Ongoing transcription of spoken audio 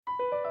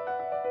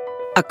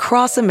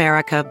Across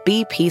America,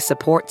 BP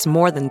supports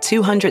more than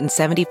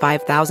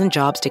 275,000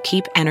 jobs to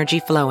keep energy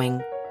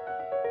flowing.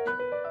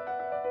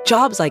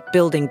 Jobs like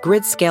building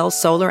grid-scale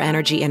solar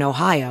energy in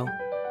Ohio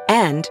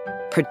and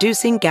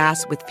producing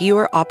gas with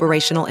fewer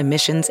operational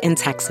emissions in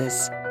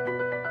Texas.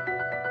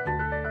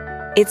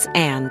 It's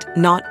and,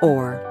 not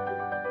or.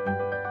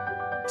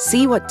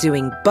 See what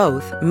doing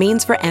both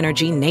means for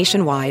energy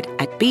nationwide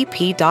at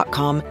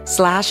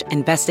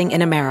bp.com/investing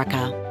in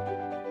America.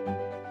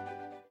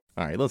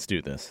 All right, let's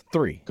do this.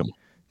 3,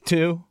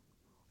 2,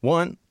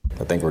 1.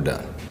 I think we're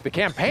done. The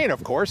campaign,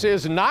 of course,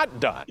 is not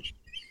done.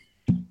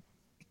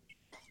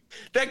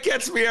 That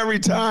gets me every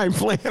time,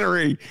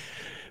 Flannery.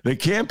 The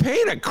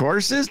campaign, of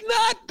course, is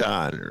not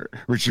done.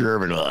 Richard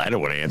Irvin, I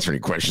don't want to answer any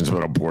questions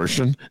about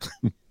abortion.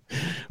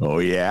 Oh,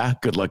 yeah?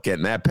 Good luck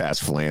getting that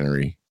past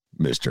Flannery,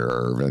 Mr.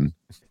 Irvin.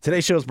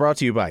 Today's show is brought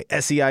to you by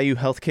SEIU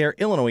Healthcare,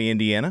 Illinois,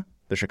 Indiana,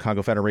 the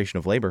Chicago Federation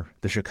of Labor,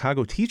 the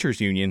Chicago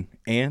Teachers Union,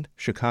 and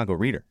Chicago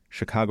Reader.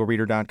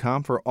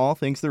 ChicagoReader.com for all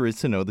things there is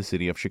to know the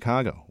city of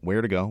Chicago.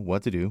 Where to go,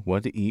 what to do,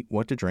 what to eat,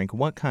 what to drink,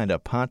 what kind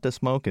of pot to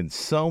smoke, and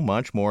so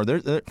much more.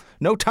 There's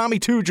no Tommy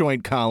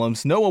Two-Joint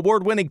columns, no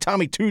award-winning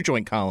Tommy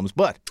Two-Joint columns,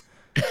 but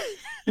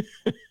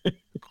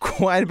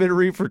quite a bit of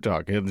reefer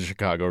talk in the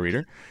Chicago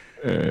Reader.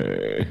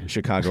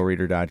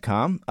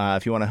 ChicagoReader.com.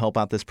 If you want to help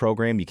out this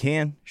program, you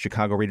can.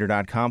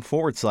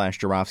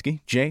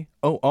 ChicagoReader.com/Joravsky.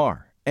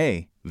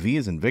 J-O-R-A-V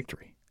as in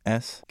victory.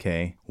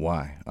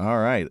 S-K-Y. All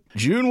right.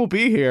 June will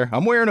be here.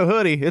 I'm wearing a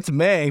hoodie. It's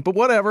May, but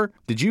whatever.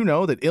 Did you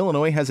know that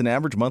Illinois has an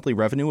average monthly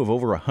revenue of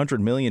over $100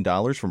 million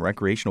from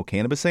recreational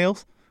cannabis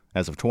sales?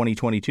 As of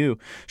 2022,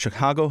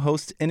 Chicago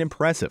hosts an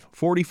impressive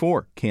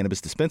 44 cannabis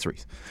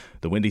dispensaries.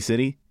 The Windy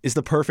City is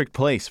the perfect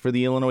place for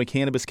the Illinois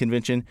Cannabis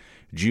Convention,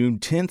 June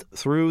 10th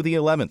through the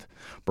 11th.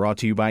 Brought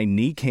to you by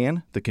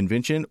NECANN, the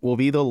convention will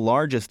be the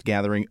largest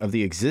gathering of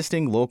the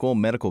existing local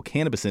medical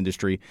cannabis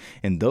industry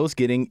and those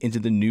getting into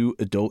the new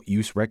adult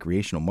use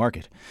recreational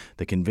market.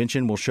 The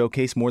convention will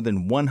showcase more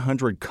than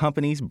 100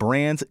 companies,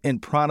 brands,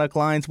 and product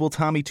lines. Will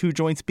Tommy Two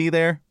Joints be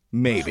there?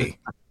 Maybe.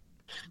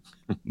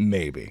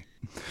 Maybe.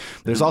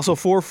 There's also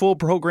 4 full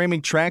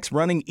programming tracks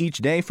running each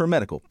day for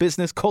medical,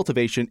 business,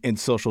 cultivation, and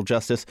social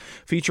justice,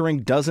 featuring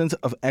dozens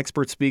of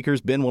expert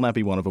speakers. Ben will not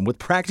be one of them, with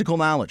practical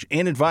knowledge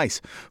and advice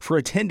for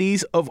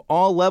attendees of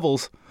all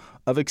levels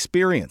of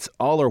experience.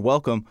 All are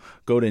welcome.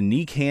 Go to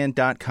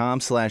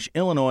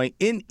necann.com/Illinois,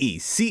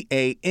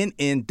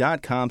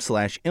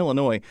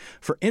 NECANN.com/Illinois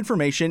for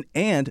information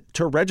and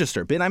to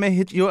register. Ben, I may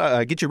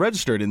get you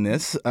registered in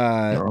this.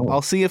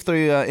 I'll see if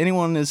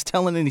anyone is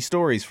telling any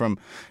stories from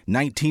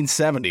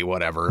 1970,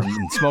 whatever,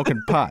 and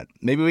smoking pot.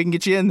 Maybe we can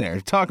get you in there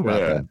to talk about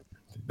that.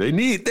 They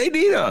need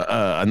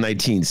a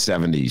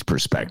 1970s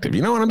perspective.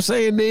 You know what I'm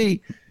saying,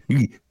 D?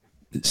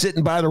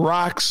 Sitting by the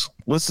rocks,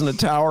 listen to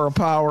Tower of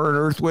Power and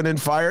Earth, Wind, and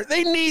Fire.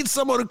 They need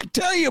someone who can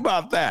tell you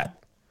about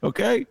that.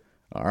 Okay?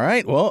 All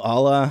right. Well,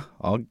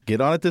 I'll get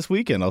on it this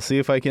weekend. I'll see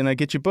if I can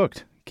get you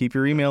booked. Keep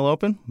your email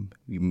open.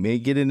 You may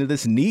get into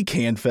this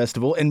NECANN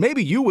festival, and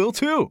maybe you will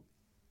too.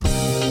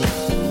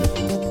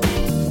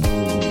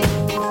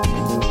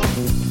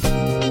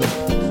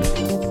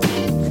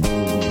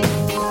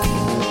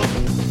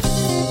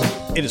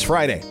 It is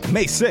Friday,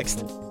 May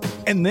 6th,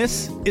 and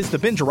this is the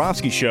Ben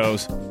Joravsky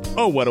Show's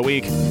Oh, What a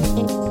Week.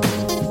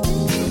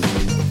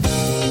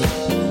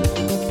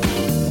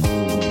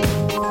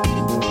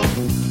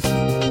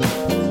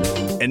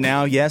 And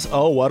now, yes,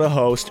 oh, what a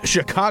host,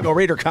 Chicago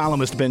Reader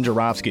columnist Ben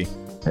Joravsky.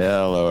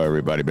 Hello,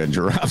 everybody. Ben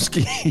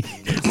Joravsky.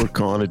 We're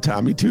calling it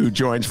Tommy Two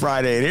Joints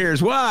Friday, and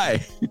here's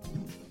why.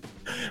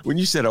 When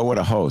you said, oh, what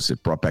a host,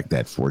 it brought back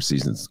that Four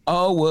Seasons.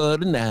 Oh,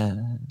 what a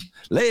night.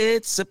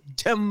 Late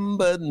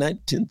September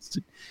 19th.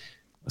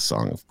 A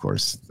song, of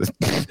course,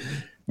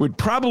 would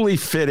probably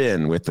fit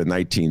in with the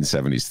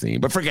 1970s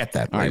theme, but forget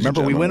that. All right,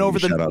 remember, we went over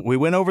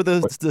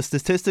the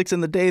statistics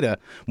and the data.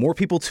 More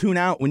people tune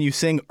out when you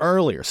sing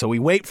earlier, so we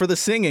wait for the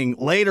singing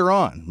later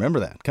on. Remember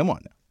that. Come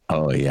on.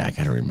 Oh, yeah, I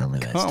got to remember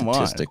that.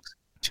 Statistics,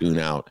 tune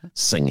out,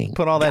 singing.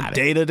 Put all that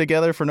data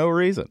together for no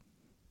reason.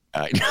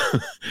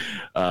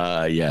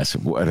 Yes,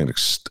 an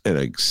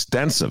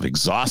extensive,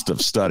 exhaustive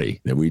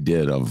study that we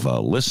did of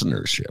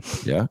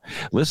listenership. Yeah,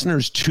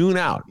 listeners tune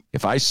out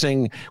if I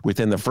sing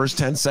within the first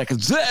 10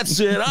 seconds. That's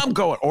it, I'm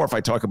going. Or if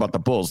I talk about the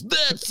Bulls,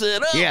 that's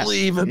it, I'm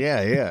leaving.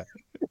 Yeah.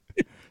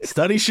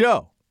 Studies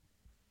show.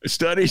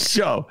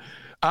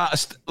 I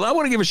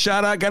want to give a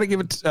shout out. Got to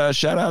give a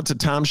shout out to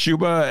Tom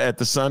Schuba at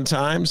the Sun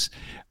Times.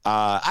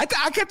 I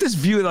got this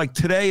view like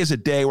today is a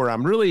day where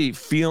I'm really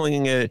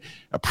feeling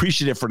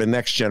appreciative for the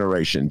next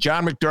generation.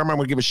 John McDermott, I'm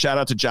going to give a shout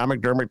out to John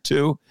McDermott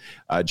too,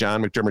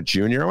 John McDermott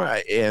Jr.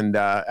 And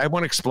I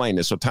want to explain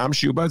this. So Tom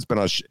Schuba has been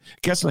a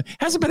guest,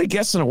 hasn't been a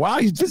guest in a while.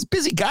 He's this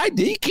busy guy.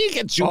 He can't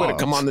get Schuba to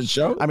come on the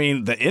show. I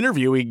mean, the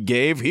interview he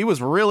gave, he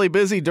was really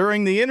busy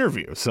during the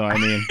interview. So I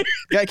mean,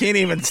 guy can't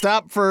even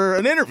stop for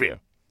an interview.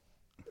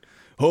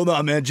 Hold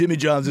on, man. Jimmy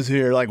Johns is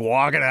here, like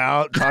walking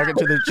out, talking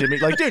to the Jimmy.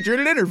 Like, dude, you're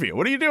in an interview.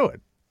 What are you doing?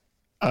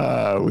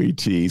 We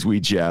tease, we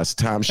jest.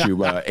 Tom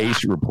Schuba,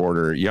 ace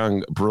reporter,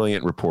 young,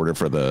 brilliant reporter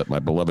for my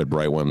beloved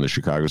bright one, the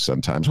Chicago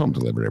Sun-Times, home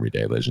delivered every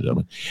day, ladies and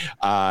gentlemen.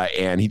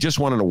 And he just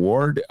won an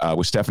award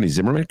with Stephanie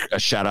Zimmerman. A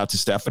shout out to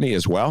Stephanie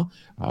as well.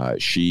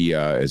 She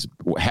has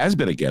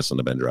been a guest on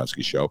the Ben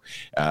Joravsky Show,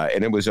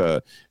 and it was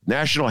a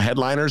National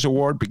Headliners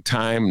Award, big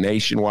time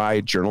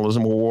nationwide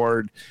journalism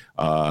award.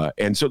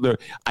 And so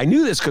I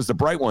knew this because the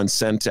Bright One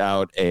sent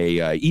out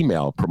a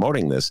email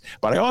promoting this,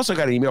 but I also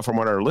got an email from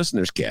one of our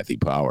listeners, Kathy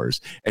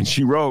Powers, and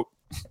she wrote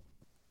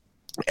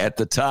at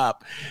the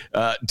top,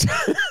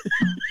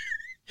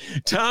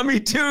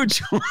 Tommy 2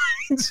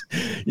 joins.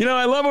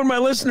 I love when my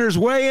listeners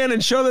weigh in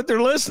and show that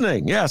they're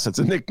listening. Yes, it's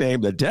a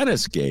nickname that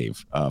Dennis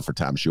gave for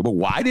Tom Schuba.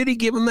 Why did he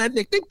give him that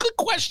nickname? Good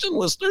question,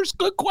 listeners.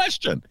 Good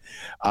question.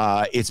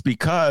 It's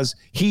because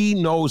he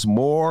knows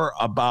more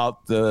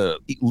about the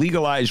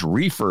legalized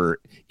reefer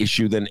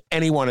issue than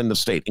anyone in the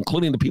state,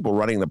 including the people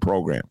running the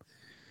program.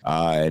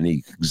 And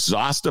he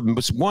exhausted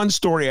one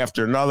story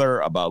after another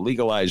about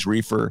legalized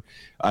reefer.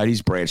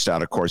 He's branched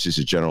out. Of course, he's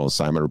a general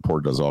assignment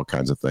reporter, does all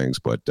kinds of things.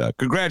 But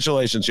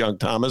congratulations, young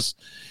Thomas.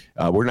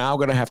 We're now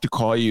going to have to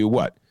call you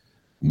what?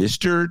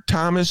 Mr.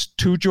 Thomas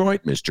Two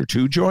Joint? Mr.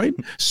 Two Joint?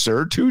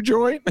 Sir Two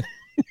Joint?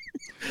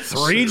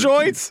 Three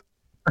joints?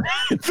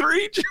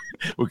 Three?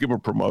 We'll give him a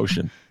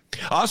promotion.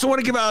 I also want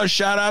to give a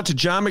shout out to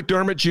John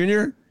McDermott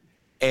Jr.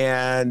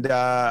 And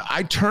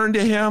I turned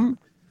to him.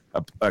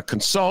 A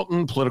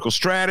consultant, political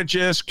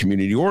strategist,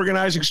 community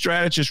organizing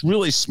strategist,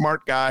 really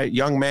smart guy,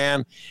 young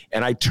man.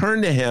 And I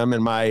turned to him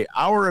in my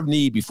hour of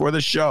need before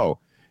the show.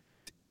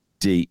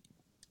 This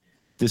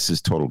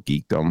is total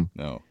geekdom.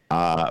 No.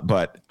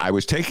 But I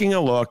was taking a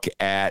look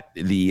at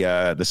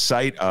the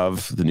site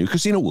of the new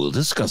casino. We'll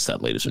discuss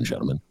that, ladies and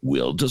gentlemen.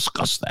 We'll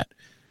discuss that.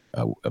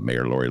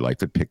 Mayor Lori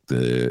Lightfoot picked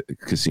the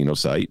casino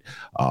site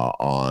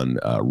on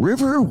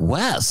River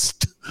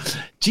West.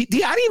 Gee,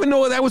 I didn't even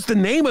know that was the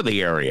name of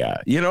the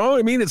area.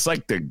 It's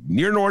like the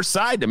near north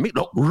side to me.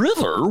 No,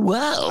 River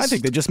West. I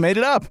think they just made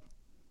it up.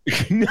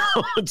 No,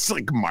 it's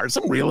like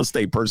some real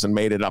estate person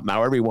made it up.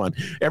 Now everyone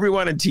in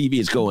TV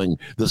is going,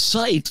 the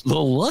site, the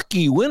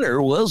lucky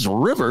winner was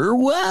River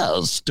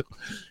West.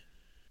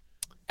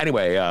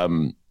 Anyway,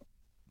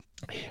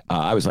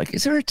 I was like,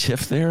 is there a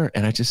TIFF there?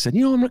 And I just said,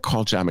 I'm going to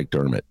call John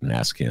McDermott and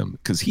ask him,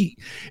 because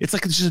it's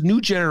like it's just a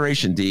new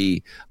generation,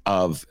 D,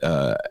 of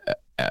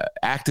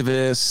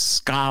activists,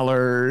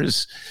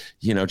 scholars,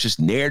 just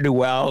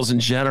ne'er-do-wells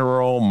in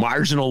general,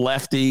 marginal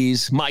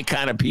lefties, my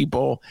kind of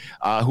people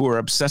who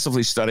are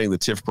obsessively studying the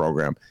TIFF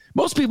program.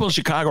 Most people in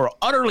Chicago are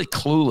utterly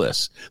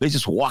clueless. They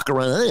just walk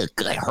around,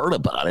 I heard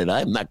about it.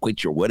 I'm not quite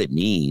sure what it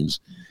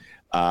means.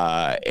 So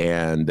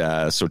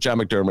John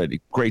McDermott,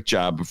 great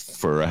job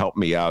for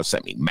helping me out,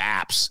 sent me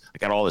maps. I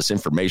got all this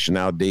information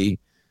now, D.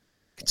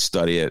 Can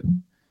study it.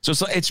 So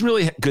it's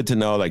really good to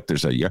know, like,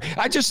 there's a year.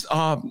 I just,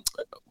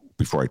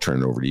 before I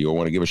turn it over to you, I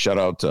want to give a shout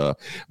out to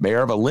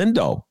Mayor of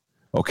Alindo.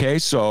 Okay,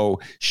 so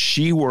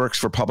she works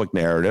for Public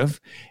Narrative,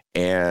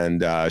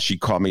 and she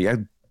called me.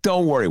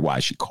 Don't worry why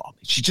she called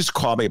me. She just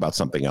called me about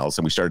something else,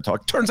 and we started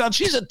talking. Turns out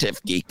she's a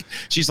TIFF geek.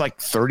 She's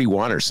like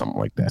 31 or something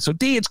like that. So,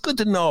 D, it's good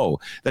to know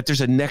that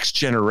there's a next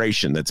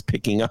generation that's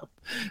picking up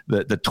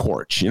the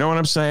torch. You know what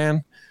I'm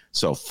saying?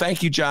 So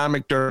thank you, John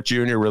McDermott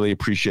Jr. Really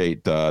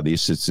appreciate the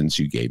assistance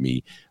you gave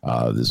me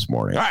this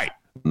morning. All right,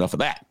 enough of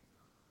that.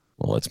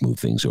 Well, let's move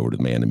things over to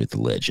the man, the myth,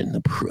 the legend,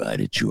 the pride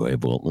and joy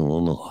of Bolton,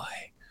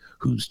 Illinois,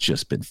 who's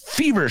just been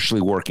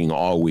feverishly working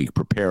all week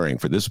preparing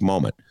for this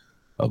moment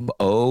of,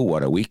 oh,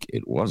 what a week.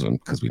 It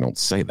wasn't, because we don't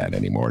say that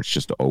anymore. It's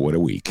just, oh, what a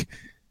week.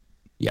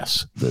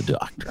 Yes, the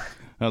doctor.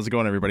 How's it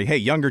going, everybody? Hey,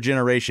 younger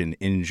generation,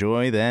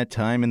 enjoy that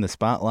time in the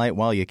spotlight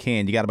while you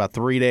can. You got about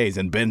 3 days,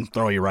 and Ben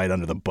throw you right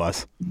under the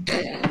bus.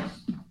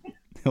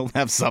 He'll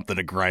have something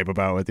to gripe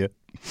about with you.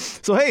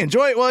 So, hey,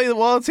 enjoy it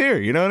while it's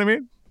here. You know what I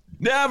mean?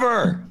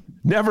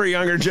 Never,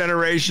 younger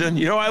generation.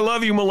 I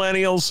love you,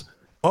 millennials.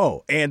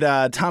 Oh, and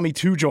Tommy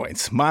Two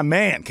Joints, my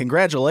man,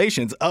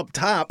 congratulations. Up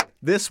top,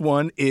 this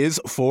one is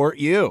for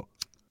you.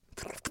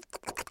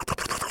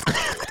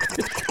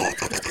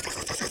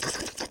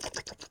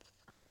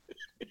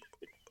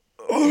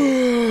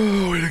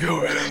 Oh, way to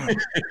go, man.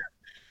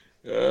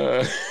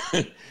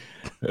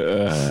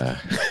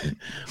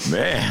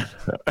 Man,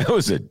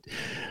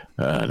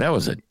 that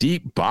was a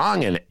deep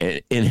bong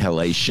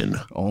inhalation.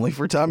 Only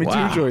for Tommy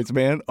Two Joints,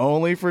 man.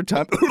 Only for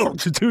Tommy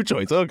Two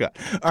Joints. Oh, God.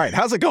 All right,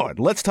 how's it going?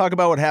 Let's talk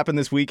about what happened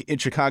this week in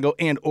Chicago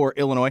and or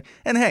Illinois.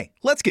 And hey,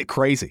 let's get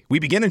crazy. We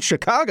begin in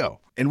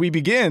Chicago, and we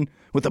begin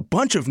with a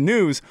bunch of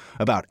news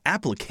about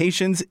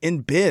applications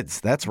and bids.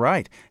 That's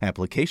right.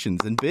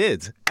 Applications and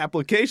bids.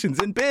 Applications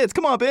and bids.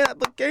 Come on, Ben.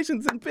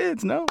 Applications and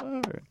bids. No? All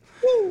right.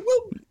 Woo,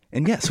 woo.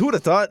 And yes, who would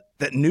have thought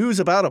that news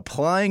about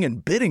applying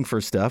and bidding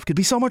for stuff could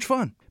be so much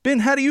fun? Ben,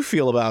 how do you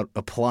feel about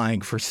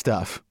applying for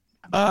stuff?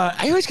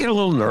 I always get a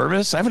little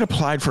nervous. I haven't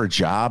applied for a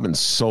job in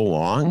so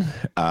long.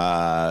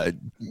 I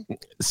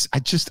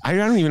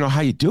don't even know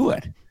how you do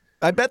it.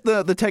 I bet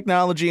the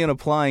technology in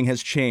applying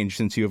has changed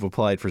since you have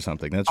applied for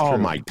something. That's true. Oh,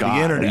 my God.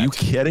 The internet. Are you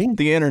kidding?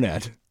 The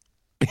internet.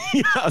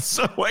 Yeah,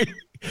 so wait.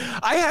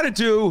 I had to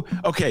do,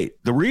 okay,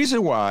 the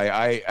reason why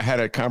I had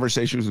a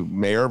conversation with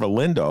Mayor of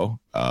Alindo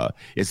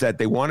is that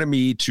they wanted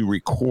me to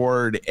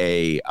record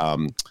a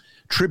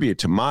tribute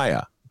to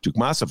Maya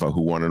Dukmasova,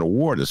 who won an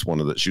award.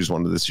 She was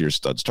one of this year's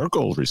Studs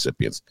Terkel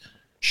recipients.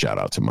 Shout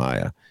out to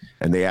Maya.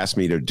 And they asked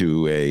me to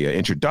do a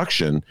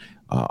introduction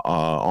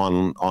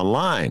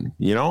online.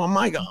 You know, I'm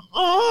like,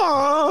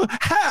 oh,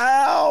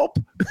 help.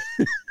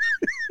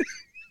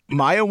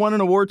 Maya won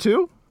an award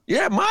too?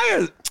 Yeah,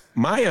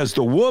 Maya's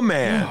the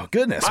woman. Oh,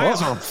 goodness.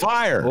 Maya's on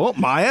fire. Well,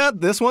 Maya,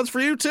 this one's for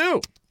you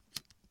too.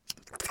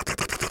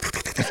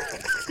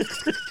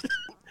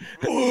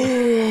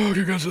 Oh,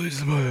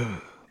 congratulations, Maya.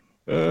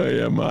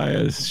 Yeah,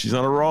 Maya. She's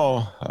on a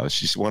roll.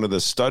 She's one of the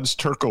Studs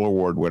Terkel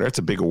Award winners. It's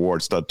a big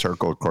award, Stud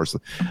Terkel, of course.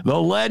 The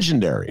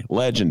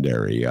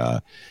legendary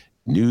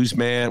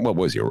newsman. What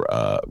was he?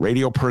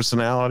 Radio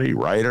personality,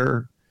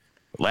 writer,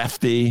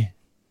 lefty.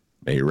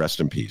 May he rest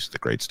in peace, the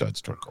great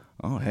Studs Terkel.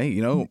 Oh, hey,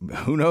 you know,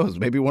 who knows?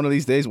 Maybe one of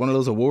these days, one of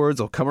those awards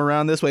will come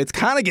around this way. It's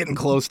kind of getting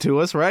close to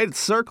us, right? It's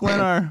circling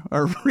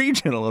our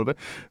region a little bit.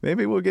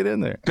 Maybe we'll get in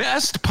there.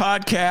 Best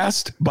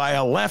podcast by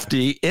a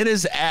lefty in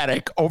his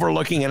attic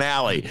overlooking an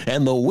alley.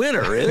 And the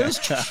winner is...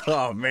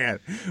 Oh,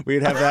 man.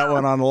 We'd have that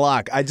one on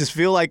lock. I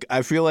feel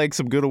like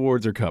some good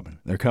awards are coming.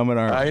 They're coming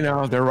our way. I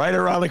know. They're right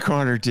around the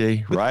corner,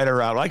 D. Right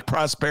around. Like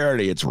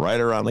prosperity, it's right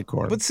around the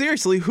corner. But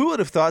seriously, who would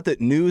have thought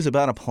that news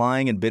about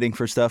applying and bidding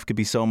for stuff could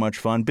be so much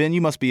fun? Ben,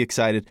 you must be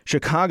excited.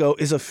 Chicago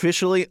is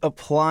officially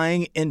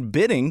applying and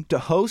bidding to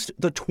host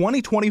the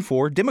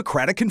 2024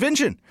 Democratic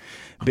Convention.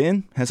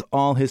 Ben has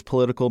all his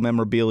political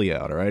memorabilia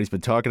out, all right? He's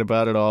been talking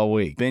about it all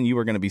week. Ben, you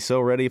are going to be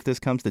so ready if this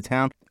comes to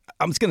town.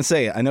 I'm just going to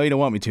say it. I know you don't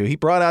want me to. He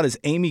brought out his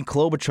Amy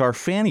Klobuchar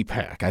fanny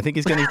pack. I think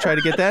he's going to try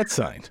to get that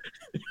signed.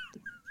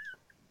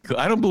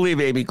 I don't believe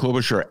Amy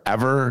Klobuchar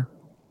ever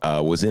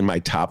was in my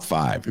top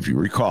 5, if you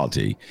recall,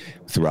 T,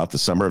 throughout the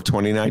summer of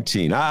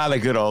 2019. The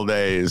good old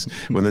days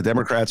when the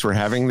Democrats were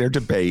having their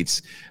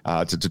debates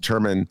to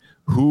determine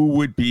who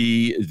would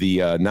be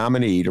the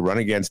nominee to run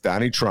against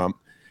Donald Trump.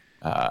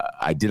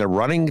 I did a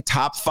running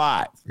top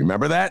 5.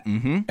 Remember that?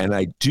 Mm-hmm. And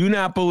I do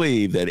not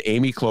believe that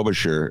Amy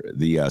Klobuchar,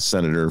 the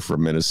senator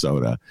from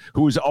Minnesota,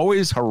 who was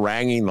always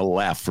haranguing the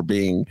left for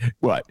being,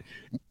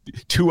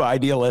 too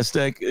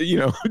idealistic,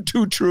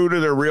 too true to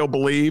their real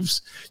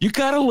beliefs. You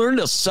got to learn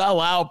to sell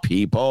out,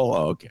 people.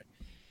 Okay.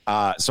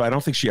 So I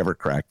don't think she ever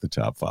cracked the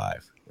top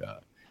 5.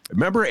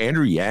 Remember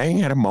Andrew Yang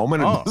had a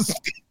moment?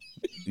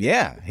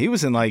 Yeah, he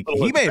was in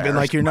he may have been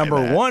like your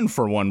number 1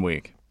 for 1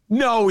 week.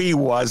 No, he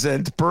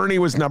wasn't. Bernie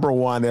was number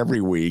 1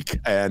 every week,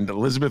 and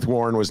Elizabeth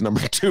Warren was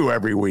number 2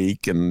 every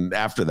week. And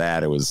after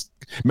that, it was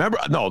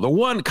the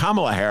one,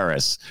 Kamala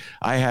Harris.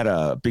 I had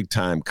a big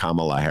time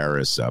Kamala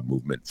Harris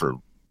movement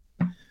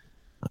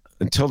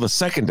until the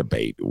second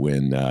debate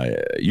when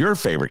your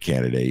favorite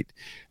candidate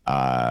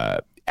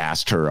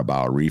asked her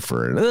about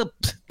reefer, and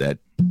that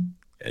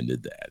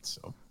ended that.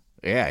 So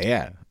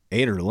yeah,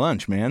 ate her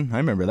lunch, man. I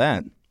remember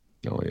that.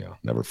 Oh yeah,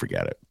 never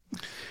forget it.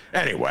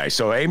 Anyway,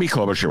 so Amy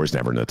Klobuchar was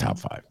never in the top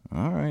 5.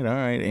 All right.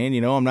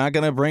 And, I'm not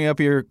going to bring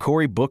up your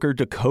Cory Booker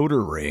Dakota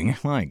ring.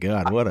 My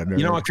God, what a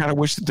nerd. I kind of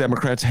wish the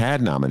Democrats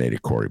had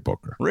nominated Cory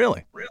Booker.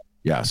 Really?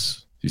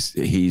 Yes.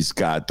 He's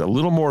got a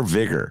little more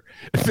vigor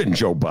than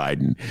Joe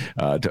Biden.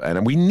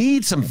 And we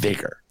need some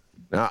vigor.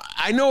 Now,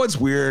 I know it's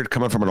weird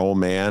coming from an old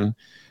man,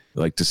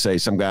 like to say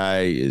some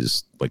guy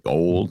is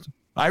old.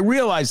 I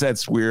realize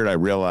that's weird. I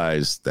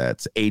realize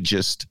that's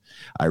ageist.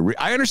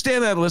 I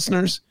understand that,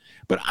 listeners.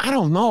 But I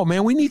don't know,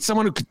 man. We need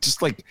someone who could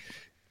just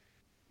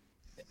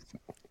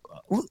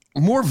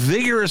more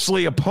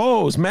vigorously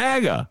oppose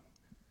MAGA.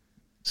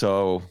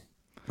 So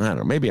I don't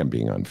know. Maybe I'm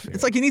being unfair.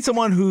 It's like you need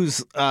someone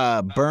who's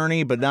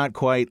Bernie, but not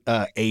quite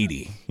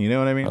 80. You know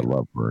what I mean? I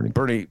love Bernie.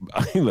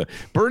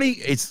 Bernie,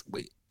 it's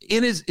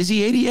in his. Is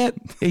he 80 yet?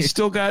 He's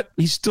still got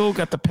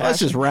the passion. Let's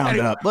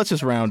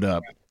just round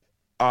up.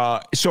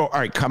 So, all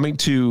right, coming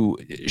to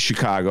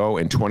Chicago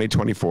in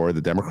 2024,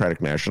 the Democratic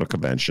National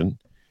Convention.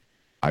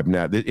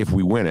 If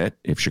we win it,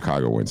 if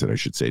Chicago wins it, I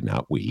should say,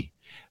 not we.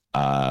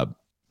 I'm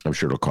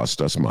sure it'll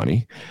cost us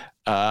money.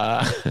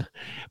 But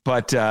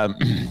put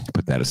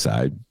that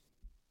aside.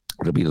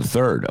 It'll be the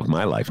 3rd of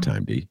my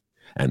lifetime, D,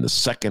 and the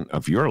 2nd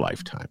of your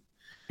lifetime.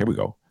 Here we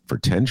go. For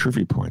 10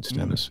 trivia points,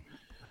 Dennis.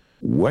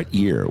 What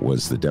year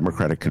was the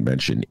Democratic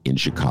Convention in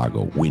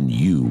Chicago when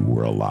you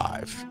were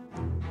alive?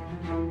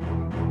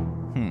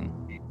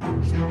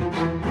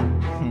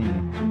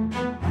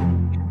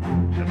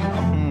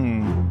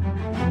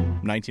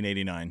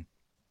 1989.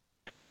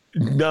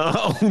 No,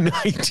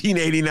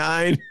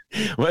 1989.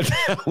 Well,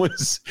 that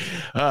was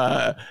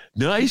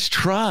nice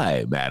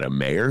try, Madam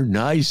Mayor.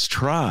 Nice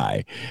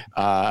try.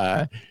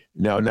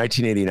 No,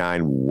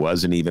 1989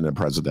 wasn't even a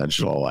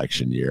presidential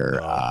election year.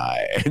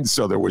 And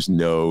so there was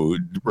no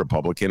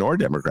Republican or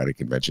Democratic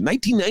convention.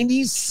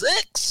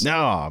 1996.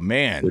 No,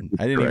 man.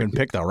 I didn't even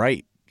pick the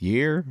right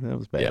year. That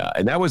was bad. Yeah,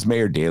 and that was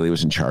Mayor Daley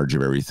was in charge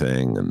of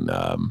everything. And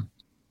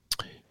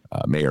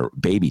Mayor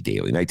Baby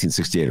Daley.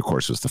 1968, of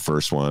course, was the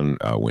first one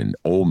when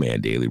Old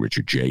Man Daley,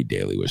 Richard J.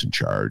 Daley, was in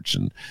charge,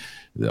 and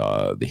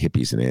the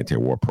hippies and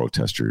anti-war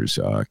protesters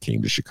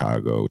came to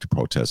Chicago to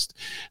protest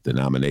the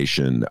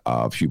nomination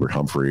of Hubert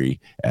Humphrey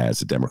as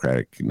the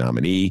Democratic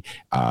nominee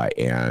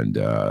and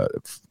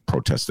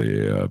protest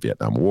the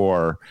Vietnam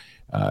War.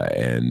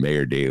 And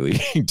Mayor Daley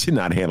did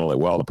not handle it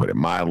well, to put it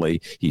mildly.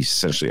 He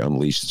essentially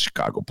unleashed the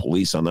Chicago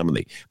police on them, and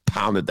they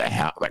pounded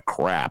the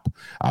crap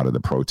out of the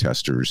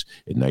protesters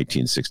in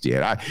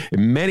 1968.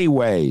 In many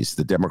ways,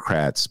 the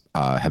Democrats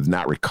have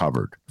not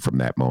recovered from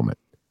that moment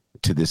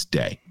to this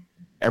day.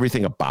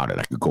 Everything about it.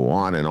 I could go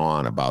on and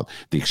on about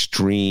the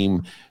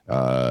extreme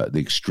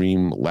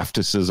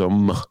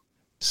lefticism.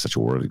 Such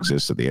a word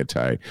exists, of the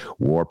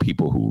anti-war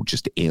people who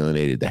just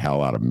alienated the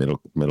hell out of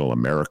middle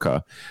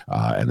America,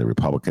 and the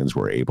Republicans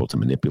were able to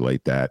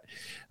manipulate that.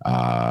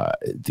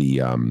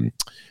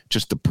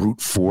 Just the brute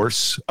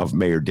force of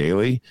Mayor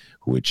Daley,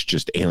 which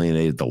just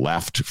alienated the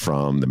left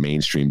from the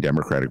mainstream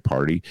Democratic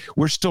Party.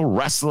 We're still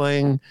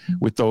wrestling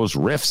with those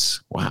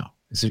rifts. Wow.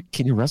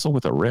 Can you wrestle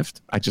with a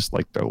rift? I just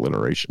like the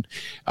alliteration.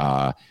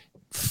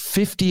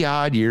 50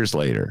 odd years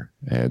later.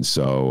 And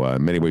so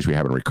in many ways we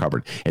haven't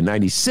recovered. And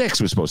 96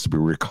 was supposed to be a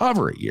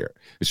recovery year.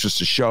 It's just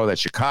to show that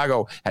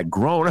Chicago had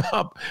grown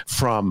up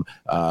from,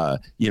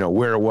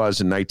 where it was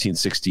in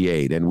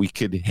 1968. And we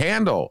could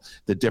handle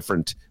the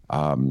different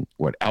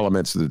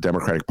elements of the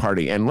Democratic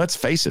Party. And let's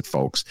face it,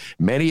 folks,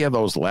 many of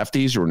those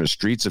lefties who were in the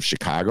streets of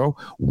Chicago,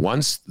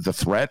 once the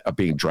threat of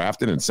being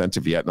drafted and sent to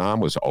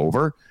Vietnam was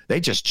over, they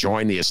just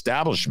joined the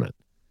establishment.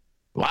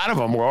 A lot of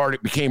them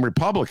became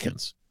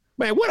Republicans.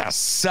 Man, what a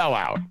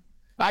sellout.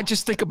 I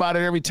just think about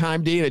it every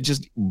time, Dean. It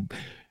just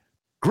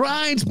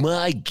grinds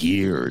my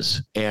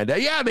gears. And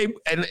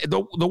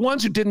the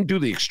ones who didn't do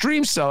the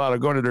extreme sellout of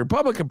going to the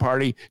Republican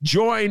Party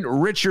joined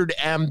Richard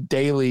M.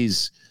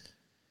 Daley's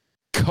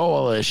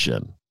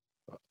coalition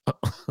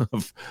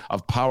of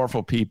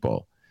powerful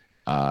people.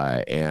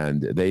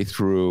 And they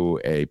threw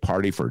a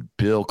party for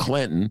Bill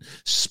Clinton,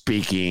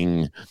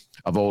 speaking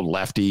of old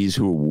lefties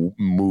who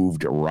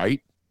moved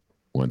right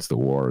once the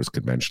war is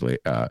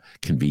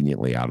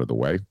conveniently out of the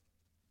way,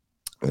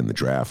 and the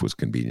draft was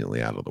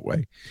conveniently out of the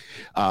way.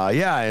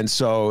 And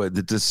so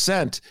the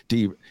dissent,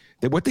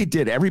 what they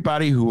did,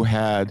 everybody who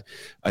had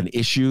an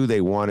issue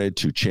they wanted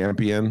to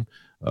champion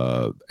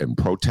and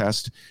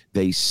protest,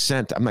 they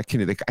sent, I'm not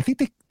kidding, I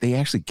think they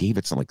actually gave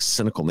it some like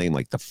cynical name,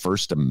 like the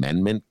First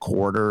Amendment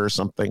Quarter or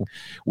something,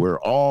 where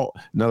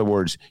in other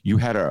words, you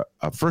had a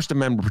First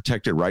Amendment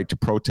protected right to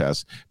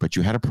protest, but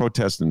you had to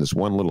protest in this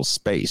one little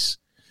space,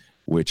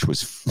 which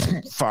was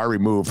far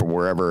removed from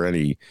wherever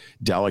any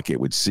delegate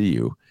would see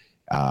you.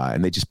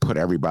 And they just put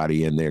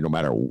everybody in there, no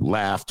matter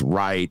left,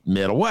 right,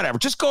 middle, whatever.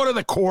 Just go to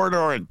the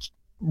corridor and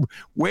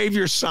wave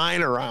your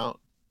sign around.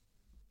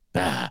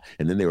 And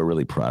then they were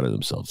really proud of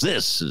themselves.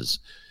 This is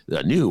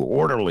the new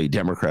orderly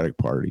Democratic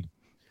Party.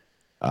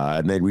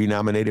 And they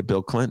renominated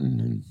Bill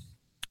Clinton.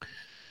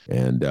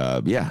 And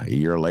a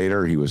year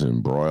later, he was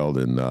embroiled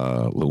in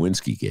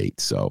Lewinsky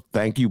Gate. So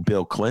thank you,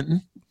 Bill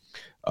Clinton,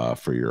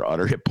 for your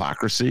utter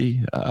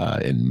hypocrisy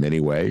in many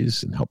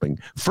ways and helping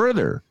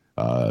further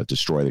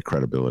destroy the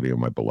credibility of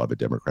my beloved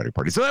Democratic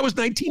Party. So that was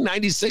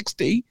 1996,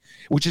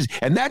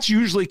 and that's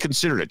usually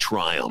considered a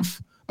triumph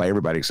by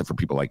everybody except for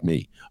people like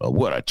me.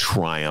 What a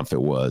triumph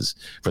it was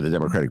for the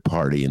Democratic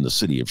Party in the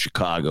city of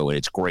Chicago and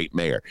its great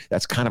mayor.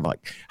 That's kind of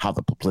like how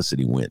the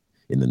publicity went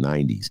in the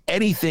 90s.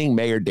 Anything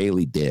Mayor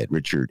Daley did,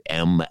 Richard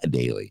M.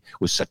 Daley,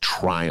 was a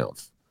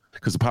triumph,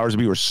 because the powers that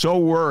be were so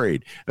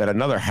worried that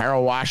another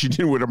Harold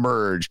Washington would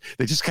emerge.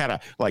 They just kind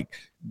of like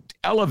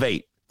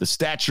elevate the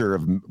stature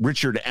of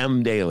Richard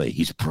M. Daley.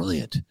 He's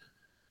brilliant.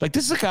 Like,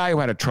 this is a guy who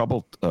had a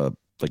trouble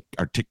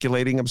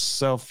articulating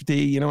himself,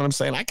 D. You know what I'm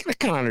saying? I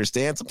kind of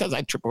understand. Sometimes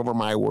I trip over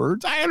my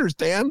words. I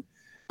understand.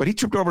 But he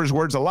tripped over his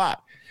words a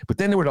lot. But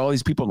then there were all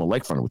these people on the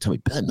lakefront who would tell me,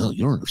 Ben, no,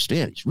 you don't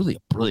understand. He's really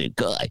a brilliant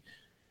guy.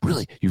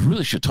 Really, you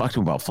really should talk to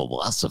him about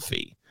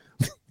philosophy.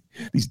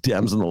 These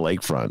Dems on the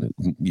lakefront,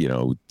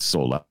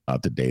 sold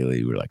out to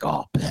Daley. We were like,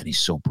 oh, Ben, he's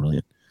so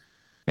brilliant.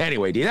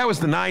 Anyway, D, that was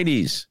the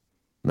 90s.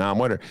 Now I'm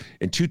wondering,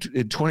 in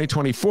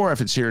 2024,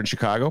 if it's here in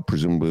Chicago,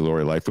 presumably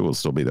Lori Lightfoot will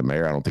still be the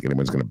mayor. I don't think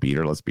anyone's going to beat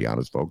her. Let's be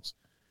honest, folks.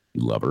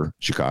 You love her,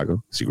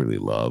 Chicago. Secretly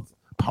love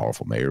a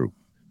powerful mayor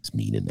who's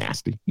mean and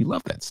nasty. You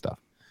love that stuff.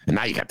 And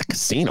now you got the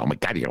casino. Oh, my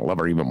God, you're going to love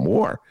her even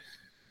more.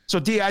 So,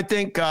 D, I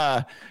think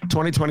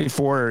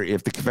 2024,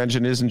 if the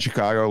convention is in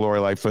Chicago, Lori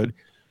Lightfoot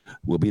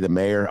will be the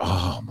mayor.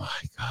 Oh, my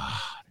God.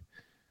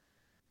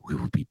 We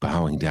will be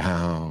bowing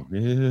down.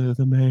 Yeah,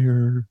 the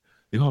mayor,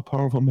 the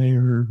all-powerful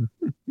mayor.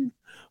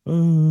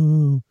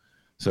 Oh.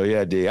 So,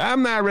 yeah, D,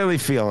 I'm not really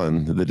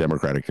feeling the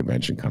Democratic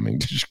convention coming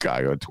to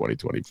Chicago in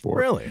 2024.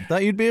 Really?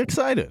 Thought you'd be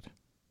excited.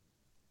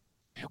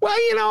 Well,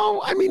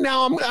 now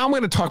I'm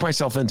going to talk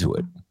myself into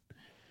it.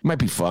 It might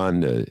be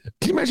fun to.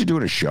 Can you imagine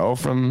doing a show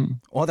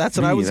from? Well, that's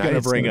what I was going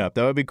to bring up.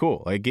 That would be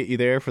cool. Like, get you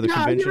there for the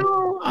convention.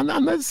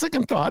 on the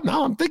second thought,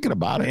 now I'm thinking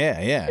about it.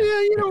 Yeah.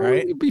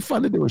 Right? It'd be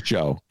fun to do a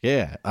show.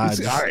 Yeah. All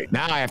right,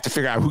 now I have to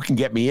figure out who can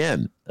get me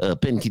in.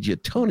 Ben, could you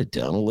tone it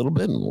down a little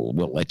bit and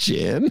we'll let you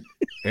in?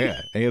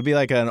 Yeah. It would be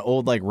like an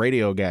old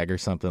radio gag or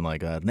something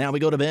like now we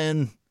go to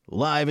Ben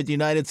live at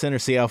United Center.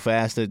 See how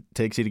fast it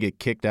takes you to get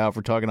kicked out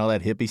for talking all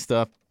that hippie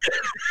stuff.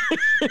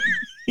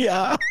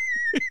 Yeah.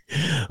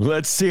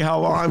 Let's see how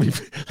long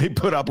they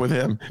put up with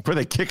him before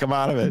they kick him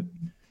out of it.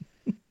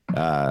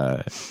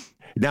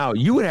 Now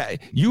you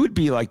would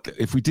be like,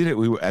 if we did it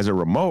as a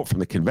remote from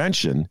the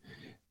convention,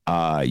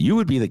 you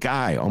would be the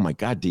guy. Oh my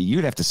God, D,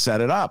 you'd have to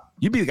set it up.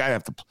 You'd be the guy who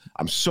have to.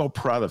 I'm so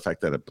proud of the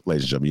fact that,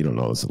 ladies and gentlemen, you don't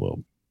know this, a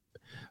little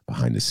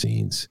behind the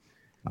scenes.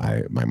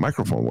 My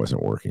microphone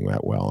wasn't working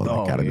that well, and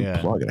I got a new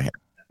plug, and I had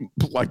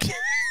to plug.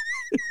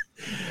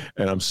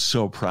 And I'm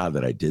so proud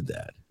that I did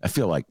that. I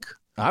feel like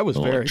I was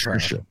very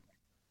proud.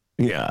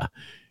 Yeah.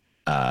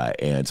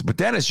 But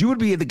Dennis, you would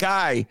be the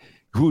guy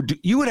who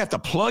you would have to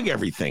plug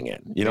everything in.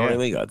 You know what I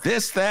mean?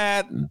 This,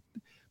 that, and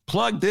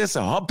plug this.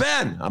 Oh,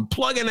 Ben, I'm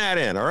plugging that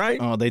in. All right.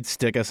 Oh, they'd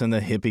stick us in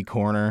the hippie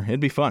corner. It'd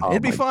be fun.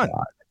 It'd be fun.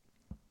 God.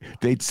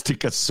 They'd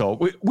stick us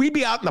we'd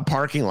be out in the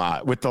parking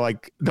lot with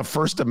the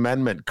First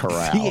Amendment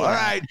corral. Yeah. All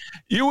right.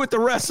 You with the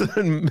rest of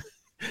them.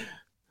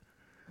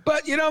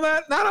 But you know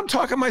that now I'm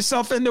talking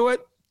myself into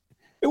it.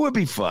 It would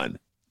be fun.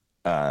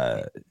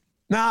 Now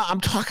I'm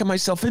talking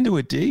myself into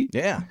it, D.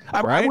 Yeah.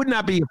 I would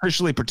not be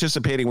officially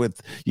participating with,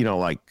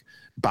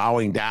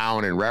 bowing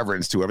down in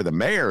reverence to whoever the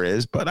mayor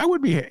is, but I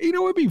would be, it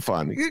would be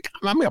fun.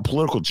 I'm a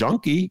political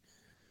junkie.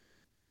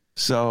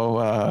 So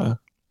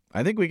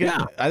I think we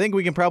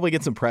can probably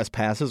get some press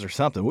passes or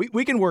something.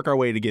 We can work our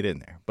way to get in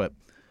there. But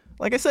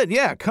like I said,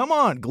 come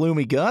on,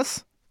 Gloomy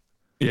Gus.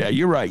 Yeah,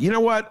 you're right. You know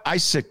what? I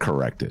sit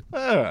corrected.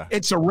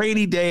 It's a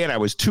rainy day and I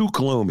was too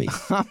gloomy.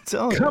 I'm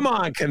telling you. Come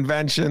on,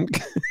 convention.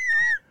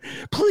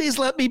 Please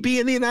let me be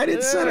in the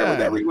United Center with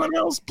everyone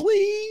else,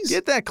 please.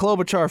 Get that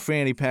Klobuchar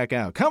fanny pack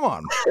out. Come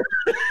on.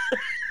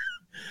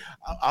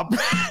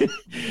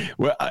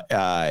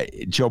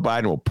 Joe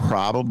Biden will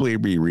probably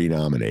be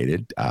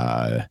renominated.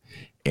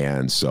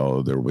 And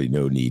so there will be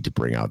no need to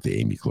bring out the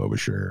Amy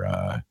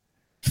Klobuchar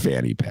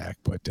fanny pack.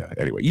 But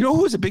anyway, you know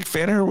who was a big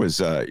fan of her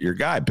was your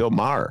guy, Bill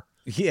Maher.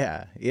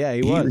 Yeah,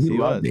 he was. He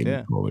was.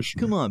 Yeah.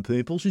 Come on,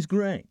 people. She's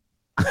great.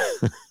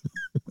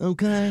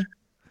 Okay.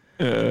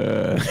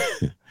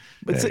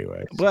 But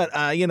anyway,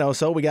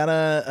 so we got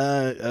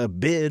a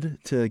bid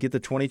to get the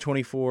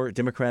 2024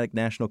 Democratic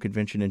National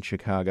Convention in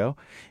Chicago,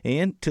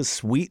 and to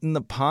sweeten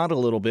the pot a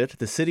little bit,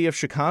 the city of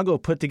Chicago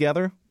put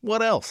together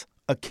what else?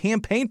 A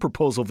campaign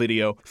proposal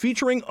video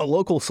featuring a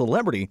local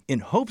celebrity in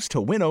hopes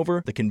to win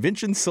over the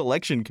convention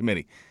selection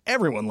committee.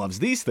 Everyone loves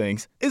these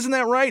things. Isn't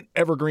that right,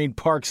 Evergreen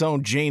Park's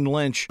own Jane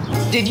Lynch?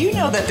 Did you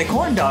know that the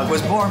corn dog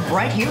was born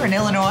right here in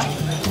Illinois?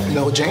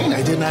 No, Jane,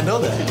 I did not know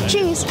that.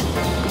 Cheese.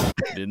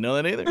 Didn't know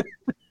that either.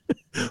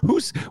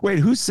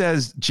 Who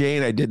says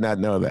Jane? I did not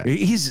know that.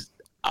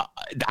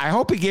 I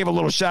hope he gave a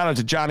little shout out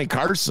to Johnny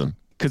Carson,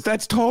 because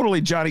that's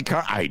totally Johnny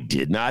Carson. I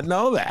did not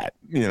know that.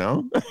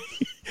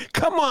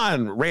 Come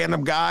on,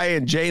 random guy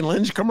in Jane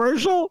Lynch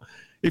commercial.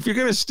 If you're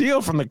gonna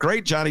steal from the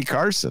great Johnny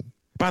Carson.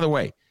 By the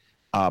way,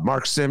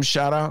 Mark Sims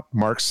shout out.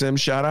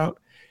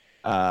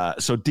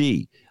 So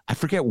D, I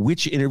forget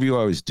which interview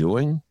I was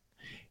doing,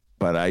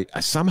 but I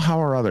somehow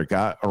or other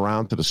got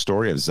around to the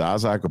story of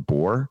Zaza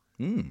Gabor.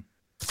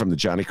 From the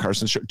Johnny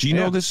Carson show. Do you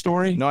know this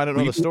story? No, I don't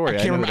know the story. I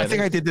can't remember. I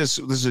think I did this.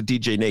 This is a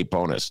DJ Nate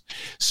bonus.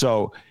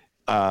 So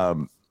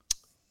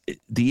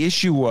the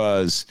issue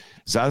was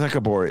Zaza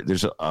Gabor.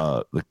 There's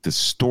this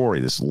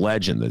story, this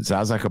legend that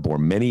Zaza Gabor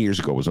many years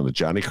ago was on the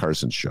Johnny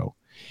Carson show,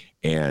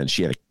 and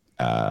she had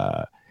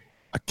a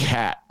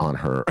cat on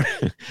her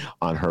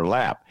on her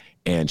lap,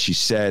 and she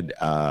said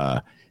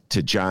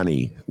to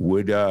Johnny,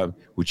 would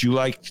you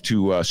like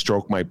to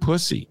stroke my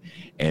pussy?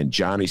 And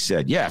Johnny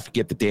said, yeah, if you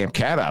get the damn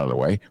cat out of the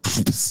way.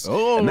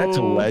 And that's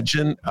a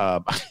legend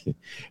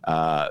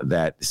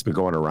that's been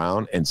going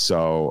around. And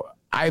so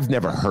I've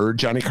never heard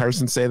Johnny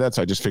Carson say that,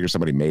 so I just figured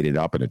somebody made it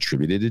up and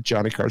attributed it to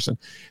Johnny Carson.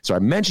 So I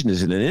mentioned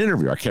this in an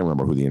interview. I can't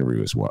remember who the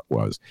interview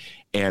was.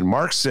 And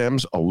Mark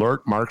Sims,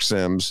 alert Mark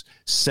Sims,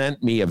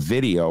 sent me a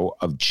video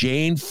of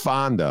Jane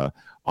Fonda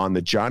on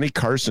the Johnny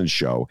Carson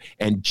show.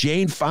 And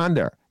Jane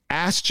Fonda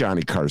asked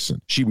Johnny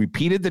Carson. She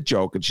repeated the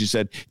joke, and she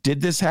said,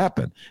 did this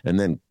happen? And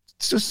then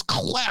it's just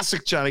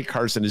classic Johnny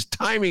Carson. His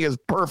timing is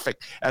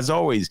perfect, as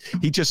always.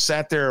 He just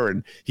sat there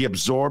and he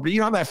absorbed.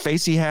 You know that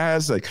face he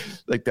has,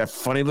 like that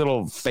funny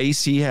little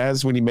face he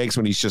has when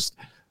he's just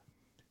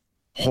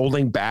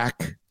holding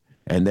back,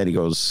 and then he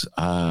goes,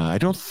 "I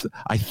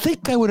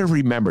think I would have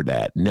remembered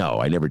that. No,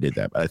 I never did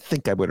that. But I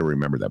think I would have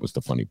remembered that." Was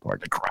the funny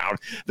part. The crowd,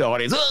 the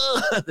audience,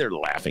 they're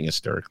laughing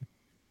hysterically.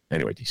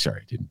 Anyway,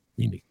 sorry, I didn't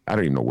mean to. I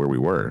don't even know where we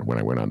were when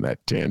I went on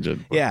that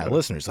tangent. Yeah,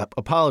 listeners,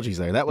 apologies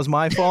there. That was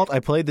my fault. I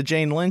played the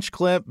Jane Lynch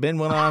clip. Ben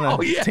went on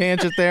a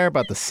tangent there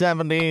about the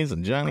 70s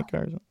and Johnny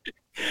Carson.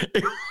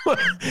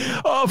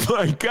 Oh,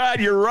 my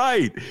God, you're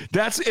right.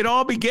 It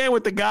all began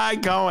with the guy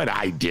going,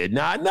 I did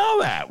not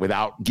know that,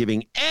 without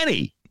giving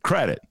any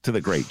Credit to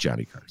the great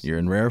Johnny Carson. You're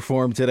in rare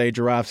form today,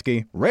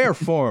 Jarofsky. Rare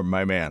form,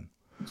 my man.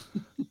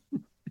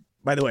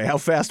 By the way, how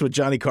fast would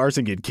Johnny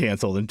Carson get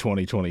canceled in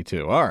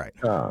 2022? All right.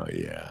 Oh,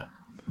 yeah.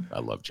 I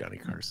love Johnny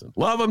Carson.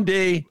 Love him,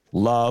 D.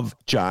 Love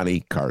Johnny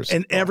Carson.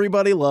 And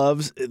everybody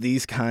loves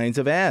these kinds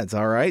of ads,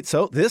 all right?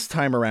 So this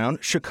time around,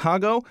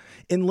 Chicago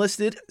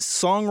enlisted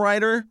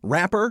songwriter,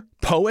 rapper,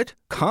 poet,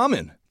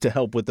 Common to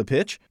help with the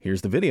pitch.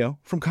 Here's the video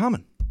from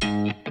Common.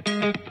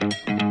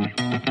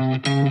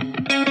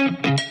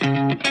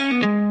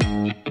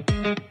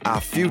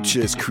 Our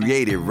future is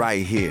created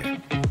right here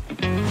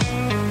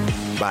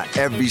by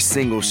every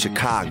single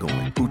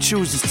Chicagoan who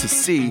chooses to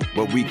see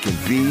what we can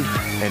be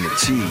and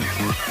achieve,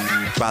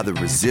 by the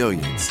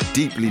resilience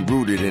deeply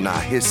rooted in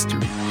our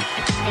history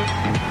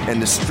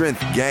and the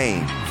strength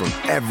gained from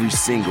every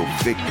single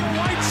victory,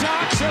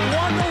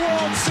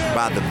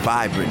 by the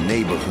vibrant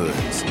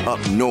neighborhoods up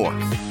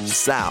north,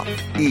 south,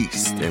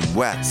 east, and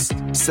west,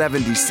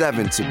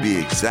 77 to be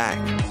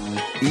exact,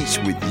 each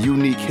with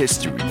unique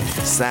history,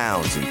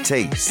 sounds, and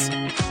tastes.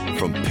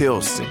 From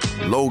Pilsen,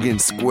 Logan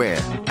Square,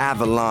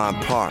 Avalon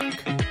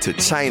Park, to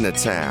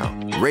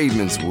Chinatown,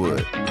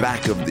 Ravenswood,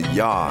 back of the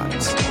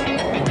yards.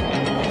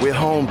 We're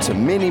home to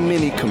many,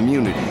 many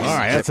communities. All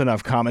right, that's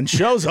enough, Common.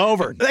 Show's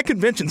over. That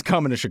convention's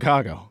coming to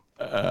Chicago.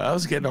 I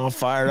was getting all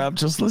fired up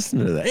just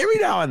listening to that. Every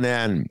now and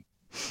then,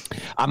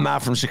 I'm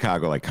not from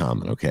Chicago like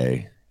Common,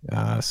 okay?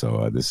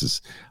 So this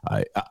is,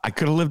 I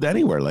could have lived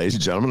anywhere, ladies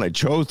and gentlemen. I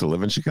chose to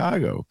live in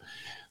Chicago.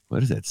 What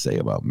does that say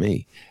about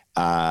me?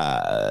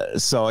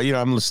 So,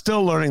 I'm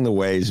still learning the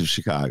ways of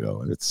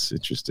Chicago, and it's an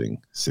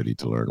interesting city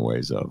to learn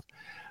ways of.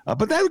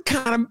 But that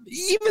kind of,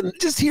 even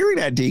just hearing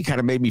that, D, kind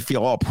of made me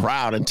feel all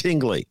proud and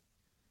tingly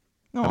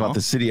about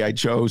the city I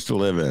chose to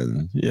live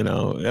in.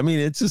 I mean,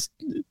 it's just,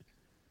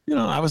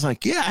 I was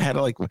like, yeah, I had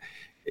to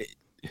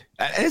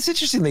it's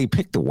interesting they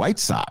picked the White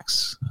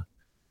Sox.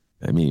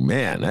 I mean,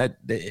 man,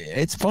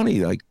 it's funny.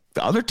 Like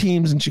the other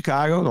teams in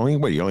Chicago,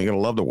 you're only going to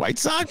love the White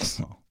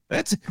Sox?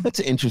 That's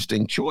an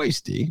interesting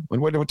choice, D.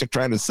 What you're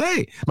trying to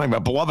say? My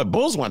beloved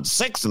Bulls won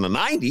 6 in the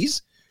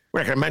 90s. We're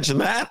not going to mention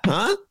that,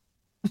 huh?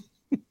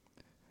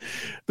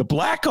 The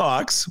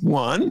Blackhawks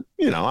won.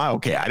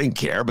 Okay, I didn't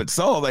care, but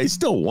they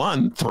still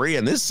won 3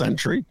 in this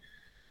century.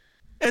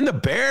 And the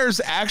Bears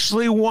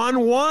actually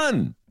won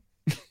 1.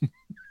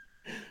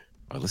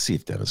 Let's see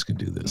if Dennis can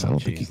do this. I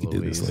don't think he can do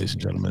this, ladies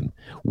and gentlemen.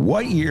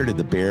 What year did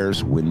the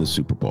Bears win the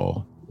Super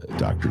Bowl,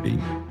 Dr. D?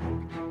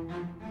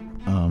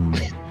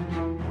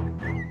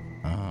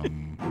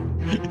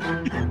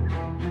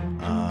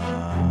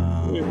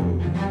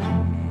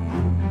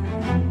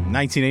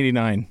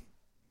 1989.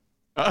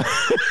 I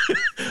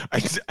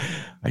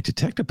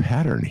detect a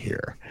pattern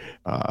here.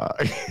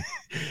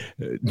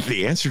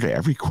 The answer to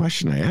every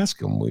question I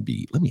ask him would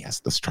be,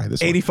 let's try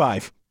this.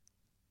 85.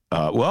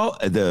 Well,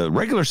 the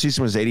regular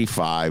season was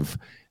 85,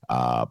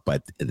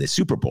 but the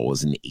Super Bowl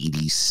was in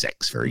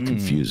 86. Very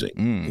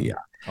confusing. Yeah.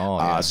 Oh,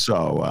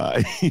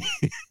 yeah.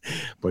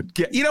 But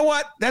you know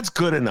what? That's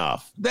good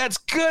enough. That's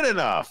good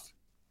enough.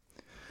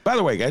 By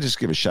the way, I just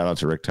give a shout out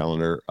to Rick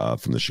Tellender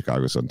from the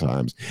Chicago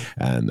Sun-Times.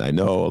 And I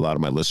know a lot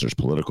of my listeners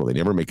political. They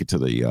never make it to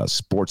the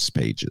sports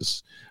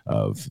pages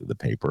of the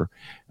paper.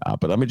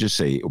 But let me just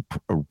say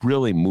a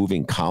really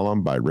moving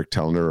column by Rick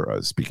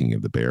Tellender, speaking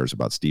of the Bears,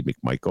 about Steve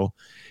McMichael.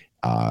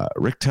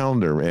 Rick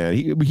Tellender, man,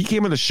 he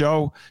came on the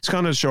show. He's come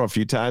on the show a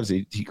few times.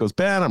 He goes,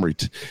 Ben, I'm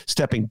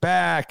stepping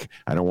back.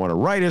 I don't want to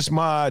write as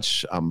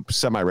much.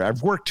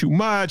 I've worked too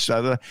much.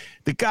 The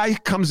guy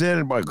comes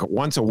in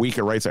once a week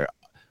and writes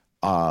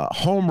a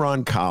home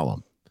run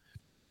column.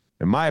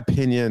 In my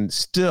opinion,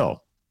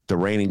 still the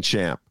reigning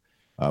champ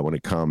when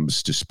it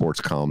comes to sports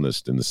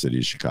columnist in the city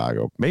of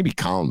Chicago. Maybe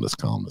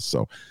columnist.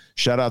 So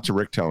shout out to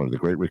Rick Tellender, the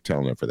great Rick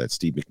Tellender, for that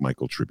Steve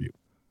McMichael tribute.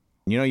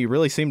 You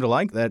really seem to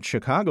like that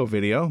Chicago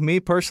video. Me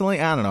personally,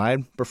 I don't know.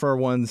 I prefer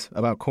ones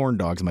about corn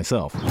dogs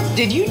myself.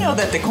 Did you know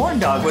that the corn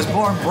dog was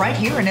born right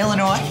here in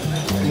Illinois?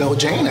 No,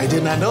 Jane, I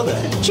did not know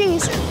that.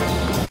 Jeez.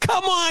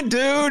 Come on,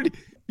 dude.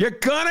 You're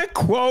going to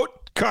quote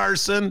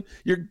Carson.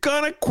 You're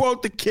going to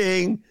quote the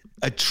king.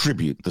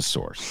 Attribute the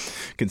source.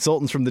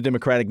 Consultants from the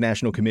Democratic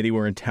National Committee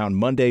were in town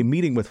Monday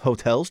meeting with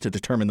hotels to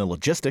determine the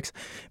logistics.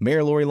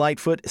 Mayor Lori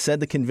Lightfoot said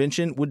the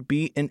convention would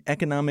be an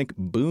economic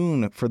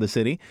boon for the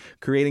city,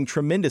 creating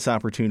tremendous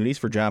opportunities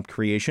for job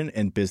creation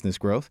and business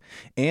growth.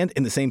 And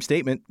in the same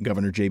statement,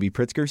 Governor J.B.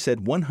 Pritzker said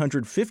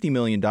 $150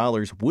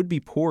 million would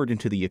be poured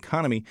into the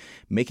economy,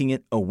 making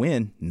it a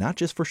win not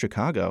just for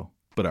Chicago,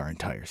 but our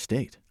entire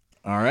state.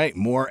 All right,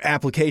 more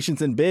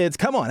applications and bids.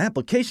 Come on,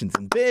 applications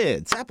and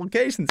bids.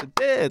 Applications and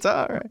bids.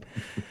 All right.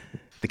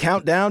 The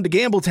countdown to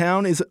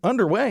Gambletown is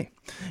underway,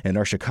 and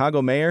our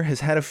Chicago mayor has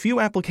had a few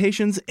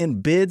applications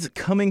and bids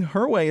coming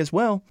her way as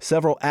well.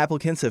 Several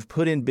applicants have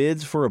put in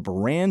bids for a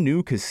brand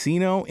new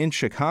casino in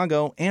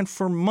Chicago, and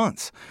for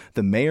months,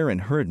 the mayor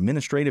and her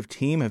administrative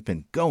team have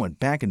been going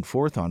back and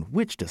forth on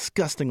which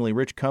disgustingly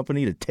rich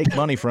company to take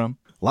money from.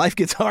 Life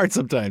gets hard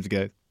sometimes,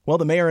 guys. Well,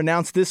 the mayor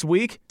announced this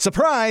week,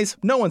 surprise,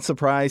 no one's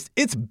surprised,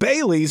 it's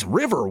Bally's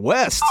River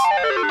West.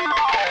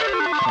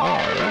 All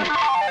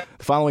right.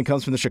 The following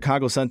comes from the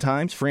Chicago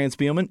Sun-Times. Franz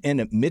Spielman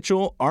and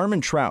Mitchell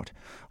Armentrout.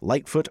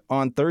 Lightfoot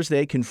on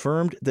Thursday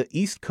confirmed the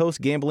East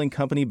Coast gambling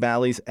company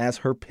Bally's as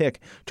her pick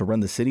to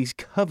run the city's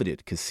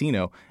coveted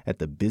casino at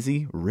the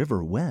busy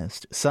River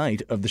West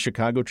site of the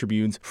Chicago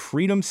Tribune's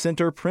Freedom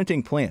Center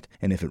printing plant.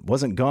 And if it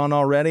wasn't gone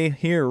already,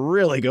 here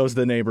really goes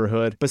the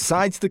neighborhood.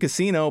 Besides the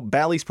casino,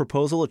 Bally's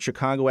proposal at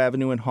Chicago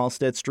Avenue and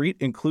Halsted Street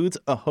includes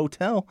a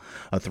hotel,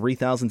 a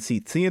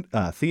 3,000-seat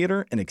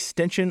theater, an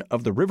extension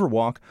of the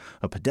Riverwalk,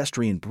 a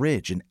pedestrian bridge,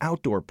 an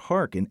outdoor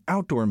park, an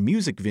outdoor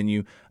music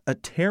venue, a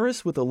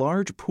terrace with a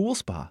large pool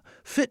spa,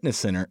 fitness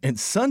center, and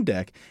sun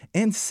deck,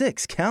 and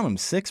 6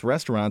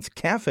 restaurants,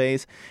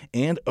 cafes,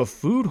 and a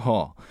food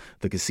hall.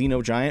 The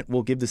casino giant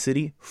will give the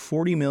city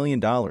 $40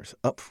 million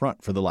up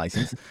front for the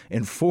license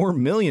and $4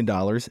 million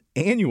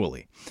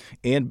annually.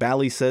 And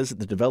Bally's says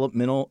the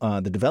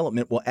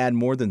development will add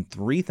more than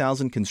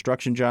 3,000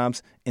 construction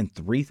jobs and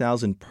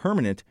 3,000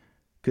 permanent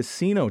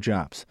casino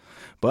jobs.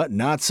 But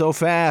not so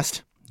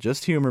fast.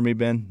 Just humor me,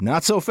 Ben.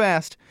 Not so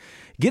fast.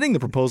 Getting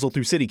the proposal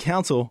through City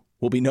Council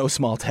will be no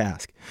small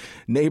task.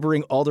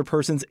 Neighboring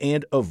alderpersons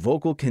and a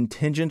vocal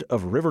contingent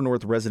of River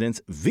North residents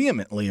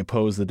vehemently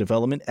oppose the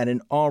development at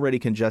an already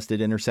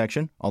congested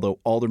intersection, although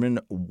Alderman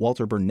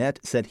Walter Burnett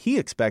said he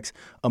expects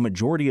a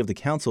majority of the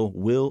council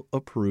will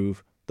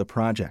approve the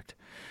project.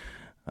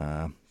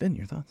 Ben,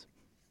 your thoughts?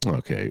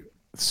 Okay.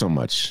 So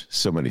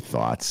many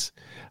thoughts.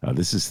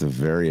 This is the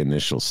very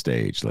initial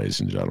stage, ladies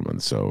and gentlemen.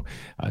 So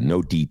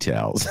no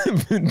details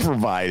have been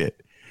provided.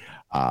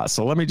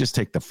 So let me just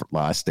take the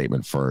last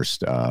statement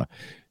first.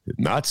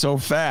 Not so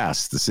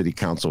fast. The city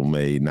council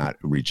may not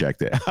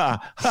reject it.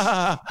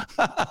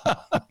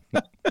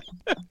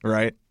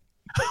 Right.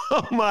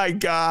 Oh my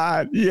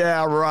God.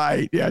 Yeah,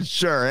 right. Yeah,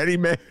 sure. Any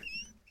man.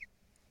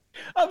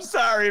 I'm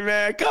sorry,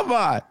 man. Come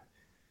on.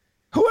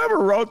 Whoever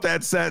wrote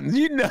that sentence,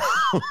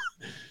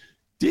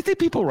 do you think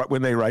people,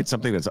 when they write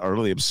something that's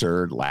utterly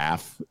absurd,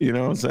 laugh? You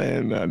know what I'm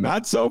saying?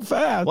 Not so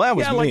fast. Well, that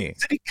was me. Like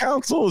city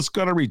council is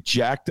going to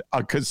reject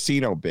a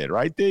casino bid,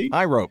 right, D?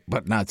 I wrote,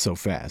 but not so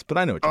fast. But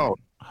I know what you mean.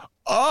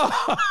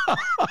 Oh.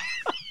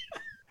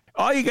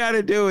 All you got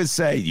to do is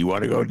say, you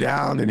want to go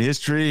down in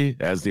history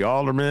as the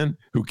alderman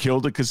who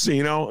killed a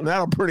casino? And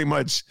that'll pretty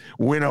much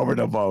win over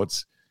the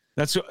votes.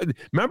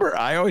 Remember,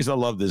 I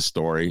love this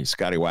story.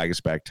 Scotty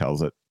Waguespack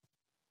tells it.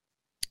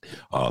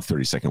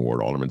 32nd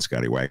Ward Alderman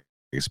Scotty Waguespack.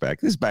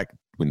 This is back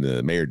when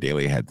the Mayor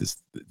Daley had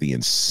the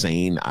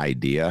insane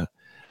idea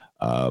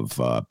of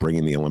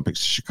bringing the Olympics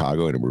to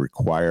Chicago, and it would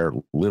require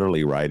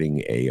literally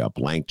writing a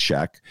blank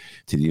check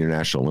to the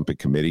International Olympic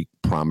Committee,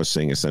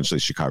 essentially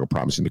Chicago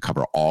promising to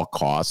cover all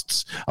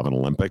costs of an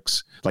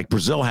Olympics. Like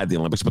Brazil had the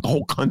Olympics, but the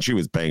whole country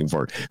was paying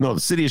for it. No, the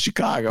city of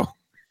Chicago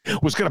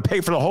was going to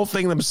pay for the whole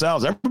thing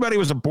themselves. Everybody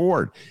was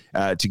aboard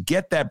to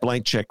get that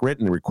blank check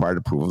written and required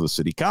approval of the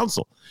city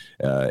council.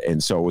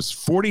 And so it was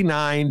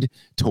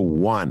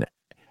 49-1.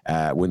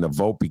 When the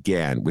vote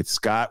began, with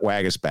Scott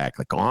Waguespack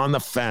on the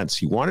fence.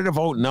 He wanted to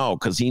vote no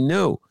because he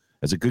knew,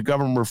 as a good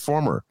government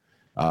reformer,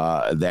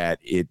 that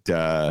it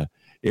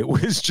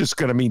was just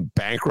going to mean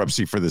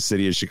bankruptcy for the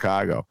city of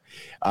Chicago.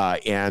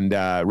 And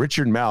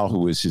Richard Mell, who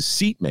was his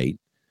seatmate,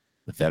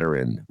 the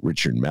veteran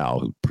Richard Mell,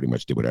 who pretty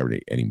much did whatever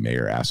any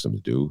mayor asked him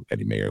to do,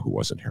 any mayor who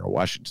wasn't Harold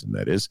Washington,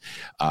 that is,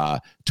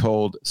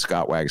 told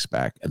Scott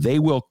Waguespack, they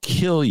will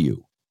kill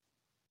you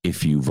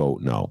if you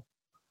vote no.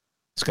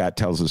 Scott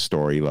tells his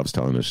story. He loves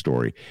telling his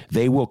story.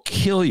 They will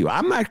kill you.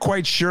 I'm not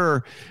quite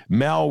sure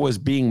Mel was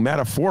being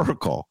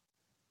metaphorical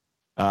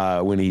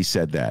when he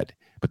said that.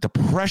 But the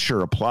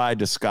pressure applied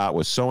to Scott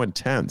was so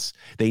intense.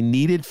 They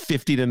needed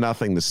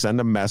 50-0 to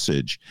send a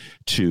message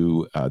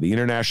to the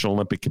International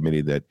Olympic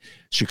Committee that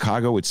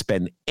Chicago would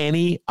spend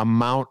any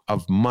amount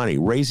of money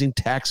raising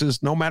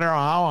taxes, no matter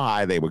how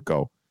high they would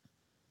go,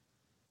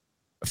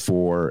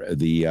 for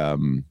the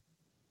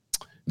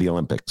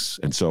Olympics.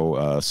 And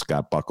so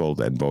Scott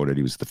buckled and voted.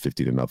 He was the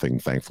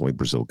 50-0. Thankfully,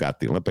 Brazil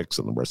got the Olympics,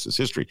 and the rest is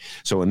history.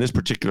 So in this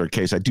particular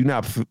case, I do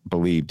not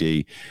believe,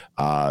 D,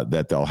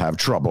 that they'll have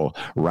trouble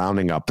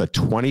rounding up the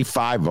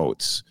 25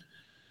 votes.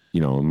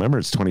 Remember,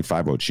 it's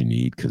 25 votes you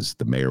need because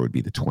the mayor would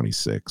be the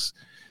 26.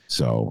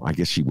 So I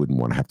guess she wouldn't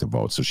want to have to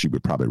vote. So she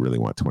would probably really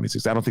want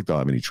 26. I don't think they'll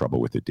have any trouble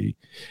with it, D.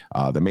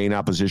 The main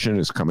opposition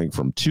is coming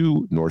from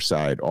 2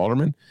 Northside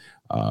aldermen,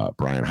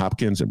 Brian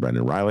Hopkins and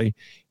Brendan Riley.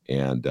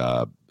 And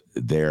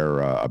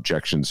their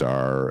objections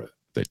are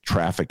the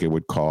traffic it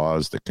would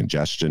cause, the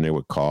congestion it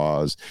would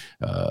cause,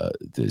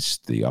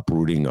 the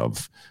uprooting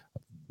of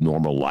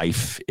normal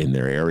life in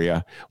their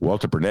area.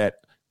 Walter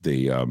Burnett,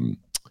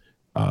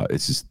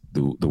 it's just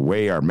the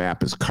way our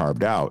map is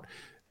carved out.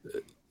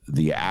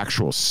 The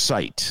actual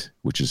site,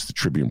 which is the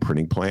Tribune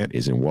printing plant,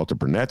 is in Walter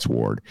Burnett's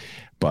ward,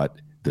 but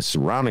the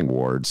surrounding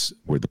wards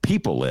where the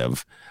people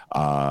live,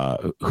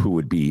 who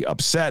would be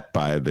upset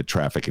by the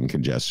traffic and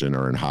congestion,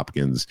 are in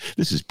Hopkins.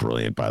 This is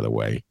brilliant, by the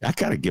way. I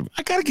gotta give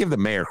the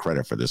mayor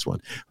credit for this one.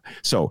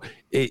 So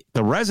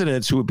the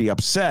residents who would be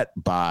upset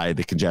by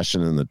the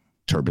congestion and the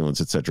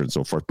turbulence, et cetera, and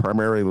so forth,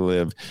 primarily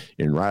live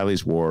in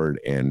Riley's ward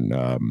and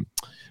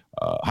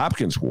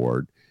Hopkins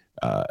ward.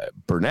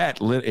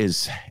 Burnett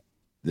is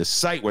the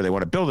site where they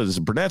want to build it is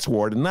Burnett's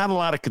ward, and not a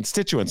lot of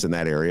constituents in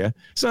that area.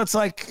 So it's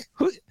like,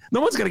 no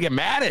one's going to get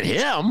mad at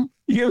him.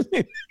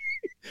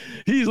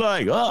 He's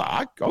like,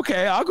 oh,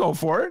 okay, I'll go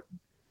for it.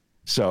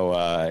 So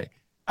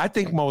I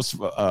think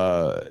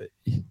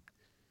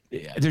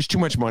there's too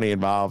much money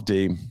involved,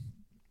 D.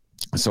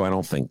 So I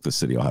don't think the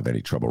city will have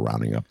any trouble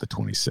rounding up the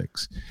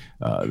 26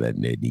 that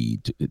they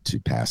need to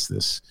pass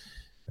this.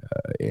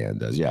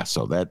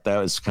 So that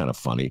was kind of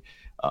funny.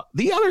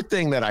 The other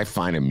thing that I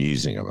find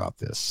amusing about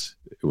this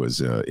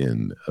was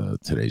in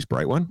today's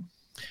Bright One,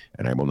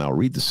 and I will now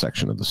read the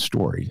section of the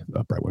story,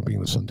 Bright One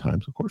being the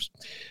Sun-Times, of course,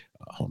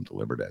 home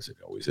delivered as it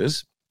always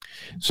is.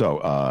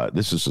 So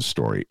this is a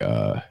story.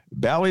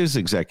 Bally's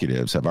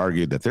executives have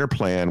argued that their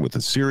plan with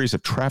a series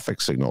of traffic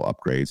signal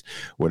upgrades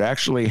would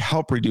actually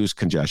help reduce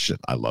congestion.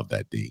 I love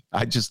that, D.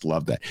 I just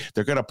love that.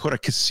 They're going to put a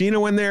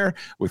casino in there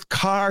with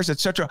cars,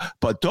 etc.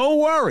 But don't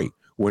worry.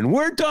 When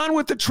we're done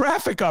with the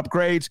traffic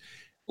upgrades,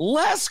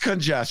 less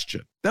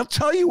congestion. They'll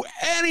tell you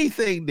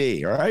anything,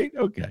 D. All right?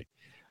 Okay.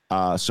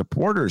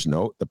 Supporters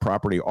note the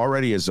property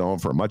already is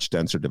zoned for a much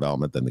denser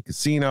development than the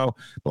casino,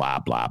 blah,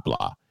 blah,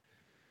 blah.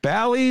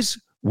 Bally's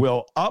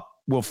will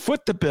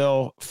foot the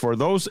bill for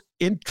those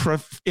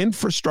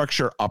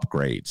infrastructure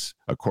upgrades,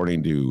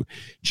 according to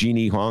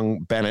Jeannie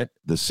Huang Bennett,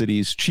 the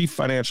city's chief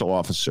financial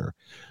officer.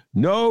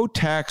 No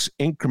tax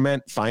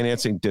increment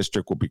financing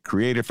district will be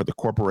created for the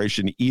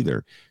corporation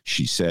either,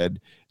 she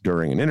said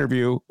during an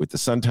interview with the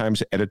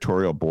Sun-Times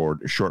editorial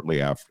board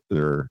shortly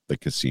after the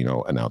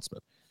casino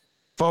announcement.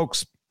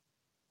 Folks,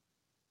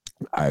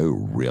 I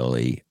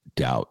really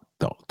doubt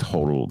the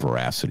total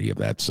veracity of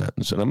that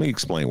sentence. And let me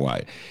explain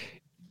why.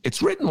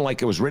 It's written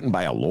like it was written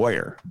by a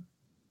lawyer.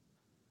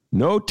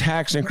 No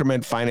tax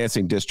increment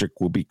financing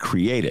district will be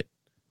created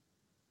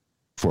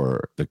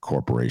for the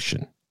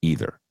corporation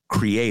either.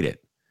 Created,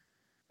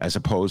 as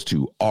opposed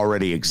to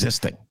already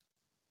existing.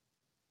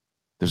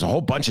 There's a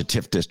whole bunch of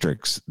TIF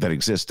districts that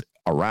exist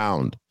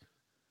around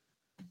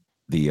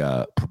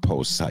the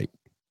proposed site,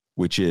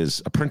 which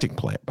is a printing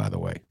plant, by the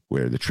way,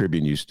 where the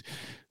Tribune used,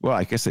 well,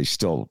 I guess they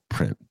still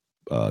print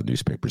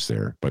newspapers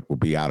there, but will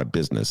be out of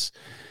business.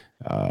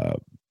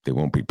 They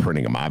won't be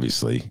printing them,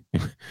 obviously.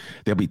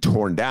 They'll be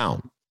torn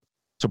down.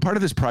 So part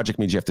of this project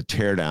means you have to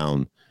tear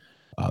down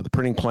the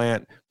printing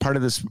plant. Part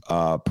of this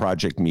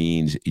project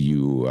means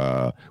you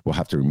will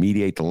have to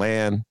remediate the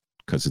land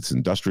because it's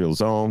industrial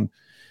zone.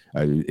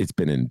 It's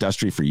been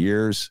industry for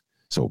years.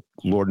 So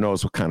Lord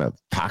knows what kind of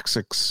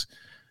toxics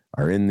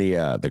are in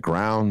the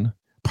ground.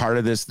 Part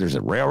of this, there's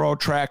a railroad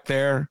track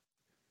there.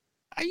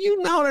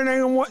 You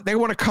know, they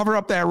want to cover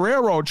up that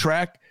railroad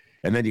track.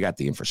 And then you got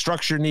the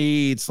infrastructure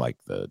needs, like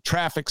the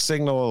traffic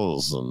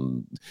signals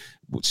and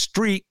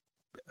street,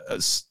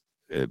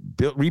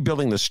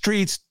 rebuilding the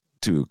streets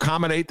to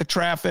accommodate the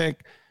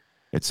traffic,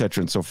 et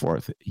cetera, and so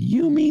forth.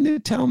 You mean to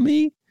tell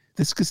me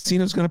this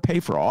casino is going to pay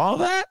for all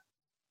that?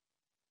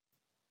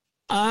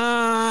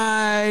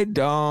 I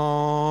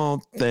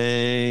don't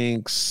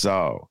think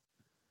so.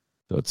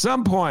 So at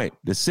some point,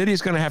 the city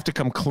is going to have to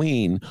come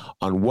clean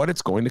on what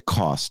it's going to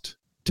cost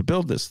to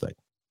build this thing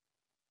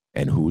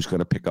and who's going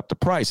to pick up the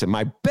price. And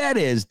my bet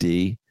is,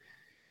 D,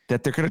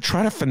 that they're going to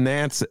try to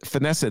finesse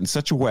it in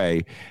such a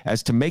way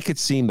as to make it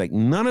seem like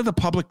none of the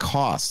public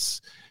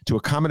costs to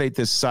accommodate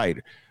this site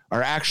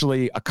are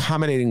actually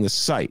accommodating the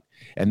site,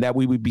 and that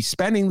we would be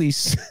spending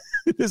this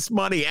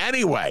money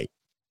anyway.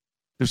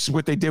 This is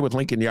what they did with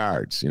Lincoln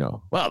Yards. You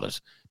know, well,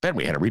 Ben,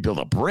 we had to rebuild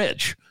a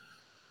bridge.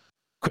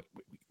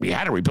 We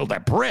had to rebuild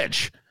that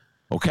bridge.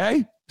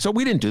 Okay. So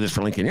we didn't do this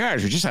for Lincoln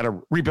Yards. We just had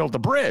to rebuild the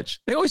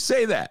bridge. They always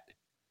say that.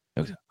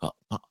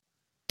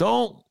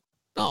 No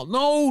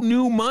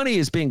new money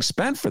is being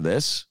spent for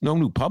this. No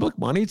new public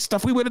money. It's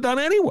stuff we would have done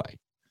anyway.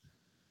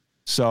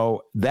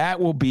 So that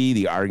will be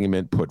the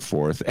argument put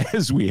forth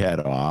as we head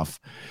off.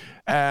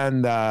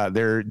 And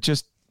they're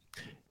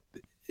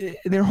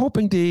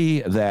hoping,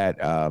 D, that,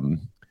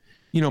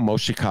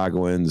 most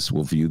Chicagoans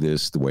will view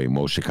this the way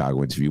most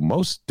Chicagoans view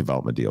most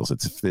development deals.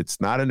 If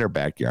it's not in their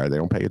backyard, they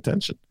don't pay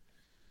attention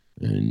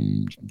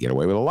and you can get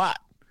away with a lot.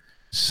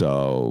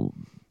 So,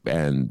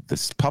 and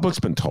the public's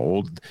been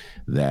told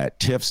that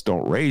TIFs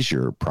don't raise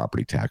your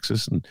property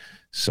taxes. And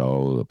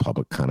so the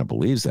public kind of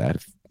believes that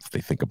if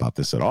they think about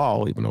this at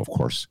all, even though, of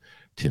course,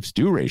 TIFs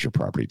do raise your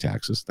property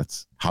taxes.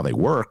 That's how they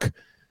work.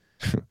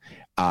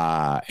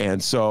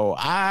 And so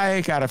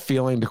I got a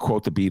feeling, to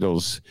quote the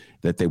Beatles,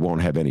 that they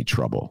won't have any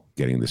trouble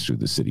getting this through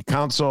the city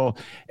council.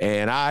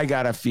 And I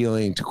got a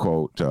feeling, to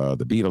quote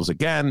the Beatles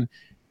again,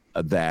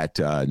 that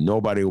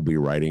nobody will be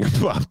writing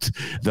about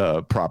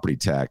the property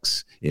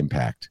tax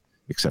impact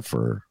except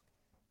for,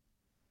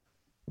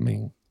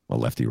 a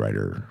lefty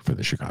writer for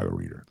the Chicago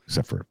Reader,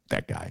 except for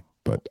that guy.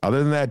 But other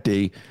than that,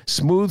 D,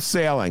 smooth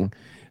sailing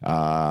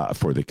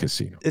for the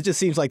casino. It just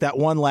seems like that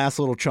one last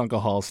little chunk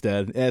of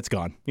Halstead, it's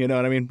gone. You know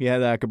what I mean? You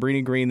had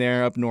Cabrini Green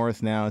there up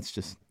north. Now it's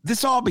just...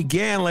 This all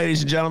began,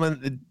 ladies and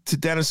gentlemen, to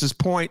Dennis's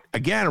point,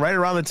 again, right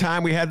around the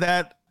time we had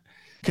that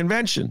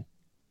convention.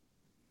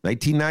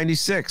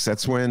 1996.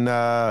 That's when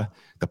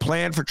the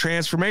plan for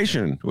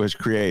transformation was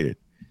created.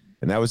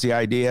 And that was the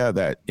idea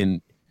that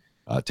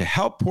to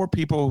help poor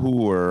people who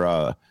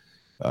were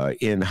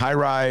in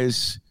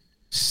high-rise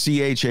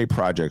CHA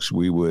projects,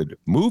 we would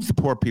move the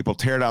poor people,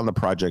 tear down the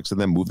projects,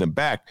 and then move them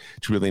back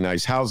to really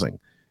nice housing.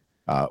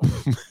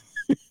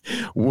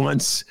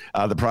 Once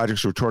the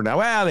projects were torn down,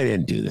 well, they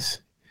didn't do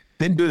this.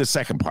 Didn't do the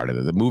second part of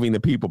it, the moving the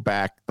people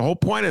back. The whole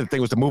point of the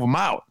thing was to move them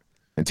out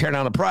and tear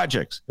down the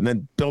projects and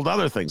then build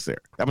other things there.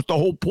 That was the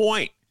whole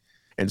point.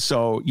 And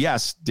so,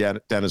 yes,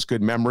 Dennis,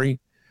 good memory.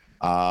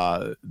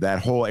 That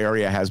whole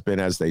area has been,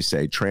 as they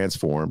say,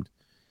 transformed.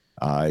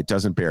 It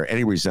doesn't bear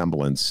any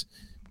resemblance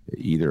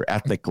either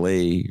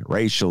ethnically,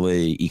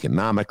 racially,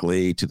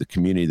 economically to the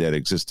community that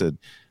existed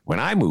when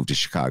I moved to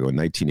Chicago in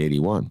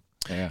 1981.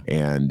 Yeah.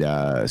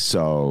 And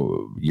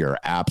so you're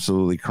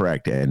absolutely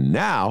correct. And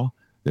now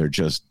they're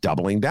just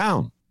doubling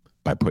down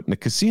by putting a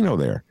casino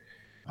there.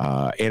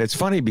 And it's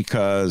funny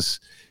because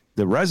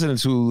the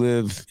residents who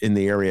live in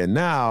the area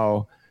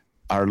now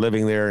are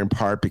living there in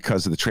part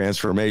because of the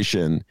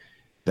transformation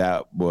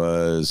that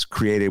was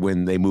created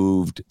when they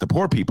moved the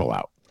poor people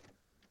out.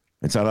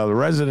 And so now the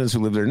residents who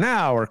live there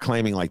now are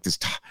claiming like this,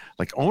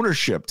 like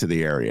ownership to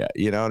the area.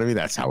 You know what I mean?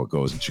 That's how it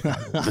goes in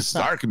Chicago. This is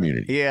our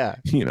community. Yeah.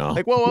 You know,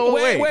 like, whoa,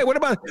 wait. What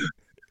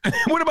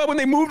about when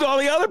they moved all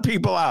the other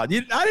people out?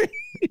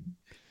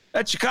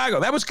 That's Chicago.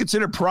 That was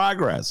considered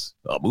progress.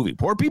 Oh, moving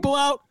poor people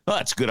out? Oh,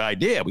 that's a good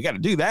idea. We got to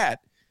do that.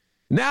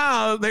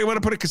 Now they want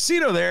to put a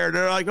casino there.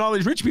 They're like, all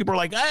these rich people are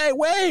like, hey,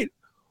 wait,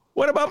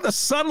 what about the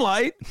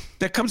sunlight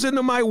that comes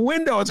into my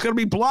window? It's going to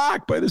be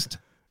blocked by this.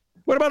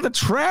 What about the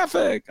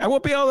traffic? I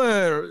won't be able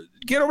to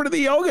get over to the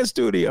yoga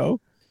studio.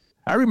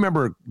 I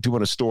remember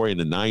doing a story in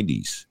the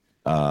 90s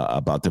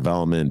about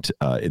development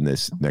in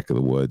this neck of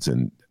the woods.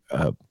 And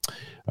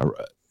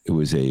it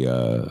was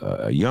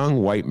a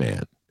young white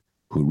man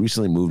who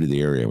recently moved to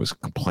the area, was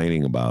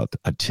complaining about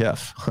a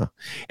TIF.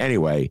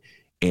 Anyway,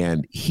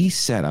 and he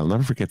said, I'll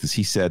never forget this,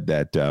 he said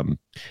that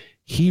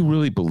he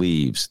really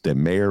believes that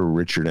Mayor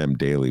Richard M.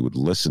 Daley would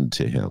listen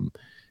to him,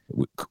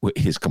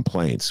 his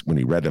complaints, when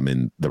he read them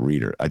in the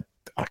Reader.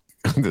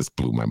 This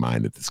blew my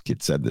mind that this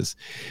kid said this,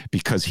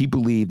 because he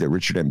believed that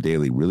Richard M.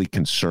 Daley really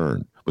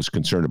was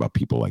concerned about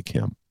people like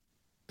him.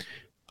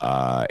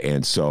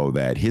 And so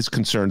that his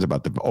concerns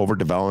about the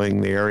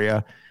overdeveloping the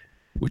area,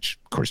 which,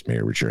 of course,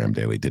 Mayor Richard M.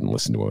 Daley didn't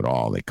listen to at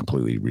all. They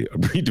completely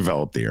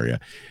redeveloped the area,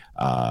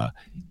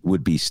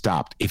 would be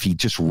stopped if he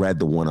just read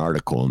the one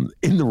article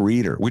in the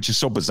Reader, which is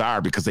so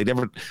bizarre because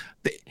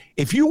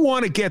if you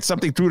want to get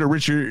something through to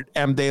Richard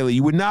M. Daley,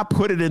 you would not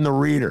put it in the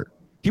Reader.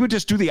 He would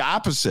just do the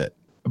opposite.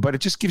 But it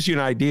just gives you an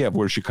idea of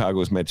where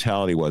Chicago's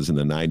mentality was in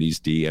the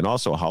 90s, D, and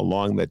also how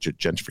long that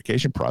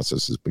gentrification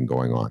process has been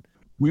going on.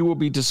 We will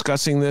be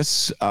discussing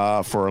this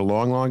for a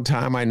long, long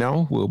time, I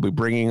know. We'll be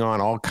bringing on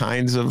all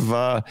kinds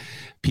of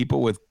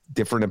people with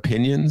different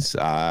opinions.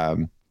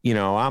 You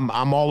know,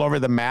 I'm all over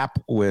the map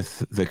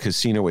with the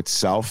casino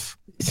itself.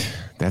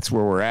 That's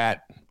where we're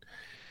at.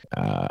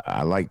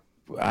 I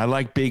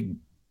like big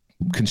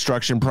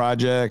construction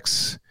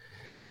projects.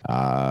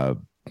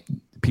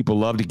 People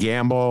love to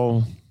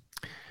gamble.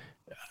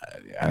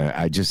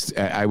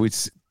 I would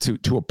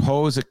to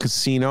oppose a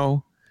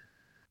casino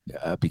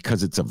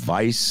because it's a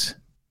vice.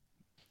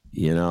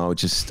 You know,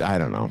 just, I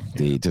don't know.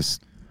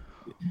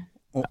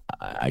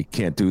 I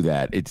can't do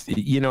that. It's,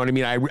 you know what I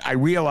mean? I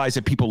realize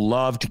that people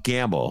love to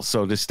gamble.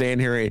 So to stand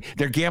here,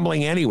 they're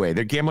gambling anyway.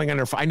 They're gambling on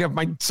their phone. I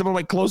know some of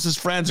my closest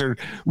friends are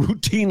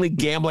routinely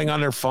gambling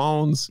on their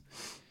phones.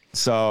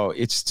 So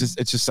it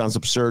just sounds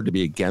absurd to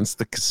be against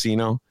the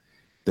casino.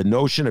 The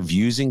notion of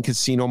using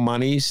casino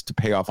monies to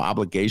pay off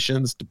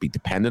obligations, to be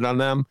dependent on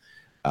them,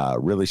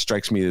 really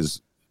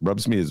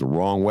rubs me as the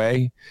wrong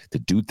way to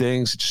do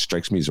things. It just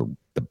strikes me as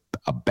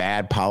a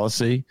bad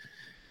policy.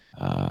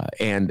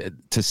 And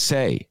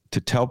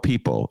to tell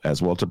people,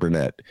 as Walter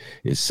Burnett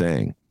is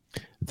saying,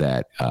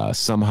 that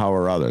somehow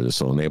or other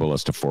this will enable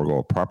us to forego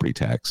a property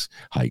tax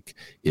hike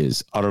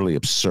is utterly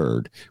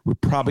absurd. We're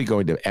probably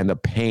going to end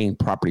up paying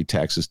property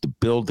taxes to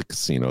build the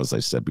casino, as I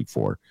said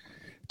before,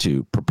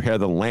 to prepare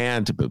the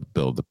land to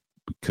build the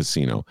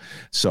casino.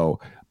 So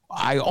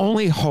I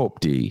only hope,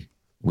 D,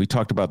 we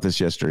talked about this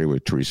yesterday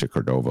with Teresa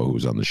Cordova, who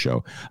was on the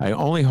show. I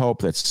only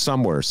hope that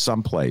somewhere,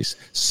 someplace,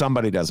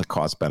 somebody does a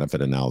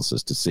cost-benefit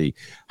analysis to see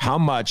how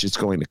much it's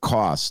going to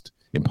cost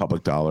in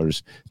public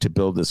dollars to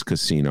build this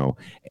casino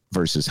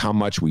versus how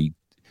much we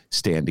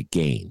stand to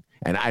gain.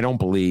 And I don't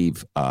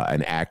believe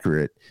an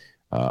accurate,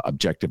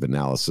 objective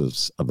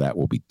analysis of that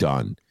will be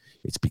done.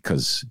 It's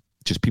because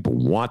just people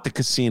want the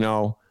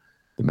casino.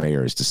 The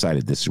mayor has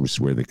decided this is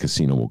where the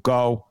casino will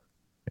go.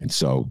 And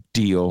so,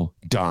 deal,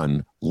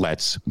 done,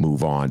 let's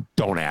move on.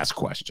 Don't ask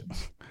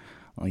questions.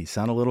 Well, you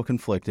sound a little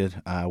conflicted.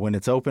 When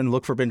it's open,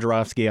 look for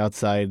Benjarovsky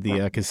outside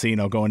the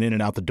casino, going in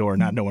and out the door,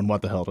 not knowing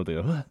what the hell to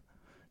do.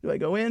 Do I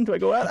go in? Do I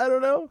go out? I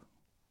don't know.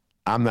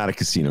 I'm not a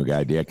casino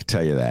guy, D. I can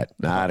tell you that.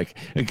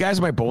 The guys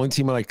on my bowling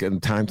team are like,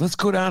 at times, let's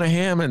go down to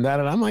Hammond.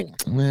 And I'm like,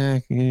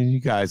 you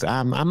guys,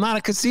 I'm not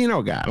a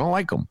casino guy. I don't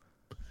like them.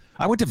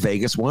 I went to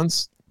Vegas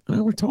once. I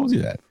never told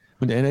you that.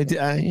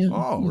 And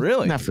Oh,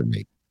 really? Not for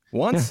me.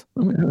 Once?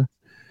 Yeah.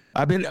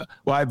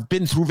 I've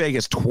been through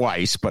Vegas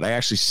twice, but I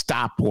actually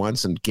stopped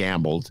once and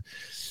gambled.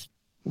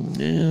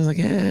 And I was like,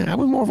 I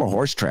was more of a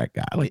horse track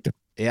guy. I like to.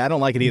 Yeah, I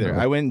don't like it either.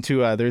 I went to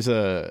there's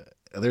a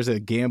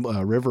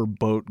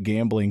riverboat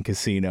gambling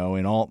casino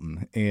in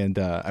Alton, and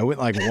I went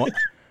like one.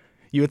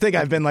 You would think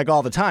I've been like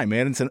all the time,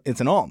 man.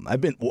 It's an Alton. I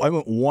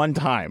went one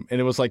time,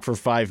 and it was like for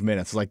 5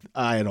 minutes. It's like,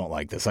 I don't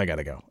like this. I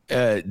gotta go.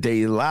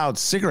 They allowed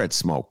cigarette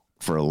smoke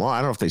for a long. I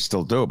don't know if they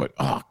still do, but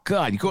oh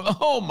god, you go.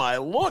 Oh my,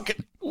 look at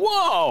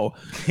whoa.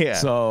 Yeah.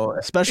 So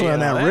especially on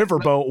that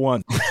riverboat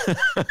one.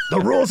 The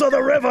rules of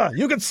the river.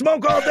 You can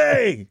smoke all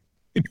day.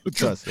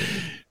 Trust me.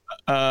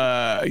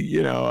 I'm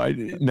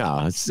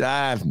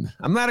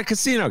not a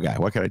casino guy.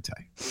 What can I tell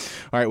you?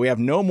 All right, we have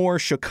no more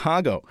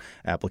Chicago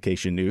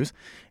application news,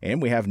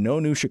 and we have no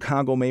new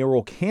Chicago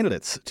mayoral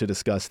candidates to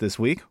discuss this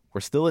week.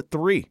 We're still at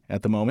 3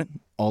 at the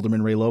moment: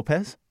 Alderman Ray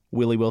Lopez,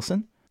 Willie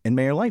Wilson, and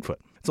Mayor Lightfoot.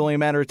 It's only a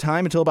matter of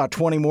time until about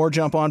 20 more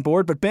jump on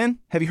board. But Ben,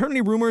 have you heard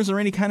any rumors or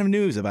any kind of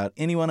news about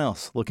anyone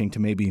else looking to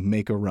maybe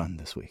make a run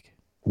this week?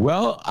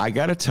 Well, I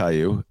got to tell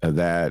you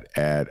that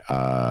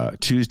at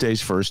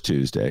Tuesday's First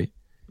Tuesday,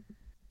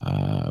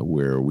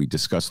 where we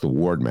discussed the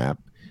ward map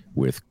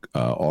with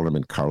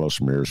Alderman Carlos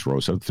Ramirez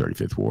Rosa,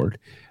 35th Ward.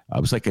 It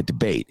was like a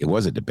debate. It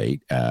was a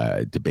debate,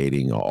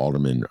 debating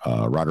Alderman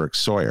Roderick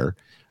Sawyer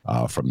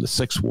from the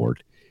 6th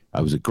Ward.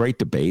 It was a great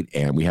debate,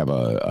 and we have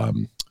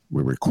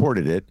we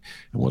recorded it,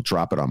 and we'll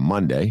drop it on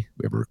Monday.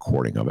 We have a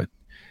recording of it.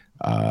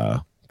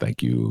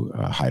 Thank you,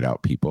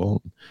 Hideout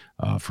people,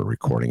 for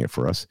recording it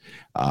for us.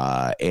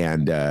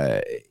 And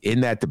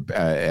in that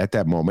at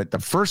that moment, the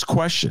first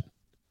question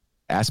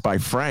asked by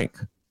Frank,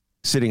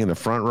 sitting in the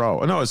front row.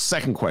 Oh, no, his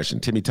second question.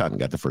 Timmy Tutton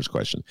got the first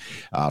question.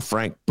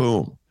 Frank,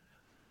 boom,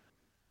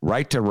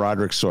 right to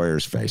Roderick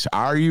Sawyer's face.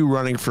 Are you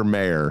running for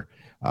mayor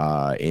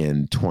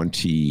in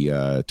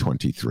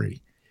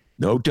 2023?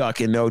 No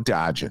ducking, no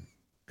dodging.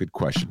 Good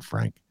question,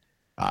 Frank.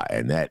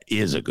 And that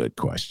is a good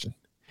question.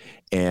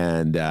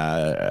 And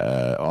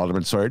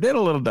Alderman Sawyer did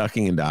a little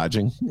ducking and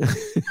dodging.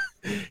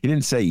 He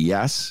didn't say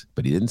yes,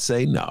 but he didn't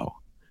say no.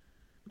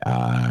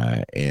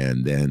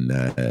 And then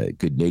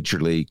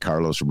good-naturedly,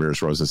 Carlos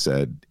Ramirez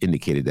Rosa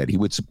indicated that he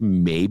would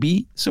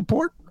maybe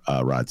support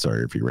Rod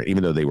Sawyer if he ran,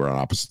 even though they were on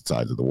opposite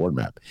sides of the ward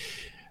map.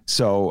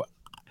 So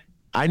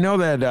I know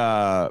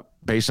that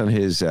based on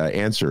his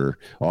answer,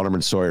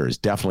 Alderman Sawyer is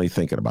definitely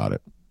thinking about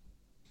it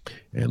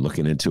and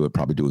looking into it,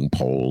 probably doing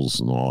polls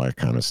and all that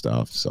kind of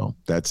stuff. So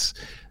that's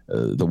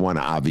the one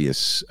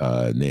obvious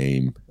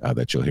name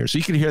that you'll hear. So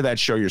you can hear that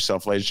show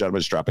yourself, ladies and gentlemen.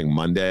 It's dropping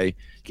Monday.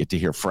 Get to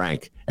hear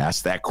Frank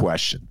ask that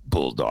question.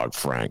 Bulldog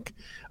Frank,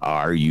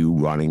 are you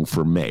running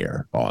for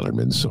mayor,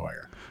 Alderman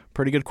Sawyer?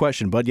 Pretty good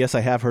question, Bud. Yes,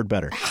 I have heard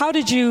better. How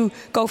did you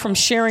go from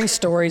sharing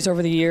stories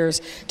over the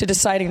years to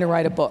deciding to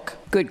write a book?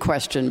 Good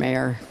question,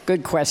 Mayor.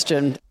 Good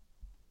question.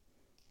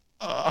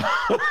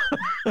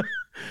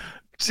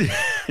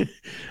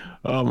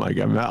 Oh, my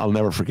God. I'll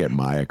never forget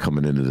Maya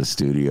coming into the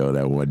studio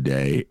that one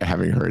day,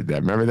 having heard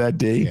that. Remember that,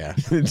 D? Yeah.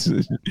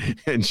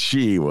 And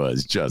she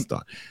was just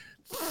on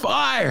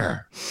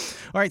fire.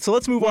 All right, so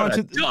let's move on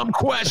to dumb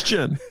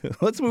question.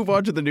 Let's move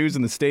on to the news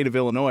in the state of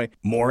Illinois.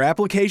 More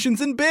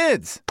applications and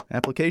bids.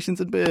 Applications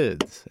and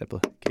bids.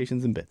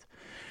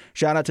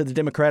 Shout out to the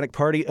Democratic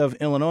Party of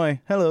Illinois.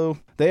 Hello.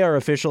 They are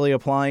officially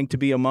applying to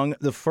be among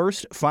the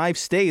first 5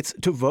 states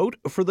to vote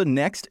for the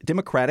next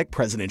Democratic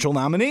presidential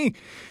nominee.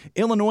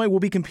 Illinois will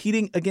be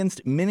competing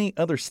against many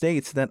other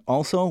states that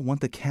also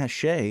want the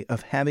cachet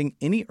of having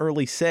any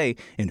early say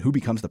in who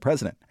becomes the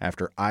president.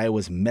 After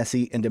Iowa's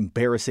messy and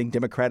embarrassing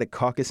Democratic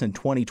caucus in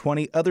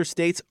 2020, other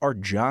states are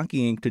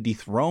jockeying to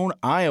dethrone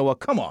Iowa.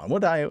 Come on,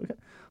 what Iowa?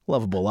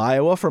 Lovable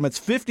Iowa from its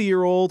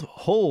 50-year-old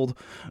hold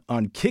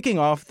on kicking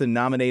off the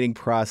nominating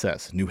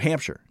process. New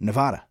Hampshire,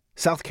 Nevada,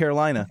 South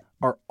Carolina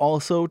are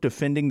also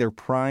defending their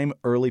prime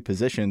early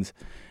positions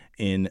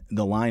in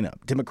the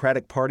lineup.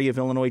 Democratic Party of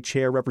Illinois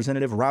Chair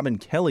Representative Robin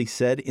Kelly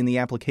said in the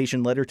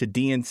application letter to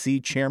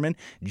DNC Chairman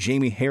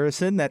Jamie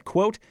Harrison that,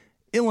 quote,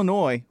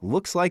 Illinois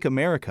looks like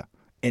America,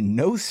 and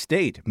no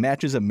state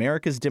matches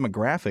America's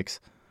demographics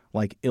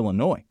like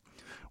Illinois.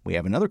 We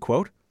have another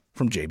quote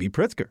from J.B.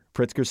 Pritzker.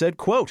 Pritzker said,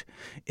 quote,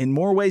 in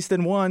more ways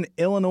than one,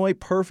 Illinois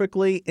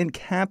perfectly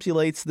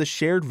encapsulates the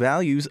shared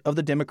values of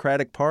the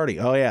Democratic Party.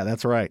 Oh, yeah,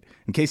 that's right.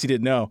 In case you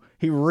didn't know,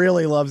 he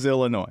really loves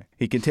Illinois.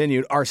 He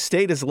continued, our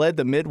state has led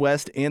the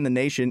Midwest and the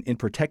nation in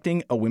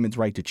protecting a women's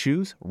right to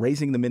choose,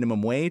 raising the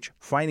minimum wage,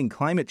 fighting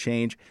climate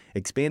change,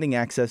 expanding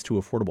access to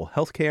affordable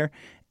health care,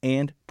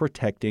 and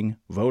protecting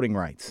voting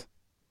rights.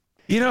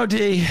 You know,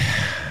 D,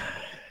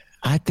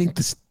 I think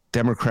the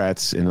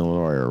Democrats in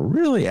Illinois are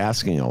really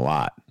asking a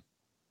lot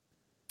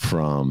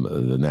from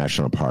the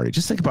National Party.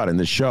 Just think about it in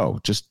this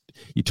show.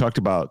 You talked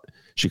about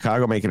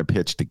Chicago making a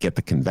pitch to get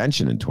the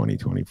convention in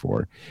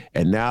 2024.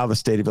 And now the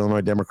state of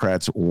Illinois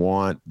Democrats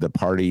want the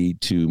party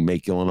to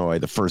make Illinois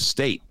the first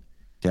state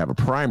to have a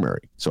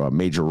primary. So a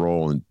major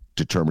role in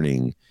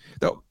determining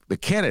the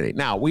candidate.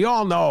 Now, we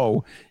all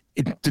know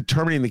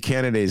determining the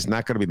candidate is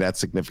not going to be that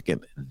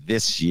significant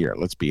this year.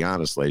 Let's be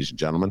honest, ladies and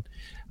gentlemen.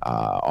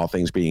 All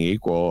things being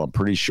equal, I'm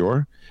pretty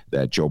sure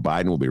that Joe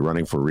Biden will be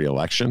running for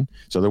re-election.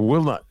 So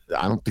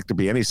I don't think there'll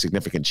be any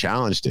significant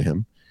challenge to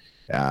him.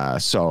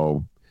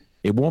 So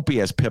it won't be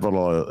as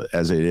pivotal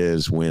as it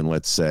is when,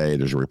 let's say,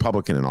 there's a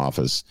Republican in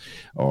office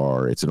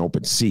or it's an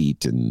open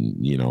seat and,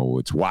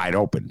 it's wide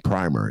open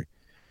primary.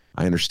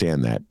 I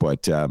understand that.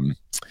 But you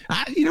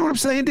know what I'm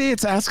saying, D?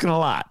 It's asking a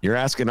lot. You're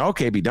asking,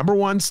 okay, be number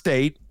one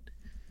state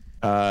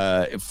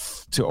to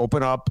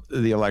open up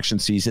the election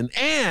season,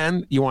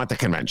 and you want the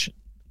convention.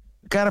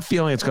 Got a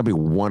feeling it's going to be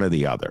one or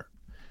the other.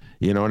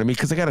 You know what I mean?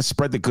 Because they got to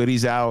spread the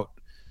goodies out.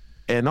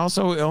 And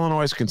also,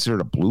 Illinois is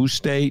considered a blue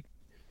state.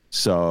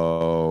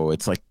 So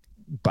it's like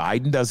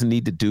Biden doesn't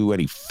need to do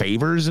any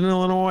favors in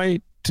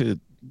Illinois to,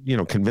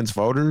 convince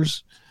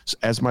voters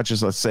as much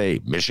as, let's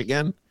say,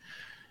 Michigan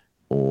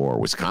or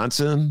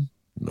Wisconsin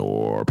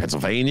or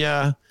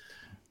Pennsylvania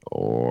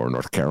or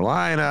North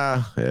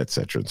Carolina, et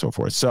cetera, and so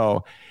forth.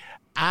 So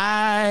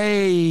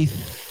I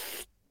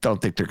don't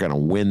think they're going to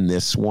win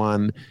this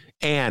one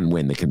and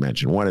win the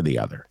convention, one or the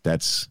other.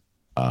 That's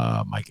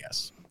my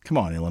guess. Come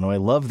on, Illinois.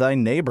 Love thy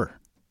neighbor.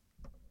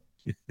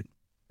 It's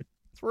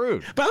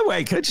rude. By the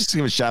way, can I just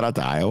give a shout out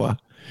to Iowa?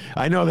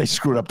 I know they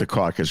screwed up the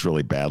caucus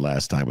really bad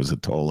last time. It was a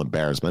total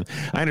embarrassment.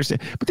 I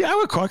understand. But the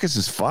Iowa caucus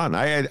is fun.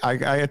 I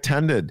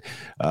attended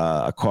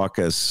a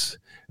caucus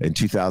in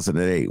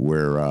 2008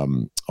 where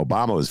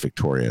Obama was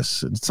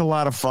victorious. It's a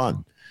lot of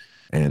fun.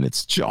 And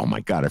it's, oh,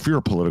 my God, if you're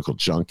a political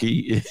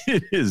junkie,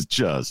 it is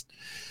just,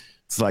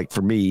 it's like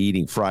for me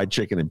eating fried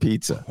chicken and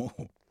pizza.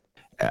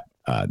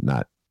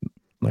 Not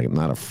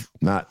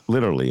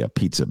literally a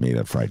pizza made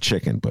of fried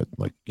chicken, but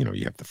like, you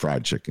have the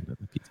fried chicken and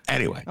the pizza.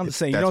 Anyway, I'm just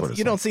saying,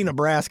 you don't see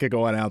Nebraska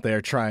going out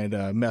there trying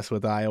to mess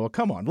with Iowa.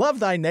 Come on, love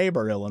thy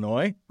neighbor,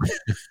 Illinois.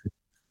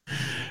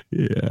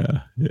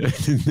 Yeah.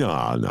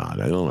 No,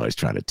 Illinois is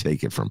trying to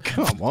take it from.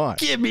 Come on.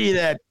 Give me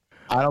that.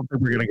 I don't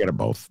think we're going to get them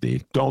both,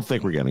 Steve. Don't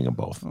think we're getting them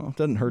both. Well, it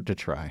doesn't hurt to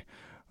try.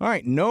 All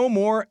right, no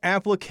more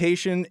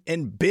application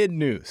and bid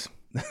news.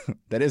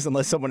 That is,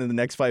 unless someone in the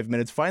next 5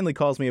 minutes finally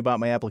calls me about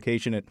my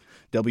application at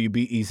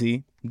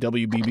WBEZ,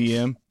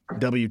 WBBM,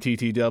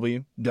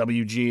 WTTW,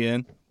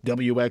 WGN,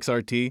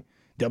 WXRT,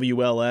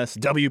 WLS,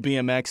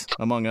 WBMX,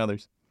 among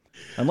others.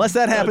 Unless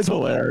that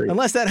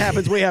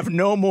happens, we have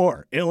no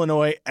more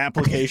Illinois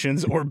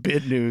applications or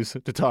bid news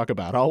to talk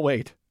about. I'll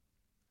wait.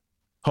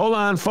 Hold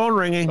on, phone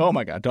ringing. Oh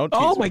my God, don't tease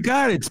Oh me. my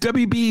God, it's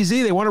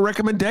WBEZ. They want a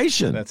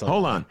recommendation.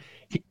 Hold on.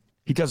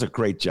 He does a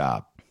great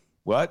job.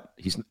 What?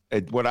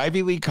 What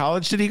Ivy League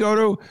college did he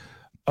go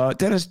to?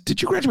 Dennis,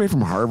 did you graduate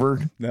from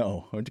Harvard?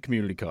 No, I went to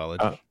community college.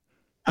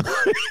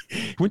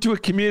 Went to a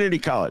community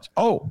college.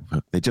 Oh,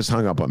 they just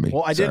hung up on me.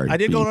 Well, I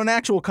did go to an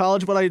actual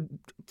college, but I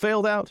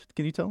failed out.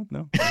 Can you tell him?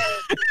 No.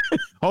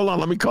 Hold on,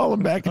 let me call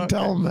him back and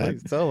tell him that.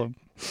 Please tell him.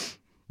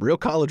 Real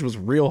college was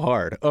real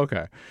hard.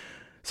 Okay.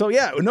 So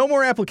yeah, no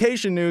more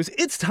application news.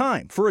 It's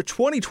time for a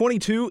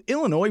 2022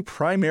 Illinois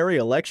primary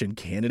election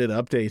candidate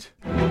update.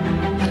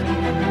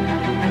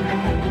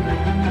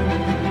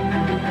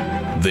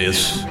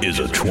 This is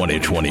a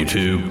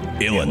 2022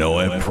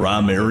 Illinois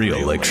primary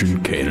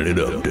election candidate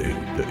update.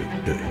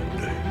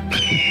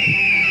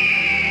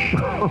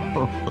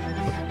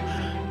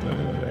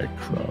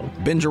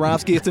 Ben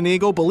Joravsky, it's an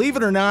Eagle. Believe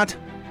it or not,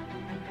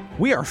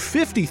 we are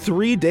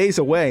 53 days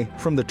away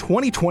from the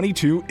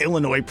 2022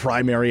 Illinois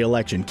primary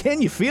election.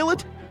 Can you feel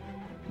it?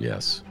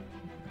 Yes.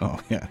 Oh,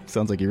 yeah.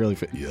 Sounds like you really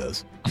feel.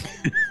 Yes.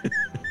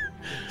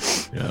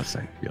 Yes,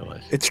 I feel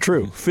it. It's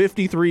true.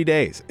 53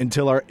 days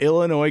until our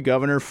Illinois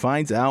governor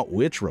finds out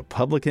which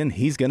Republican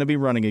he's going to be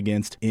running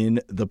against in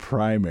the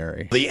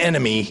primary. The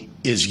enemy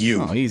is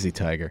you. Oh, easy,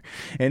 Tiger.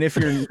 And if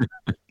you're...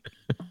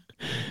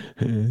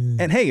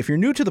 And hey, if you're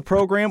new to the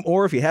program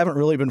or if you haven't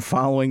really been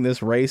following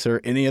this race or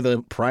any of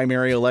the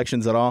primary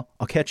elections at all,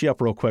 I'll catch you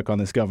up real quick on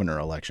this governor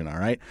election, all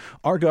right?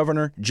 Our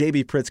governor,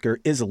 J.B. Pritzker,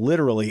 is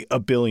literally a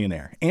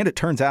billionaire. And it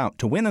turns out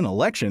to win an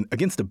election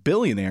against a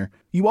billionaire,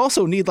 you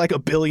also need like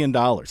 $1 billion.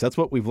 That's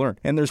what we've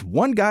learned. And there's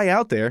one guy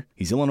out there,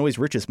 he's Illinois'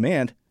 richest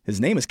man. His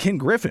name is Ken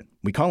Griffin.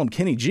 We call him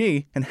Kenny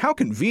G. And how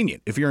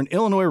convenient. If you're an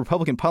Illinois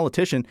Republican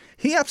politician,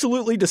 he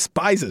absolutely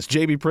despises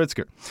J.B.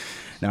 Pritzker.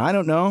 Now, I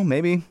don't know,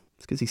 maybe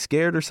it's because he's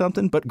scared or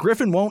something, but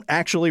Griffin won't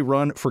actually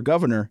run for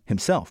governor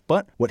himself.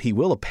 But what he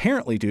will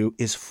apparently do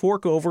is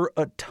fork over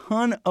a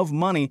ton of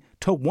money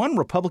to one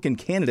Republican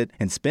candidate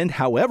and spend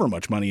however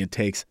much money it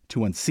takes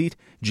to unseat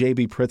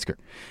J.B. Pritzker.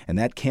 And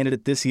that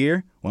candidate this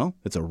year, well,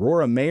 it's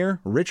Aurora Mayor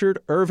Richard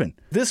Irvin.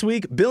 This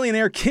week,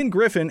 billionaire Ken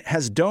Griffin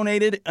has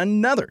donated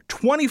another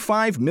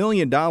 $25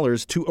 million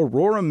to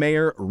Aurora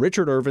Mayor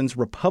Richard Irvin's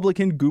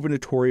Republican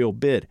gubernatorial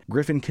bid.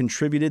 Griffin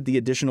contributed the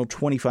additional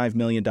 $25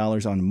 million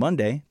on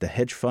Monday. The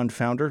hedge fund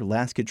founder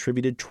last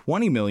contributed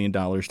 $20 million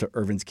to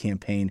Irvin's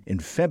campaign in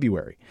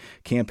February.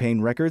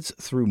 Campaign records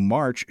through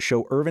March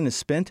show Irvin has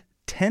spent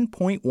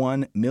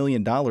 $10.1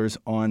 million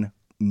on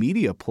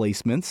media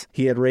placements.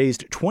 He had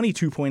raised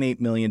 $22.8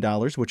 million,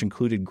 which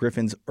included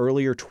Griffin's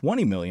earlier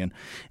 $20 million.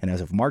 And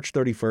as of March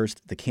 31st,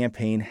 the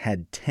campaign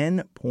had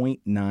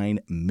 $10.9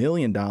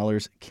 million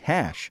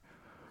cash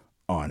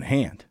on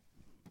hand.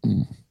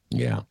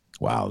 Yeah.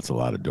 Wow, that's a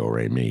lot of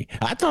do-re-mi.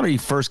 I thought he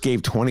first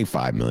gave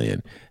 $25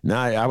 million.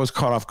 Now, I was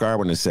caught off guard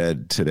when it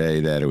said today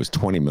that it was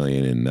 $20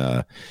 million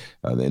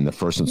in the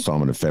first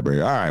installment of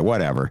February. All right,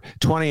 whatever.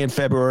 20 in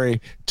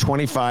February,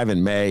 25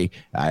 in May.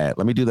 Let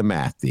me do the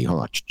math. Hold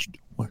on.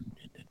 1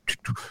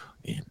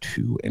 and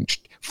 2 and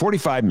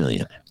 45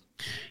 million.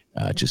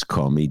 Just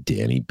call me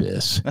Danny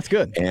Biss. That's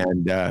good.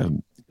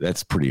 And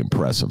that's pretty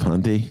impressive,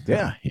 Hunty.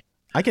 Yeah.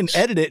 I can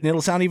edit it and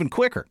it'll sound even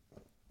quicker.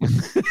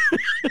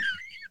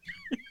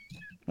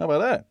 How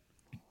about that?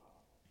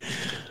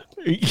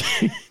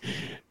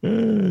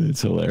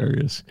 It's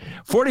hilarious.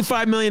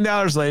 $45 million,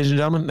 ladies and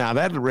gentlemen. Now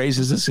that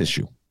raises this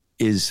issue.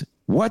 Is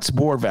what's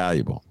more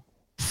valuable?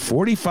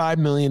 $45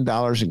 million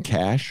in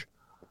cash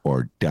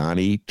or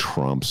Donnie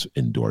Trump's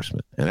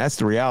endorsement? And that's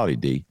the reality,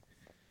 D.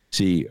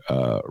 See,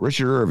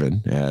 Richard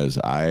Irvin, as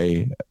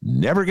I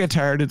never get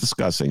tired of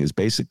discussing, is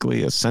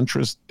basically a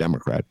centrist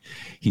Democrat.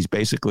 He's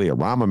basically a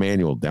Rahm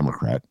Emanuel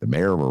Democrat, the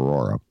mayor of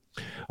Aurora,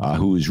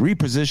 who is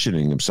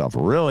repositioning himself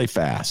really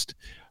fast,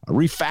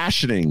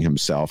 refashioning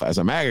himself as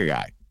a MAGA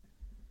guy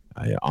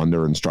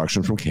under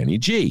instruction from Kenny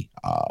G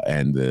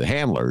and the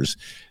handlers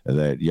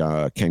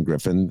that Ken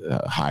Griffin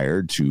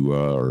hired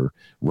to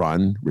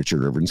run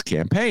Richard Irvin's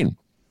campaign.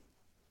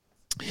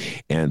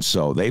 And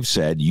so they've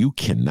said you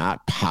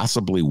cannot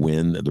possibly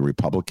win the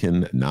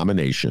Republican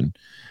nomination,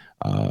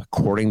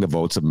 courting the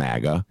votes of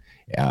MAGA,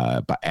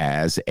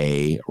 as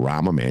a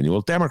Rahm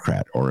Emanuel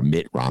Democrat or a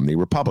Mitt Romney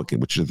Republican,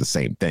 which is the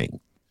same thing.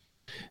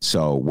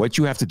 So what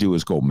you have to do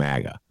is go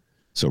MAGA.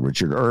 So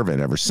Richard Irvin,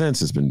 ever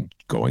since, has been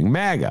going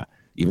MAGA,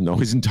 even though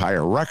his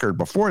entire record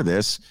before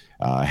this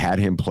had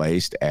him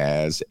placed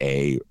as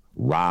a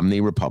Romney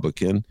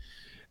Republican,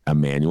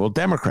 Emanuel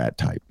Democrat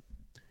type.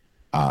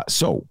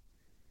 So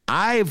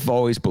I've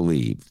always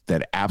believed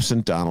that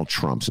absent Donald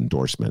Trump's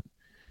endorsement,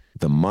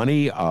 the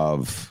money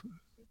of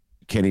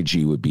Kenny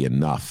G would be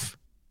enough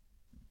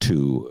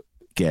to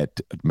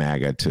get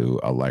MAGA to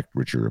elect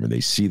Richard Irvin. They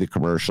see the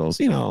commercials,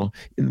 they're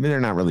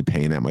not really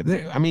paying that much.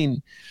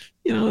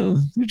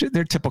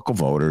 They're typical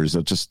voters.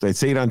 They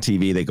see it on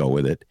TV, they go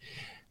with it.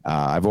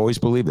 I've always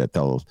believed that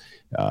they'll,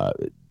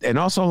 and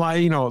also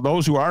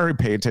those who are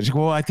paying attention,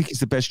 well, I think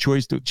he's the best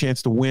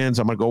chance to win,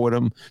 so I'm going to go with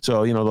him.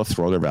 So, they'll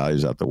throw their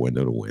values out the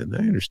window to win. I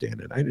understand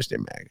it. I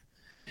understand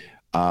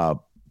MAGA.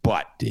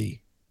 But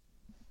the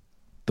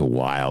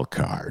wild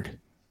card,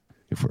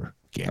 if we're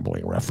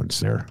gambling reference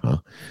there, huh?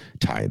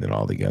 Tying it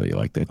all together. You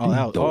like that?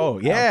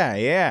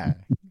 Yeah.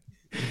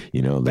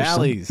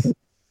 Bally's.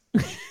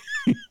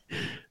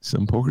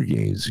 Some poker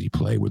games you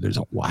play where there's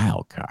a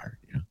wild card.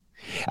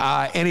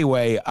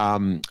 Anyway,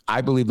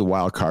 I believe the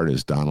wild card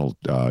is Donald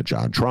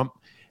John Trump,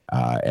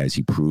 as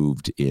he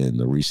proved in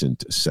the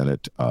recent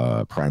Senate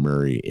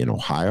primary in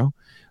Ohio,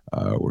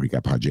 where he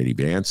got J.D.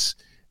 Vance,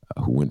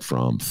 who went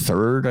from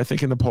third, I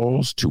think, in the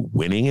polls to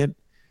winning it.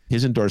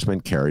 His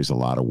endorsement carries a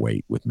lot of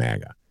weight with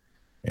MAGA.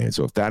 And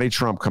so if Donnie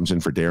Trump comes in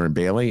for Darren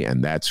Bailey,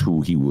 and that's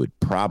who he would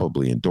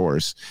probably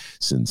endorse,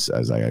 since,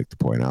 as I like to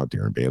point out,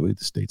 Darren Bailey,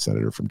 the state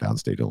senator from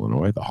downstate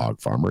Illinois, the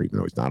hog farmer, even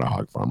though he's not a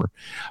hog farmer,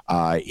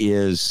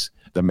 is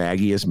the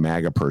maggiest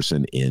MAGA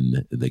person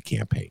in the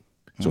campaign.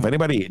 So if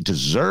anybody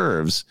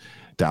deserves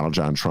Donald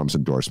John Trump's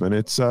endorsement,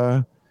 it's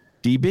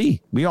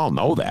DB. We all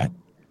know that.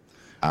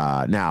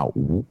 Now,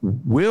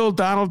 will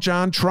Donald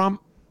John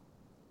Trump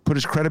put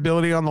his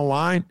credibility on the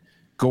line,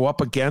 go up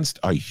against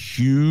a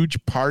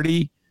huge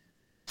party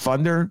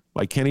funder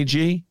like Kenny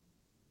G?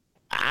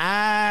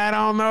 I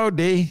don't know,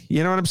 D.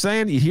 You know what I'm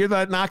saying? You hear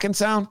that knocking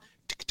sound?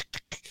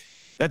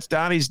 That's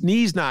Donnie's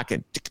knees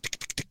knocking.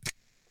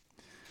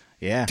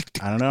 Yeah,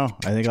 I don't know.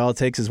 I think all it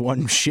takes is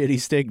one shitty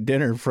steak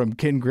dinner from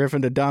Ken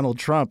Griffin to Donald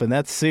Trump, and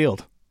that's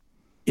sealed.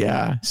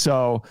 Yeah.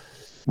 So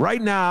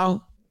right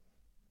now,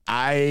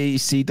 I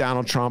see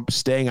Donald Trump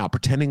staying out,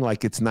 pretending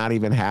like it's not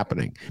even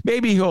happening.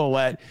 Maybe he'll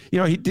let,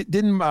 he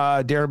didn't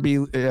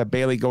Darren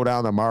Bailey go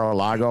down to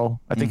Mar-a-Lago,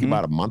 I think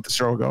about a month or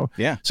so ago.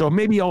 Yeah. So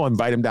maybe I'll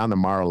invite him down to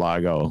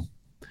Mar-a-Lago,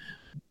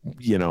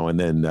 and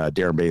then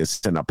Darren Bailey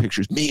send out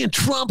pictures, me and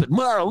Trump at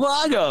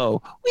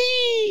Mar-a-Lago.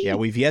 Whee! Yeah,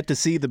 we've yet to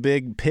see the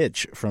big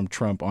pitch from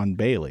Trump on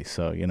Bailey.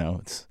 So,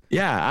 it's.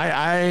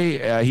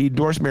 Yeah, he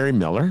endorsed Mary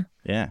Miller.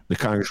 Yeah. The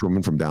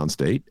congresswoman from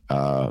downstate,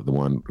 the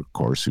one, of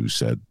course, who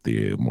said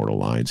the immortal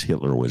lines,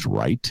 Hitler was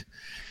right.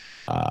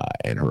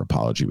 And her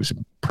apology was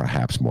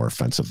perhaps more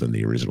offensive than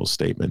the original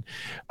statement.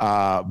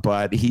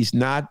 But he's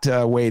not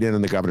weighed in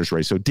on the governor's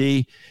race. So,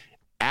 D,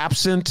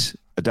 absent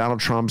Donald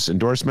Trump's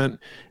endorsement,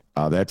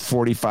 that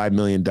 $45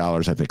 million,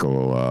 I think,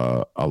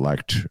 will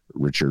elect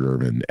Richard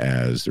Irvin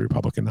as the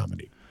Republican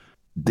nominee.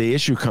 The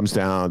issue comes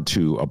down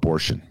to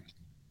abortion.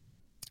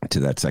 to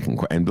that second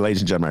question. And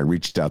ladies and gentlemen, I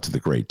reached out to the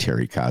great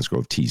Terry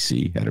Cosgrove,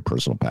 TC, at A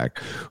Personal Pack,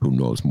 who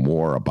knows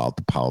more about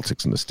the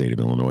politics in the state of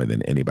Illinois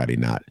than anybody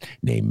not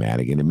named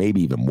Madigan, and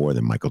maybe even more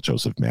than Michael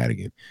Joseph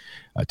Madigan.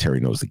 Terry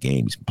knows the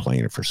game. He's been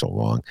playing it for so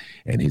long.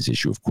 And his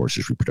issue, of course,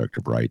 is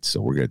reproductive rights. So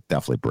we're going to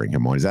definitely bring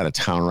him on. He's out of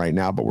town right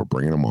now, but we're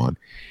bringing him on.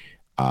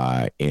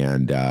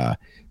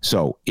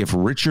 So if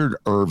Richard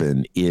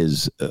Irvin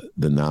is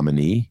the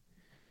nominee,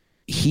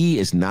 he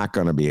is not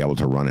going to be able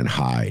to run and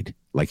hide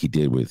like he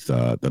did with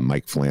the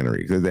Mike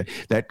Flannery.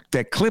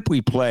 That clip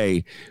we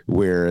play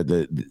where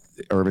the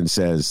Irvin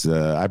says,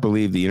 I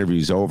believe the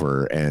interview's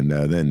over, and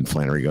then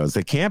Flannery goes,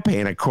 the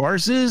campaign, of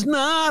course, is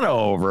not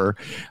over,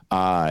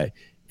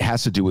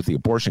 has to do with the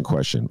abortion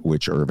question,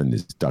 which Irvin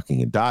is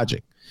ducking and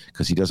dodging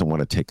because he doesn't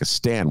want to take a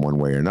stand one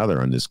way or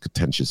another on this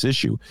contentious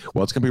issue.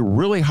 Well, it's going to be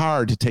really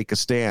hard to take a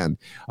stand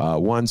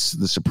once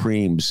the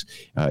Supremes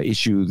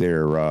issue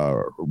their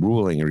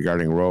ruling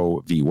regarding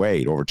Roe v.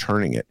 Wade,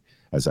 overturning it,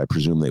 as I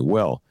presume they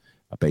will,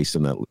 based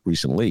on that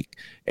recent leak.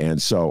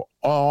 And so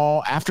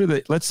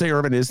let's say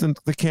Irvin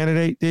isn't the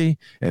candidate, D,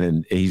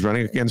 and he's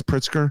running against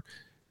Pritzker,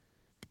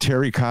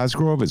 Terry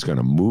Cosgrove is going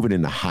to move it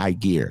into high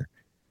gear.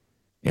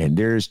 And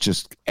there's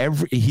just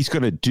he's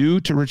going to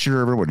do to Richard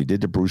Irvin what he did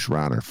to Bruce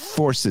Rauner,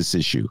 force this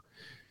issue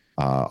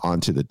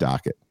onto the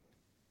docket.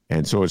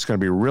 And so it's going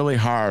to be really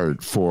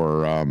hard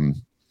for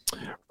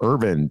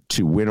Irvin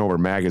to win over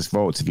MAGA's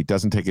votes if he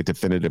doesn't take a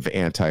definitive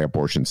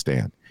anti-abortion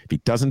stand. If he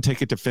doesn't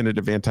take a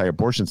definitive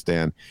anti-abortion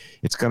stand,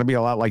 it's going to be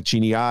a lot like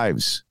Jeannie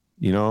Ives.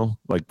 You know,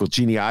 like, will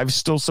Jeannie Ives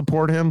still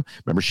support him?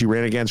 Remember, she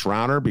ran against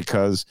Rauner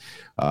because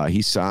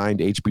he signed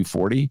HB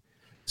 40.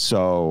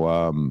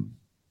 So,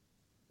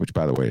 which,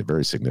 by the way, a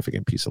very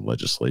significant piece of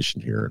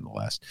legislation here in the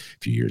last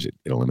few years. It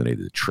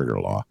eliminated the trigger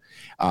law.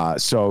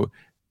 So,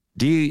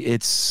 D,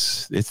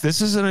 this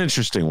is an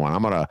interesting one.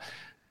 I'm going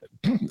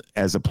to,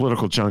 as a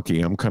political junkie,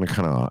 I'm kind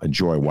of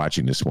enjoy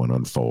watching this one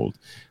unfold.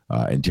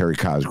 And Terry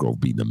Cosgrove will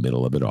be in the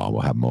middle of it all.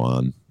 We'll have him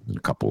on in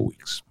a couple of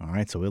weeks. All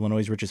right, so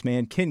Illinois' richest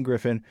man, Ken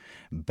Griffin,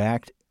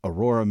 backed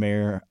Aurora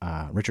Mayor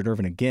Richard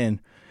Irvin again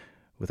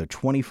with a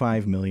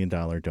 $25 million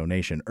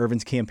donation.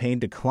 Irvin's campaign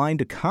declined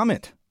to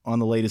comment on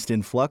the latest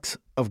influx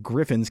of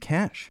Griffin's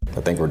cash.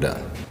 I think we're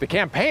done. The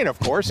campaign, of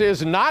course,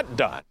 is not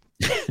done.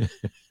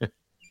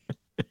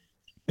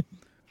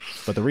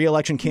 But the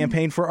re-election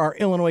campaign for our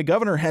Illinois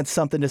governor had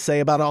something to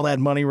say about all that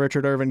money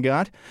Richard Irvin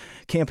got.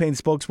 Campaign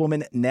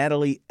spokeswoman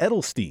Natalie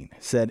Edelstein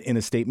said in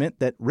a statement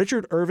that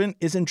Richard Irvin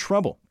is in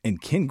trouble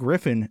and Ken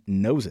Griffin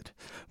knows it.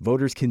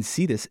 Voters can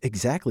see this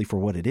exactly for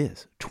what it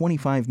is.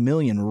 25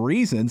 million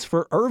reasons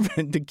for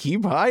Irvin to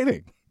keep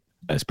hiding.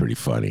 That's pretty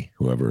funny.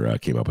 Whoever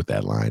came up with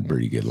that line,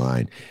 pretty good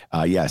line.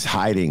 Yes,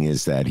 hiding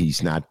is that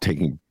he's not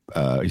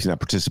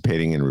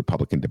participating in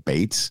Republican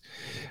debates.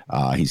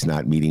 He's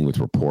not meeting with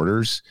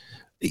reporters.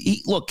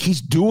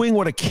 He's doing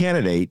what a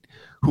candidate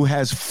who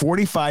has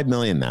 $45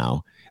 million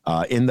now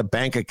in the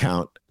bank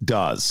account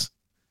does.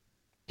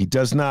 He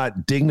does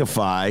not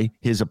dignify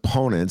his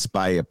opponents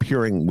by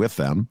appearing with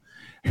them.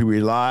 He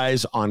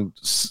relies on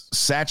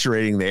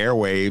saturating the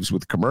airwaves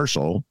with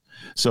commercial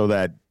so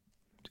that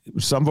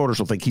some voters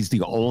will think he's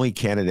the only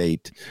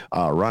candidate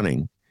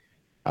running.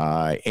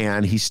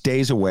 And he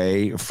stays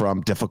away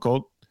from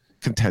difficult,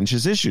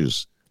 contentious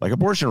issues like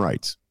abortion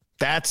rights.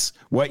 That's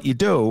what you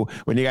do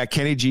when you got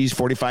Kenny G's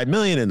 $45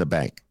 million in the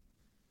bank.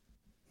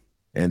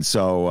 And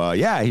so,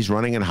 he's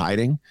running and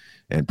hiding,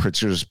 and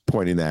Pritzker's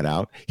pointing that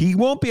out. He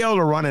won't be able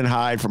to run and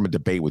hide from a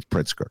debate with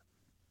Pritzker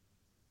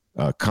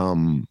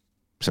come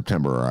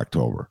September or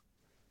October.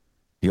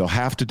 He'll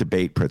have to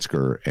debate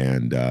Pritzker,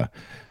 and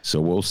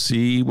so we'll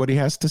see what he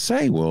has to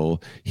say. Will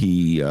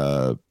he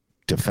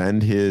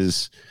defend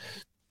his,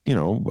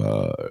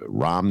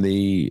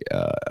 Romney,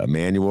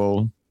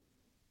 Emanuel,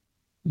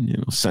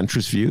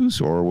 centrist views,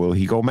 or will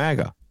he go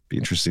MAGA? Be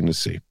interesting to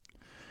see.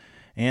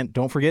 And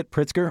don't forget,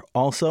 Pritzker,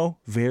 also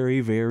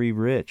very, very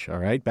rich. All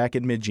right. Back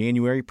in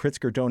mid-January,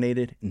 Pritzker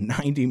donated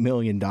 $90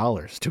 million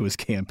to his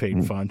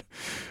campaign fund,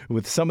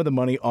 with some of the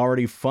money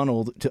already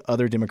funneled to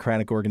other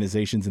Democratic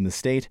organizations in the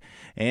state.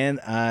 And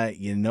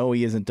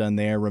he isn't done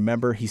there.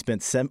 Remember, he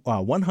spent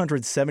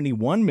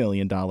 $171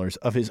 million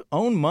of his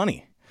own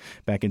money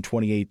back in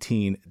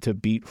 2018 to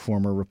beat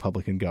former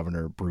Republican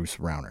Governor Bruce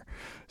Rauner.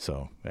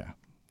 So, yeah.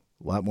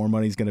 A lot more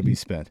money is going to be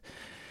spent.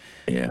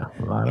 Yeah,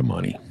 a lot of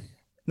money.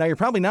 Now, you're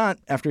probably not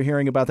after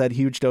hearing about that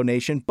huge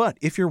donation, but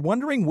if you're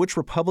wondering which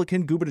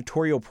Republican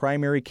gubernatorial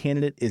primary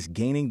candidate is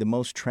gaining the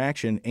most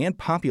traction and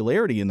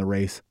popularity in the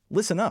race,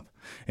 listen up.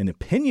 An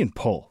opinion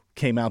poll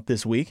came out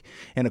this week,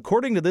 and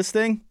according to this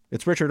thing,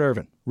 it's Richard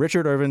Irvin.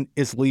 Richard Irvin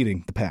is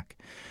leading the pack.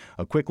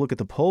 A quick look at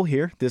the poll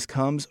here. This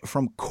comes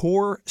from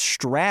Core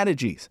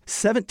Strategies.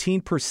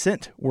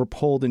 17% were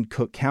polled in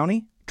Cook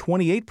County,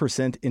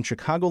 28% in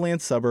Chicagoland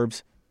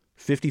suburbs,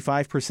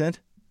 55%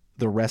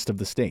 the rest of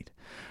the state.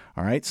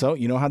 All right, so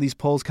you know how these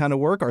polls kind of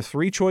work. Our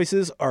three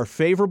choices are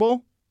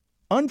favorable,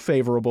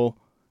 unfavorable,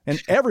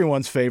 and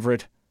everyone's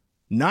favorite,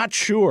 not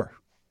sure.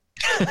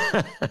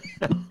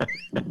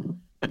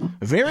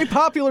 Very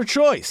popular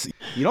choice.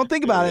 You don't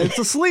think about it. It's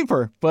a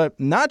sleeper, but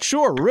not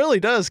sure. Really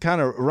does kind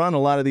of run a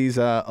lot of these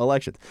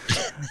elections.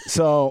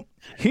 So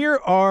here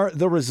are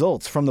the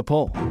results from the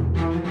poll.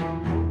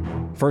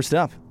 First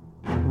up,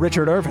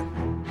 Richard Irvin.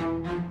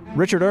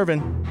 Richard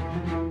Irvin,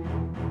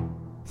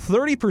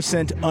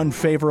 30%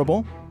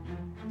 unfavorable,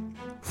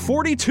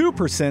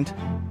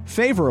 42%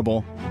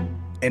 favorable,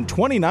 and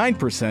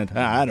 29%,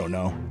 I don't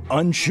know,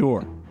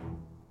 unsure.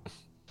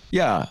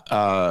 Yeah,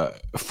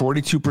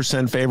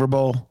 42%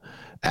 favorable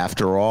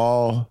after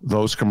all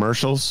those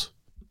commercials.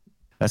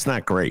 That's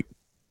not great.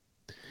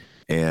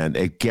 And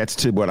it gets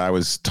to what I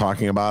was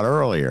talking about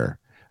earlier.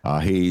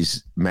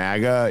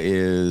 MAGA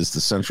is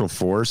the central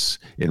force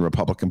in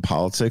Republican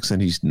politics,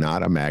 and he's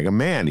not a MAGA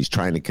man. He's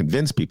trying to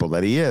convince people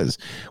that he is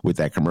with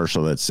that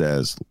commercial that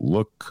says,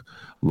 look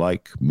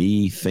like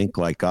me, think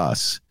like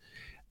us,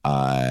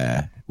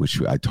 which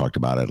I talked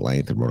about at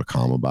length and wrote a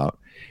column about.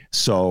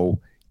 So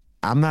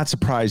I'm not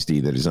surprised,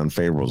 that his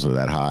unfavorables are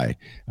that high,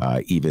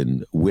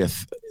 even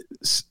with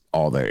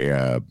all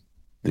the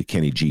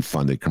Kenny G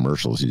funded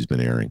commercials he's been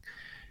airing.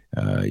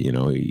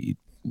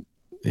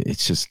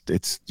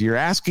 You're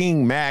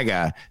asking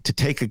MAGA to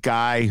take a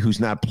guy who's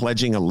not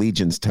pledging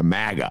allegiance to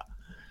MAGA.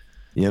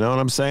 You know what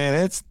I'm saying?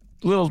 It's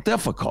a little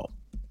difficult.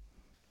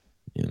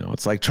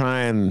 It's like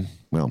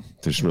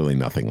there's really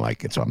nothing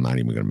like it, so I'm not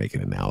even going to make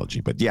an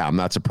analogy. But yeah, I'm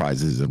not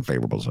surprised his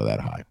unfavorables are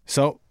that high.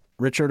 So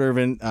Richard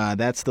Irvin,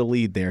 that's the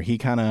lead there. He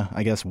kind of,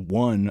 I guess,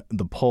 won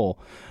the poll.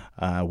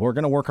 We're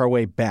going to work our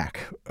way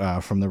back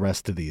from the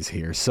rest of these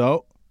here.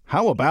 So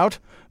how about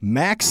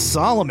Max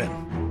Solomon?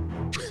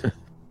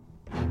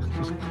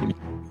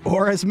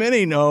 Or as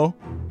many know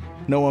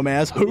him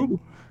as who?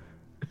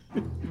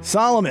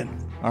 Solomon,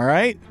 all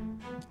right?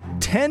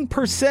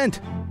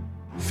 10%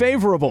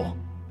 favorable,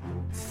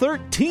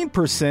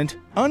 13%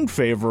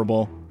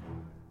 unfavorable,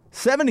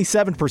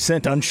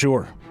 77%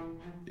 unsure.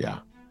 Yeah.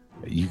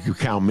 You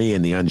count me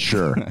in the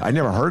unsure. I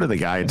never heard of the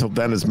guy until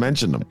Dennis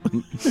mentioned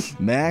him.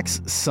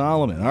 Max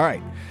Solomon. All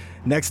right.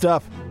 Next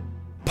up,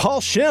 Paul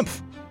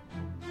Schimpf.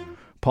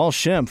 Paul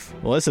Schimpf.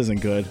 Well, this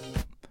isn't good.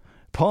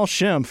 Paul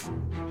Schimpf,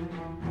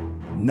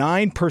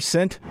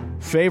 9%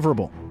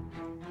 favorable,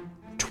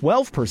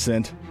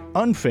 12%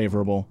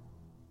 unfavorable,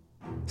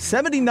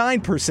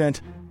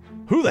 79%.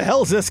 Who the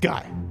hell is this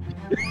guy?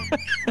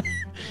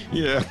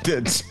 Yeah,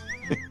 that's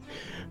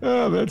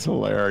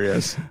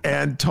hilarious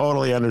and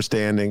totally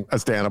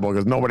understandable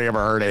because nobody ever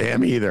heard of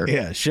him either.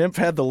 Yeah, Schimpf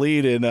had the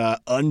lead in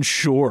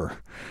unsure.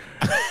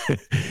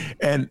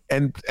 and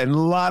a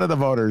lot of the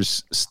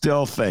voters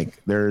still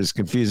think, they're as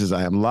confused as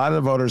I am. A lot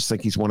of the voters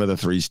think he's one of the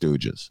Three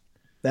Stooges.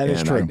 That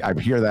is true. I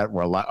hear that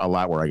a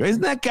lot where I go,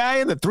 isn't that guy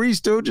in the Three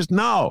Stooges?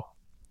 No,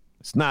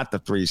 it's not the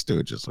Three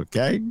Stooges.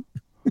 Okay.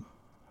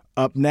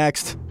 Up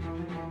next,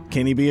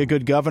 can he be a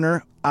good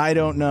governor? I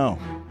don't know.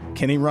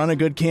 Can he run a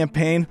good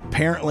campaign?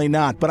 Apparently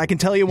not. But I can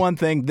tell you one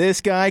thing.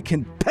 This guy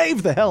can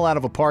pave the hell out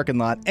of a parking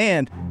lot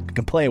and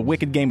can play a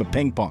wicked game of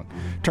ping pong.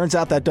 Turns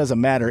out that doesn't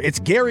matter. It's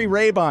Gary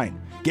Rabine.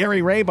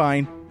 Gary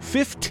Rabine,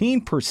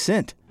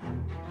 15%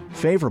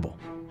 favorable,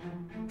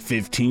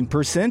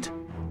 15%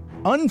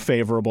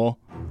 unfavorable,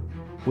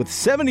 with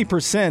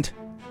 70%.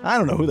 I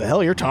don't know who the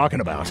hell you're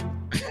talking about.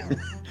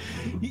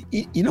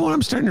 You know what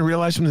I'm starting to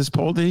realize from this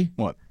poll, D?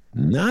 What?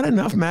 Not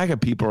enough MAGA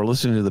people are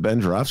listening to the Ben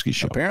Joravsky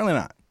Show. Apparently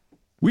not.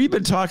 We've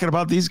been talking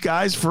about these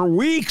guys for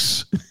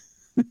weeks.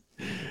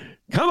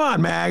 Come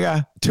on,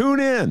 MAGA.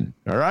 Tune in.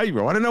 All right? You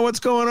want to know what's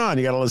going on,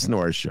 you got to listen to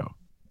our show.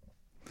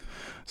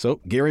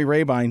 So, Gary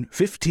Rabine,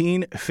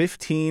 15,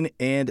 15,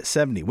 and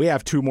 70. We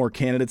have two more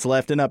candidates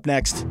left, and up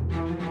next,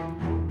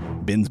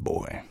 Ben's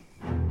boy.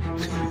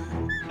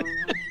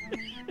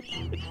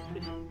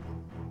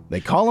 They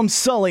call him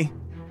Sully,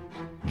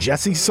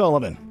 Jesse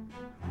Sullivan.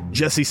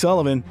 Jesse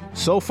Sullivan,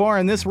 so far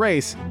in this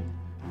race,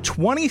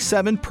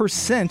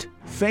 27%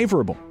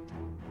 favorable.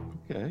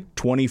 Okay.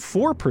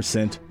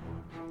 24%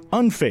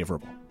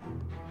 unfavorable.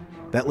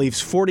 That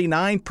leaves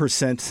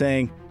 49%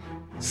 saying,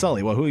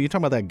 Sully, well, who are you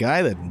talking about, that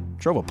guy that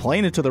drove a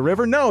plane into the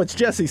river? No, it's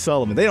Jesse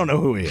Sullivan. They don't know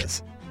who he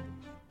is.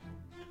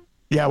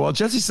 Yeah, well,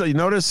 Jesse, you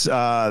notice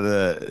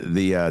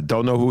the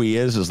don't know who he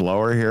is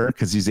lower here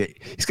because he's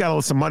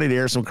got some money to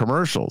air some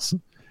commercials.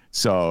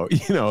 So,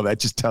 that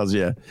just tells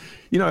you,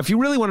 if you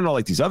really want to know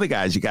like these other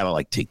guys, you got to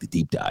like take the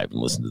deep dive and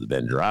listen to the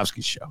Ben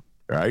Joravsky Show,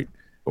 right?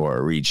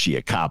 Or read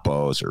Shia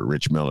Kapos or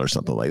Rich Miller or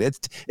something like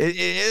that.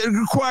 It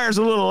requires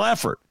a little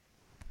effort.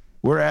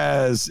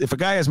 Whereas if a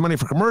guy has money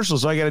for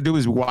commercials, all you got to do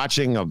is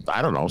watching,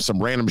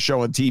 some random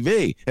show on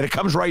TV, and it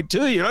comes right to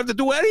you. You don't have to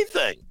do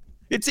anything.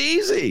 It's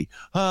easy.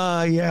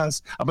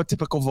 Yes, I'm a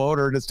typical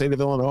voter in the state of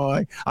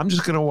Illinois. I'm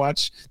just going to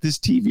watch this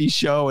TV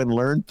show and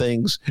learn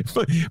things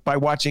by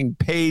watching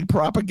paid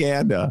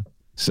propaganda.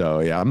 So,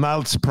 yeah, I'm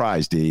not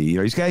surprised.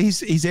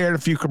 He's aired a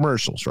few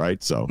commercials,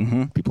 right? So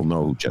people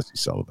know who Jesse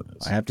Sullivan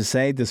is. I have to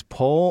say, this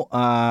poll,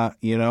 I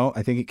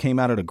think it came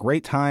out at a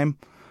great time.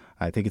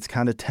 I think it's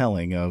kind of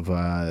telling of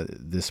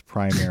this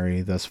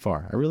primary thus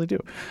far. I really do.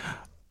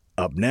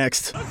 Up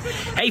next.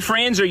 Hey,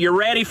 friends, are you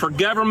ready for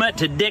government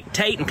to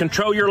dictate and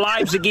control your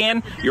lives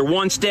again? You're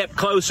one step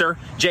closer.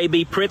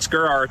 J.B.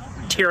 Pritzker, our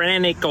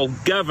tyrannical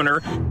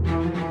governor.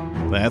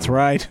 That's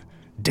right.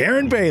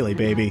 Darren Bailey,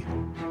 baby.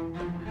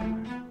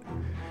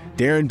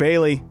 Darren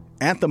Bailey,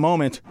 at the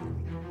moment,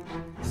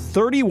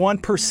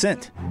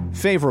 31%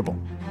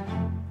 favorable,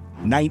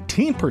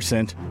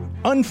 19%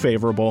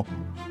 unfavorable,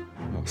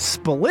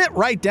 split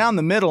right down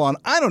the middle on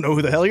I don't know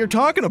who the hell you're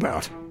talking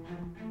about.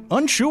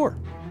 Unsure.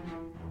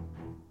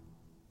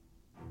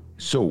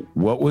 So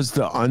what was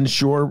the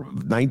unsure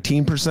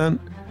 19%?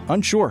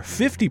 Unsure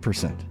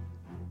 50%.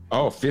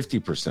 Oh,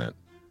 50%.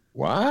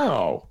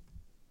 Wow.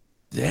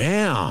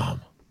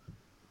 Damn.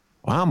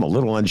 Wow, I'm a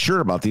little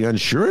unsure about the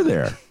unsure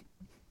there.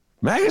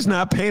 MAGA's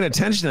not paying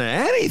attention to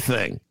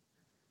anything.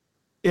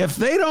 If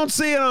they don't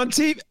see it on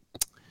TV.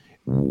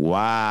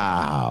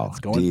 Wow.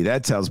 D,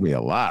 that tells me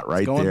a lot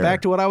right there. Going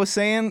back to what I was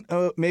saying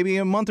maybe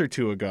a month or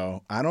two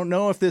ago, I don't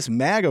know if this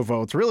MAGA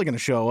vote's really going to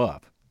show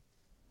up.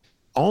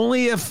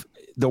 Only if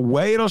the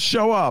way it'll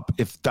show up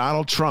if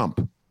Donald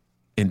Trump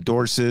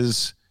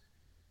endorses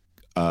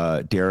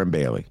Darren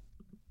Bailey.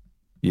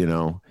 You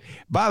know,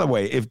 by the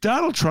way, if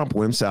Donald Trump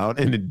wimps out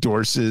and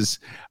endorses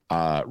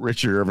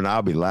Richard Irvin,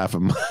 I'll be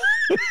laughing.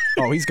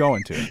 Oh, he's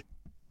going to.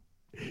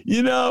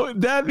 You know,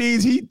 that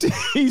means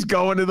he's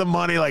going to the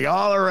money like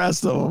all the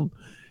rest of them.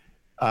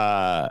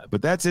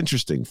 But that's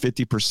interesting.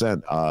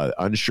 50%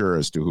 unsure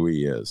as to who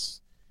he is.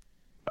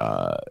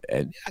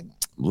 And I'm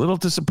a little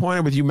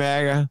disappointed with you,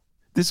 MAGA.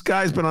 This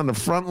guy's been on the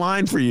front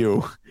line for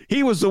you.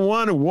 He was the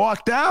one who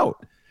walked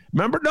out.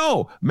 Remember?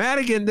 No,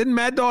 Madigan, didn't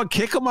Mad Dog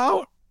kick him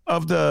out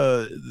of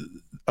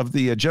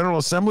the General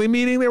Assembly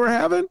meeting they were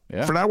having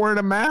for not wearing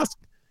a mask?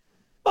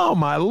 Oh,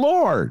 my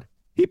Lord.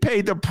 He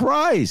paid the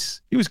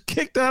price. He was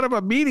kicked out of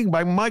a meeting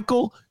by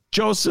Michael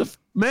Joseph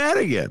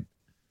Madigan.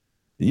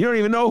 You don't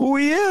even know who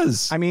he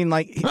is. I mean,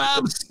 like,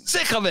 I'm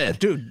sick of it.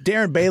 Dude,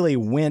 Darren Bailey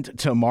went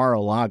to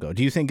Mar-a-Lago.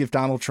 Do you think if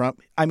Donald Trump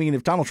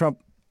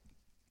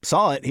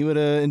saw it, he would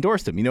have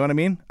endorsed him? You know what I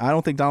mean? I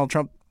don't think Donald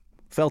Trump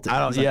felt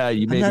it.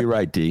 You may be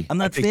right, D. I'm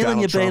not feeling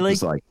you, Bailey.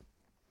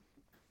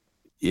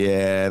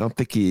 I don't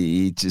think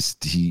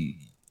he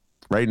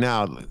right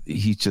now,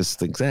 he just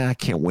thinks, I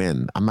can't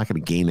win. I'm not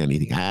going to gain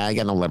anything. I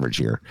got no leverage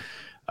here.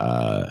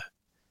 That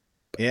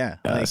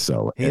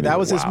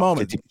was his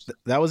moment. 50%.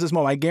 That was his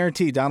moment. I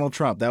guarantee Donald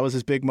Trump, that was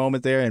his big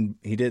moment there, and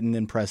he didn't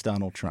impress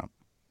Donald Trump.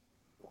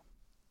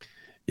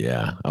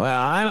 Yeah. Well,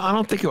 I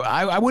don't think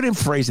I wouldn't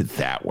phrase it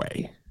that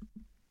way.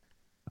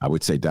 I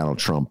would say Donald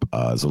Trump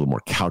is a little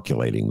more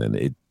calculating than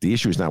it. The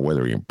issue is not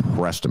whether he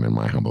impressed him, in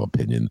my humble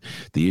opinion.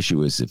 The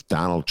issue is if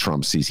Donald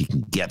Trump sees he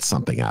can get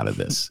something out of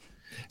this.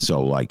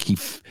 So, like,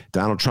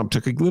 Donald Trump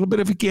took a little bit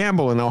of a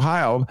gamble in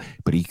Ohio,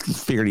 but he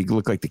figured he'd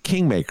look like the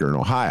kingmaker in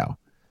Ohio.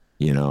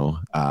 You know,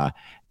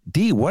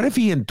 D, what if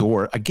he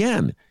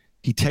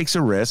he takes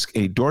a risk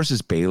and he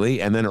endorses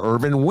Bailey, and then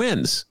Irvin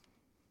wins?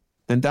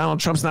 Then Donald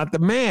Trump's not the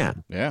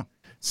man. Yeah.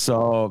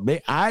 So,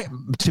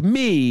 to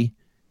me,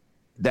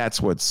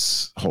 that's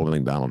what's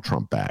holding Donald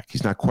Trump back.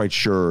 He's not quite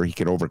sure he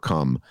can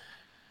overcome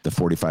the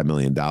 $45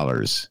 million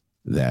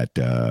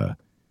that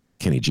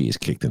Kenny G has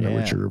kicked into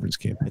Richard Irvin's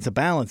campaign. It's a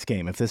balance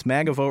game. If this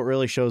MAGA vote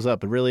really shows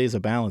up, it really is a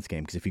balance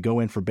game. Because if you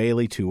go in for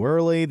Bailey too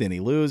early, then he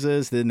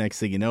loses. Then next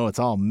thing you know, it's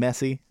all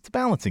messy. It's a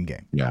balancing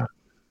game. Yeah.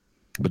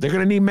 But they're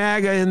going to need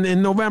MAGA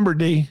in November,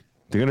 D.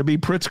 They're going to be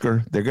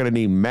Pritzker. They're going to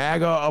need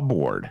MAGA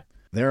aboard.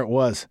 There it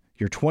was.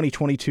 Your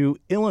 2022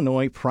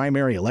 Illinois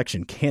primary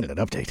election candidate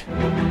update.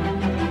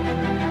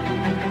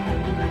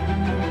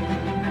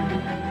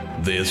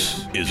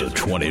 This is a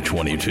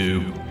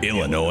 2022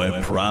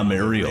 Illinois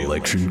primary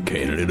election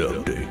candidate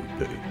update.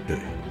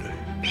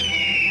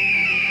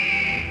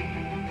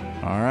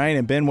 All right,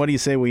 and Ben, what do you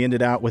say we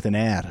ended out with an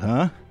ad,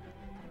 huh?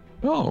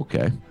 Oh,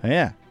 okay.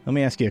 Yeah, let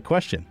me ask you a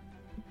question.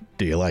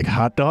 Do you like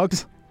hot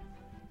dogs?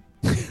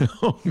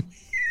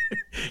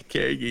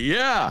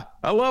 Yeah,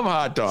 I love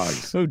hot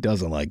dogs. Who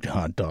doesn't like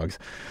hot dogs?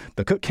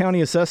 The Cook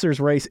County Assessor's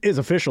race is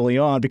officially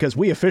on because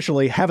we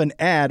officially have an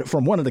ad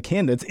from one of the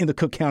candidates in the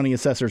Cook County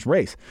Assessor's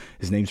race.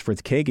 His name's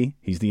Fritz Kagi.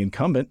 He's the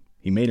incumbent.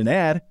 He made an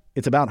ad.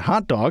 It's about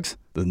hot dogs.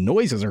 The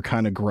noises are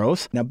kind of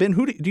gross. Now, Ben,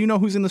 do you know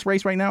who's in this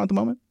race right now at the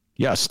moment?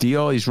 Yeah,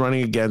 Steele. He's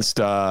running against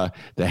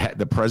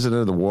the president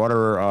of the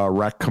Water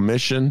Rec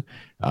Commission.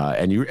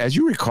 And as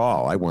you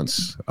recall, I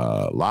once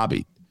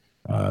lobbied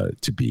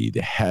to be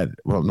the head.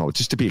 Well, no,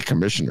 just to be a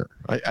commissioner.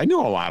 I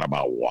know a lot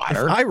about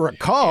water. If I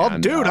recall,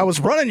 and, dude, I was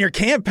running your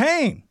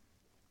campaign.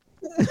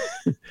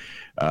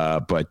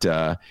 But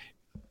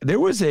there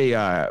was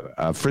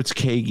a Fritz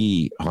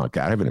Kagi. Oh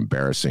God, I have an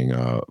embarrassing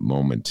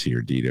moment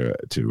here, D,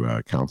 to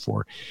account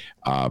for.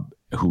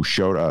 Who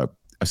showed up?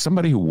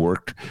 Somebody who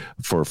worked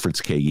for Fritz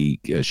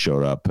Kagi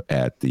showed up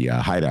at the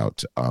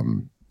hideout.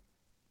 When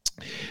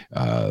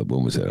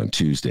was it? On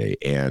Tuesday,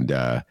 and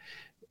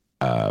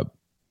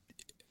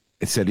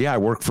it said, "Yeah, I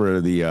work for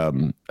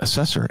the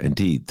assessor."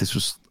 Indeed, this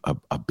was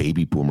a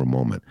baby boomer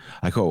moment.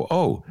 I go,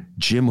 "Oh,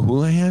 Jim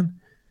Houlihan."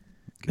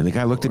 And the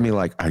guy looked at me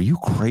like, "Are you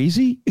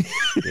crazy?"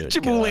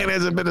 Jim Houlihan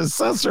hasn't been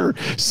assessor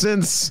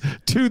since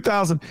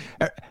 2000.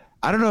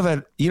 I don't know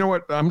that. You know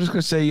what? I'm just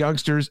going to say,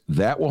 youngsters,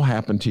 that will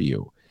happen to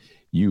you.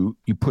 You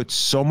put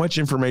so much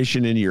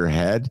information in your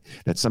head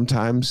that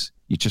sometimes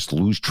you just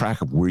lose track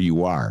of where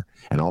you are.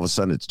 And all of a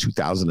sudden it's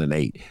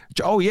 2008.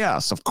 Oh,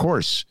 yes, of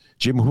course.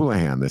 Jim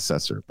Houlihan, the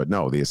assessor. But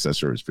no, the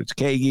assessor is Fritz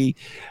Kagi.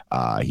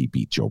 He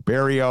beat Joe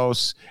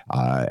Barrios.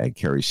 And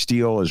Carrie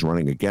Steele is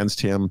running against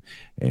him.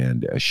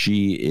 And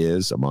she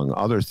is, among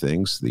other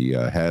things,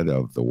 the head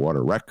of the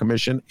Water Rec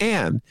Commission.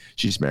 And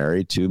she's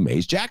married to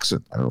Mays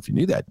Jackson. I don't know if you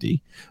knew that,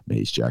 D.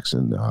 Mays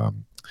Jackson.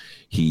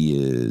 He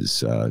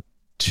is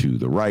to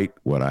the right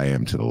what I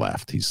am to the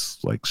left. He's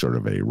like sort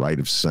of a right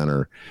of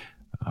center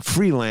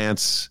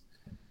freelance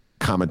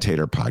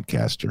commentator,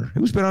 podcaster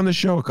who's been on the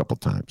show a couple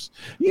times.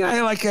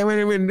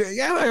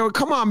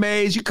 Come on,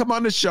 Mays, you come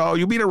on the show.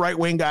 You be the right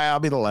wing guy, I'll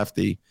be the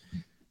lefty,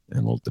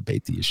 and we'll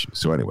debate the issue.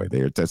 So anyway,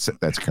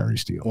 that's Carrie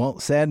Steele. Well,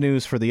 sad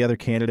news for the other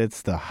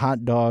candidates. The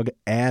hot dog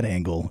ad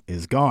angle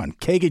is gone.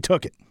 Kagi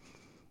took it.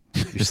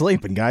 You're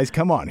sleeping, guys.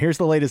 Come on. Here's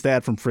the latest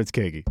ad from Fritz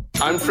Kagi.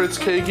 I'm Fritz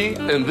Kagi,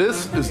 and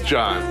this is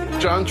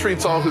John. John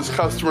treats all his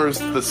customers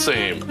the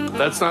same.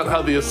 That's not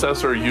how the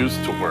assessor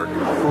used to work.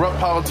 Corrupt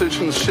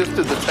politicians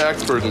shifted the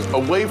tax burden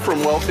away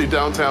from wealthy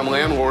downtown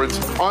landlords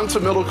onto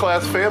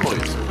middle-class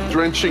families,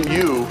 drenching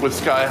you with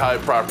sky-high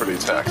property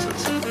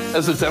taxes.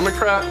 As a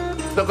Democrat,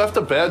 that left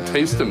a bad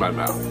taste in my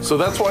mouth. So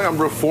that's why I'm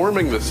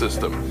reforming the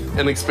system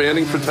and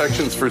expanding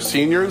protections for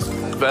seniors,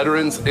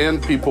 veterans,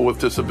 and people with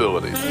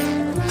disabilities.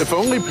 If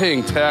only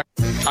paying tax.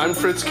 I'm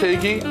Fritz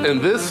Kagi,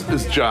 and this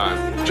is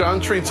John. John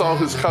treats all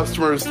his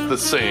customers the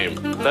same.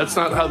 That's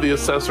not how the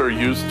assessor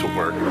used to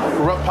work.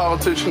 Corrupt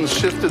politicians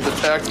shifted the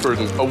tax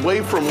burden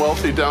away from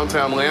wealthy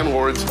downtown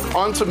landlords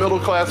onto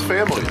middle-class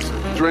families,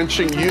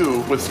 drenching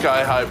you with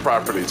sky-high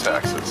property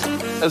taxes.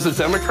 As a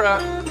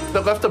Democrat,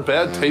 that left a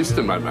bad taste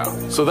in my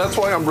mouth. So that's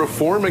why I'm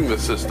reforming the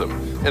system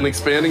and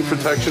expanding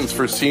protections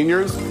for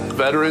seniors,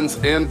 veterans,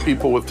 and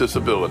people with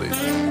disabilities.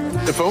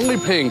 If only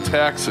paying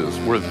taxes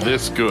were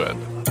this good.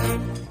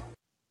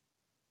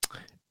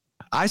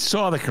 I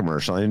saw the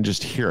commercial. I didn't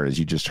just hear it as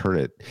you just heard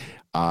it.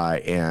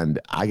 And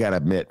I got to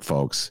admit,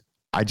 folks,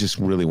 I just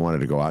really wanted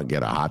to go out and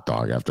get a hot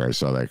dog after I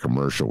saw that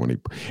commercial.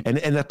 When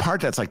and the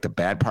part that's like the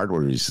bad part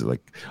where he's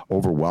like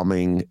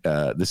overwhelming.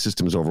 The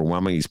system is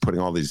overwhelming. He's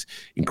putting all these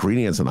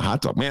ingredients in the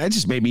hot dog. Man, that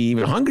just made me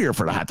even hungrier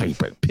for the hot dog. He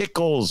put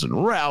pickles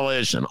and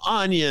relish and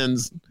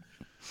onions.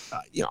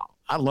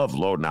 I love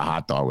loading a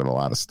hot dog with a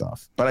lot of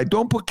stuff, but I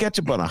don't put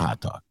ketchup on a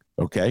hot dog.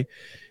 Okay.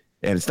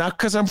 And it's not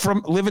because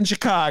live in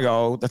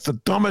Chicago. That's the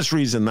dumbest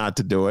reason not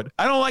to do it.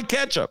 I don't like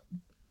ketchup.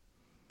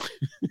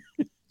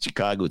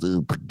 Chicago's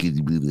I'm from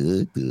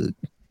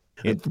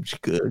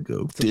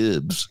Chicago.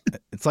 Dibs.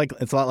 It's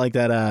a lot like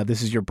that.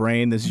 This is your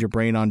brain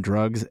on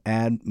drugs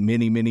ad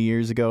many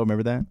years ago.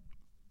 Remember that?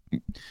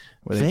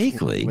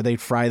 Vaguely, where they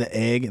fry the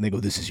egg and they go,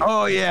 "This is your."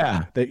 Oh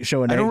yeah, they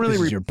show an egg.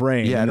 This is your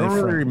brain. Yeah, I don't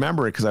really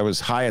remember it because I was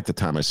high at the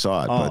time I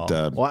saw it. Oh.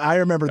 But well, I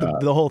remember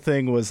the whole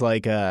thing was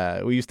like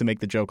we used to make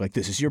the joke like,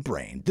 "This is your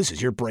brain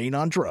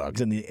on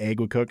drugs," and the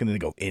egg would cook, and then they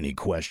go, "Any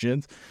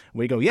questions?"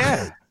 We go,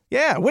 "Yeah,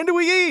 yeah. When do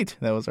we eat?"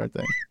 That was our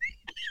thing.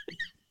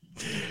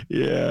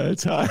 Yeah,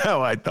 it's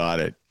how I thought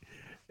it,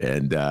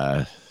 and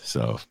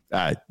so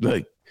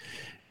look,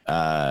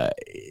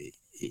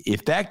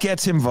 if that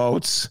gets him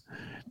votes.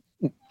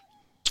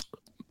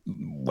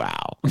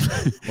 Wow.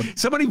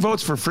 Somebody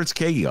votes for Fritz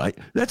Kagi.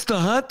 That's the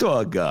hot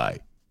dog guy.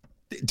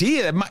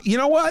 You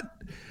know what?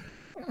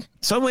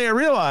 Suddenly I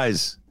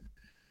realize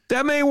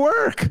that may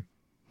work.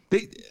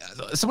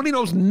 Somebody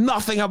knows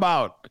nothing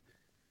about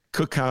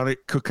Cook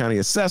County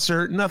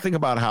assessor, nothing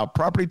about how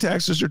property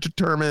taxes are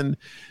determined,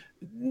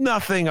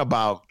 nothing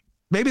about,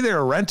 maybe they're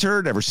a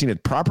renter, never seen a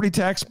property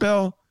tax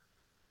bill.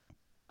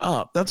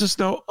 Oh, they'll just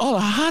know, the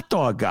hot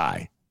dog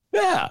guy.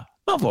 Yeah.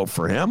 I'll vote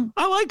for him.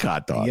 I like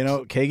hot dogs.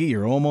 Kagi,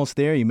 you're almost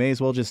there. You may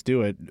as well just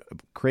do it.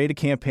 Create a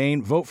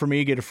campaign. Vote for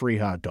me. Get a free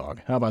hot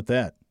dog. How about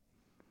that?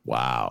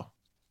 Wow.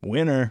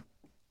 Winner.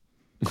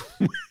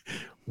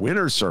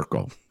 Winner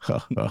circle. I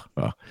got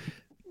a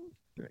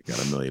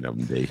million of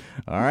them, D.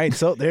 All right.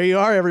 So there you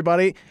are,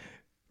 everybody.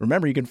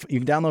 Remember, you can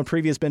download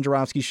previous Ben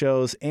Joravsky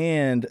shows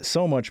and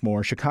so much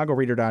more.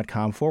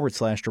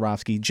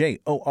 ChicagoReader.com/Joravsky,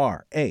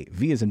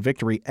 Jorav as in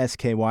victory,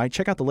 SKY.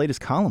 Check out the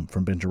latest column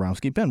from Ben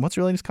Joravsky. Ben, what's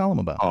your latest column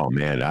about? Oh,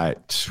 man, I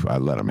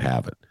let him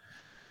have it.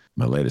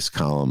 My latest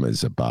column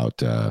is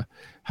about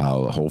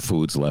how Whole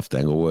Foods left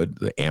Englewood.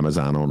 The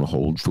Amazon owned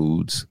Whole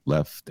Foods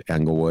left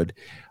Englewood.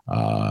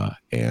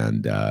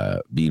 And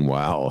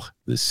meanwhile,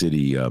 the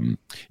city,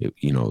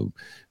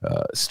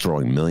 is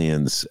throwing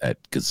millions at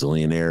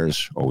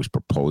gazillionaires, always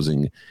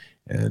proposing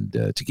and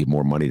to give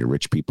more money to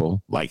rich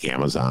people like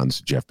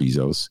Amazon's Jeff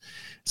Bezos.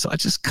 So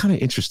it's just kind of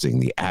interesting,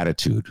 the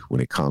attitude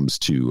when it comes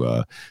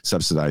to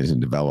subsidizing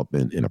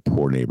development in a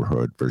poor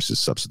neighborhood versus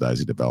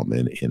subsidizing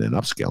development in an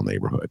upscale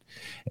neighborhood.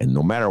 And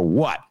no matter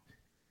what,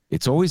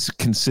 it's always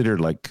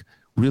considered like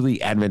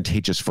really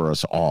advantageous for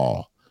us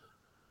all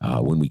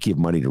when we give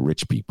money to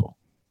rich people.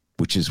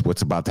 which is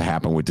what's about to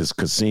happen with this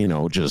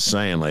casino. Just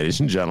saying, ladies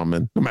and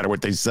gentlemen, no matter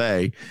what they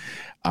say.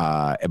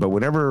 But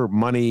whenever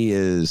money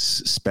is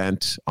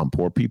spent on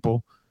poor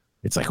people,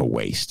 it's like a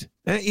waste.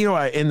 And, you know,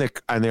 in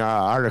the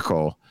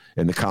article,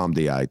 in the column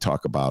D, I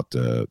talk about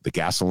the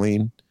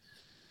gasoline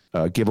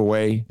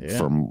giveaway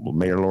from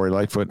Mayor Lori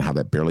Lightfoot and how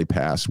that barely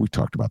passed. We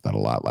talked about that a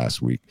lot last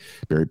week.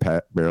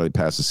 Barely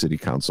passed the city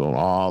council, and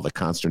all the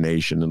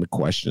consternation and the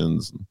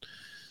questions.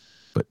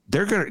 But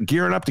they're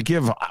gearing up to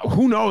give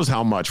who knows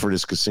how much for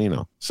this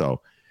casino. So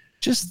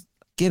just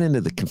get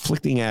into the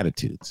conflicting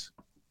attitudes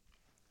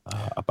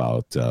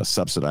about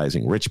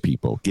subsidizing rich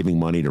people, giving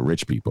money to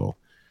rich people,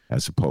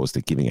 as opposed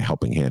to giving a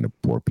helping hand to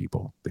poor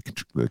people.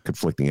 The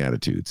conflicting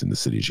attitudes in the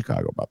city of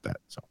Chicago about that.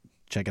 So.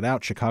 Check it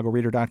out,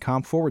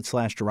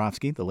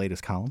 chicagoreader.com/Jarofsky, the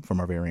latest column from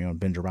our very own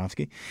Ben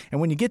Jarofsky. And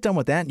when you get done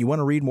with that and you want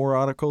to read more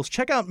articles,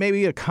 check out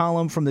maybe a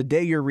column from the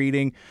day you're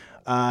reading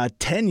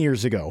 10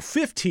 years ago,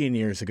 15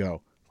 years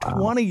ago,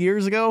 20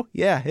 years ago.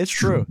 Yeah, it's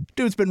true.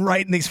 Dude's been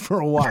writing these for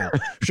a while.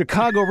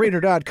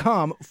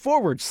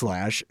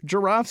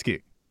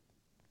 chicagoreader.com/Jarofsky.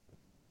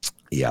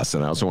 Yes,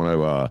 and I also want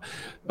to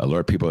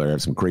alert people that I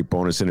have some great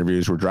bonus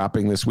interviews we're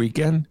dropping this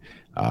weekend.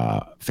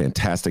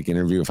 Fantastic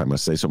interview, if I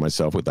must say so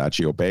myself, with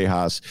Achio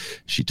Bejas.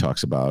 She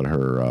talks about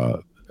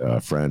her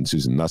friend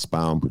Susan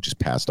Nussbaum, who just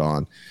passed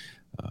on.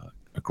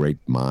 A great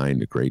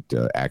mind, a great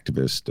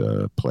activist,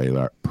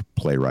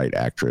 playwright,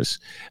 actress.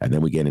 And then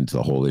we get into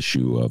the whole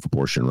issue of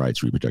abortion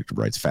rights, reproductive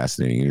rights.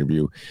 Fascinating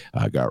interview.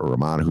 Got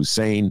Rahman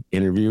Hussein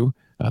interview.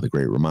 The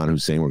great Rahman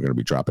Hussein. We're going to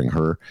be dropping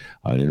her,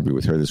 an interview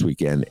with her this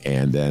weekend.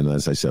 And then,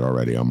 as I said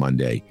already, on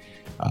Monday,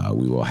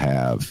 we will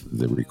have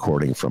the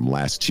recording from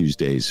last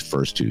Tuesday's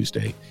First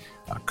Tuesday.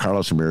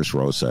 Carlos Ramirez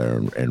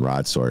Rosa and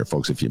Rod Sawyer.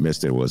 Folks, if you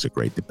missed it, it was a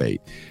great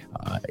debate.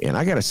 And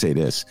I got to say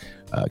this,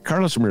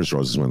 Carlos Ramirez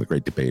Rosa is one of the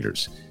great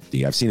debaters.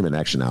 I've seen him in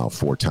action now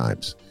 4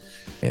 times.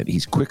 And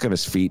he's quick on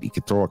his feet. He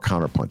can throw a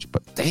counterpunch.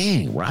 But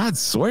dang, Rod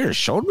Sawyer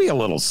showed me a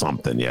little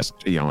something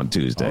yesterday, on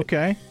Tuesday.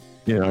 Okay.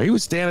 You know, he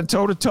was standing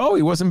toe-to-toe.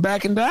 He wasn't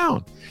backing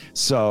down.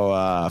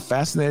 So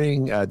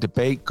fascinating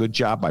debate. Good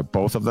job by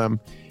both of them.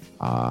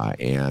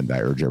 And I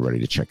urge everybody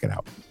to check it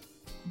out.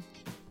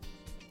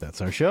 That's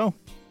our show.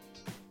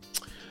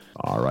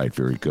 All right,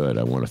 very good.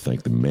 I want to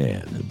thank the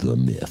man, the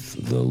myth,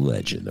 the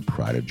legend, the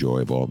pride of joy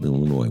of all of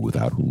Illinois,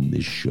 without whom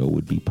this show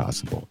would be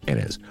possible. And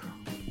as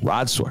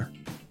Rod Sawyer,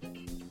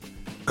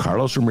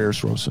 Carlos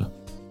Ramirez Rosa,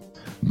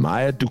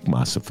 Maya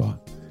Dukmasova,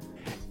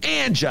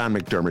 and John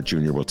McDermott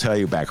Jr. will tell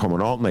you back home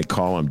in Alton, they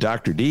call him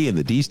Dr. D, and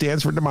the D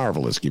stands for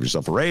DeMarvelous. Give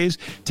yourself a raise,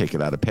 take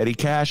it out of petty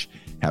cash.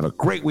 Have a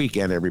great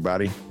weekend,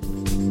 everybody.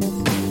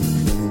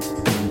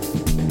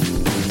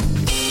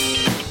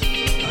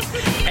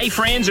 Hey,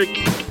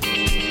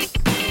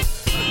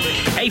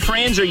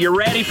 friends, are you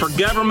ready for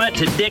government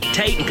to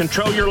dictate and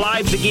control your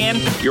lives again?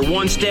 You're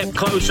one step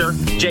closer.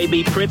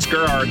 J.B.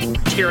 Pritzker, our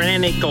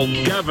tyrannical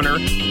governor,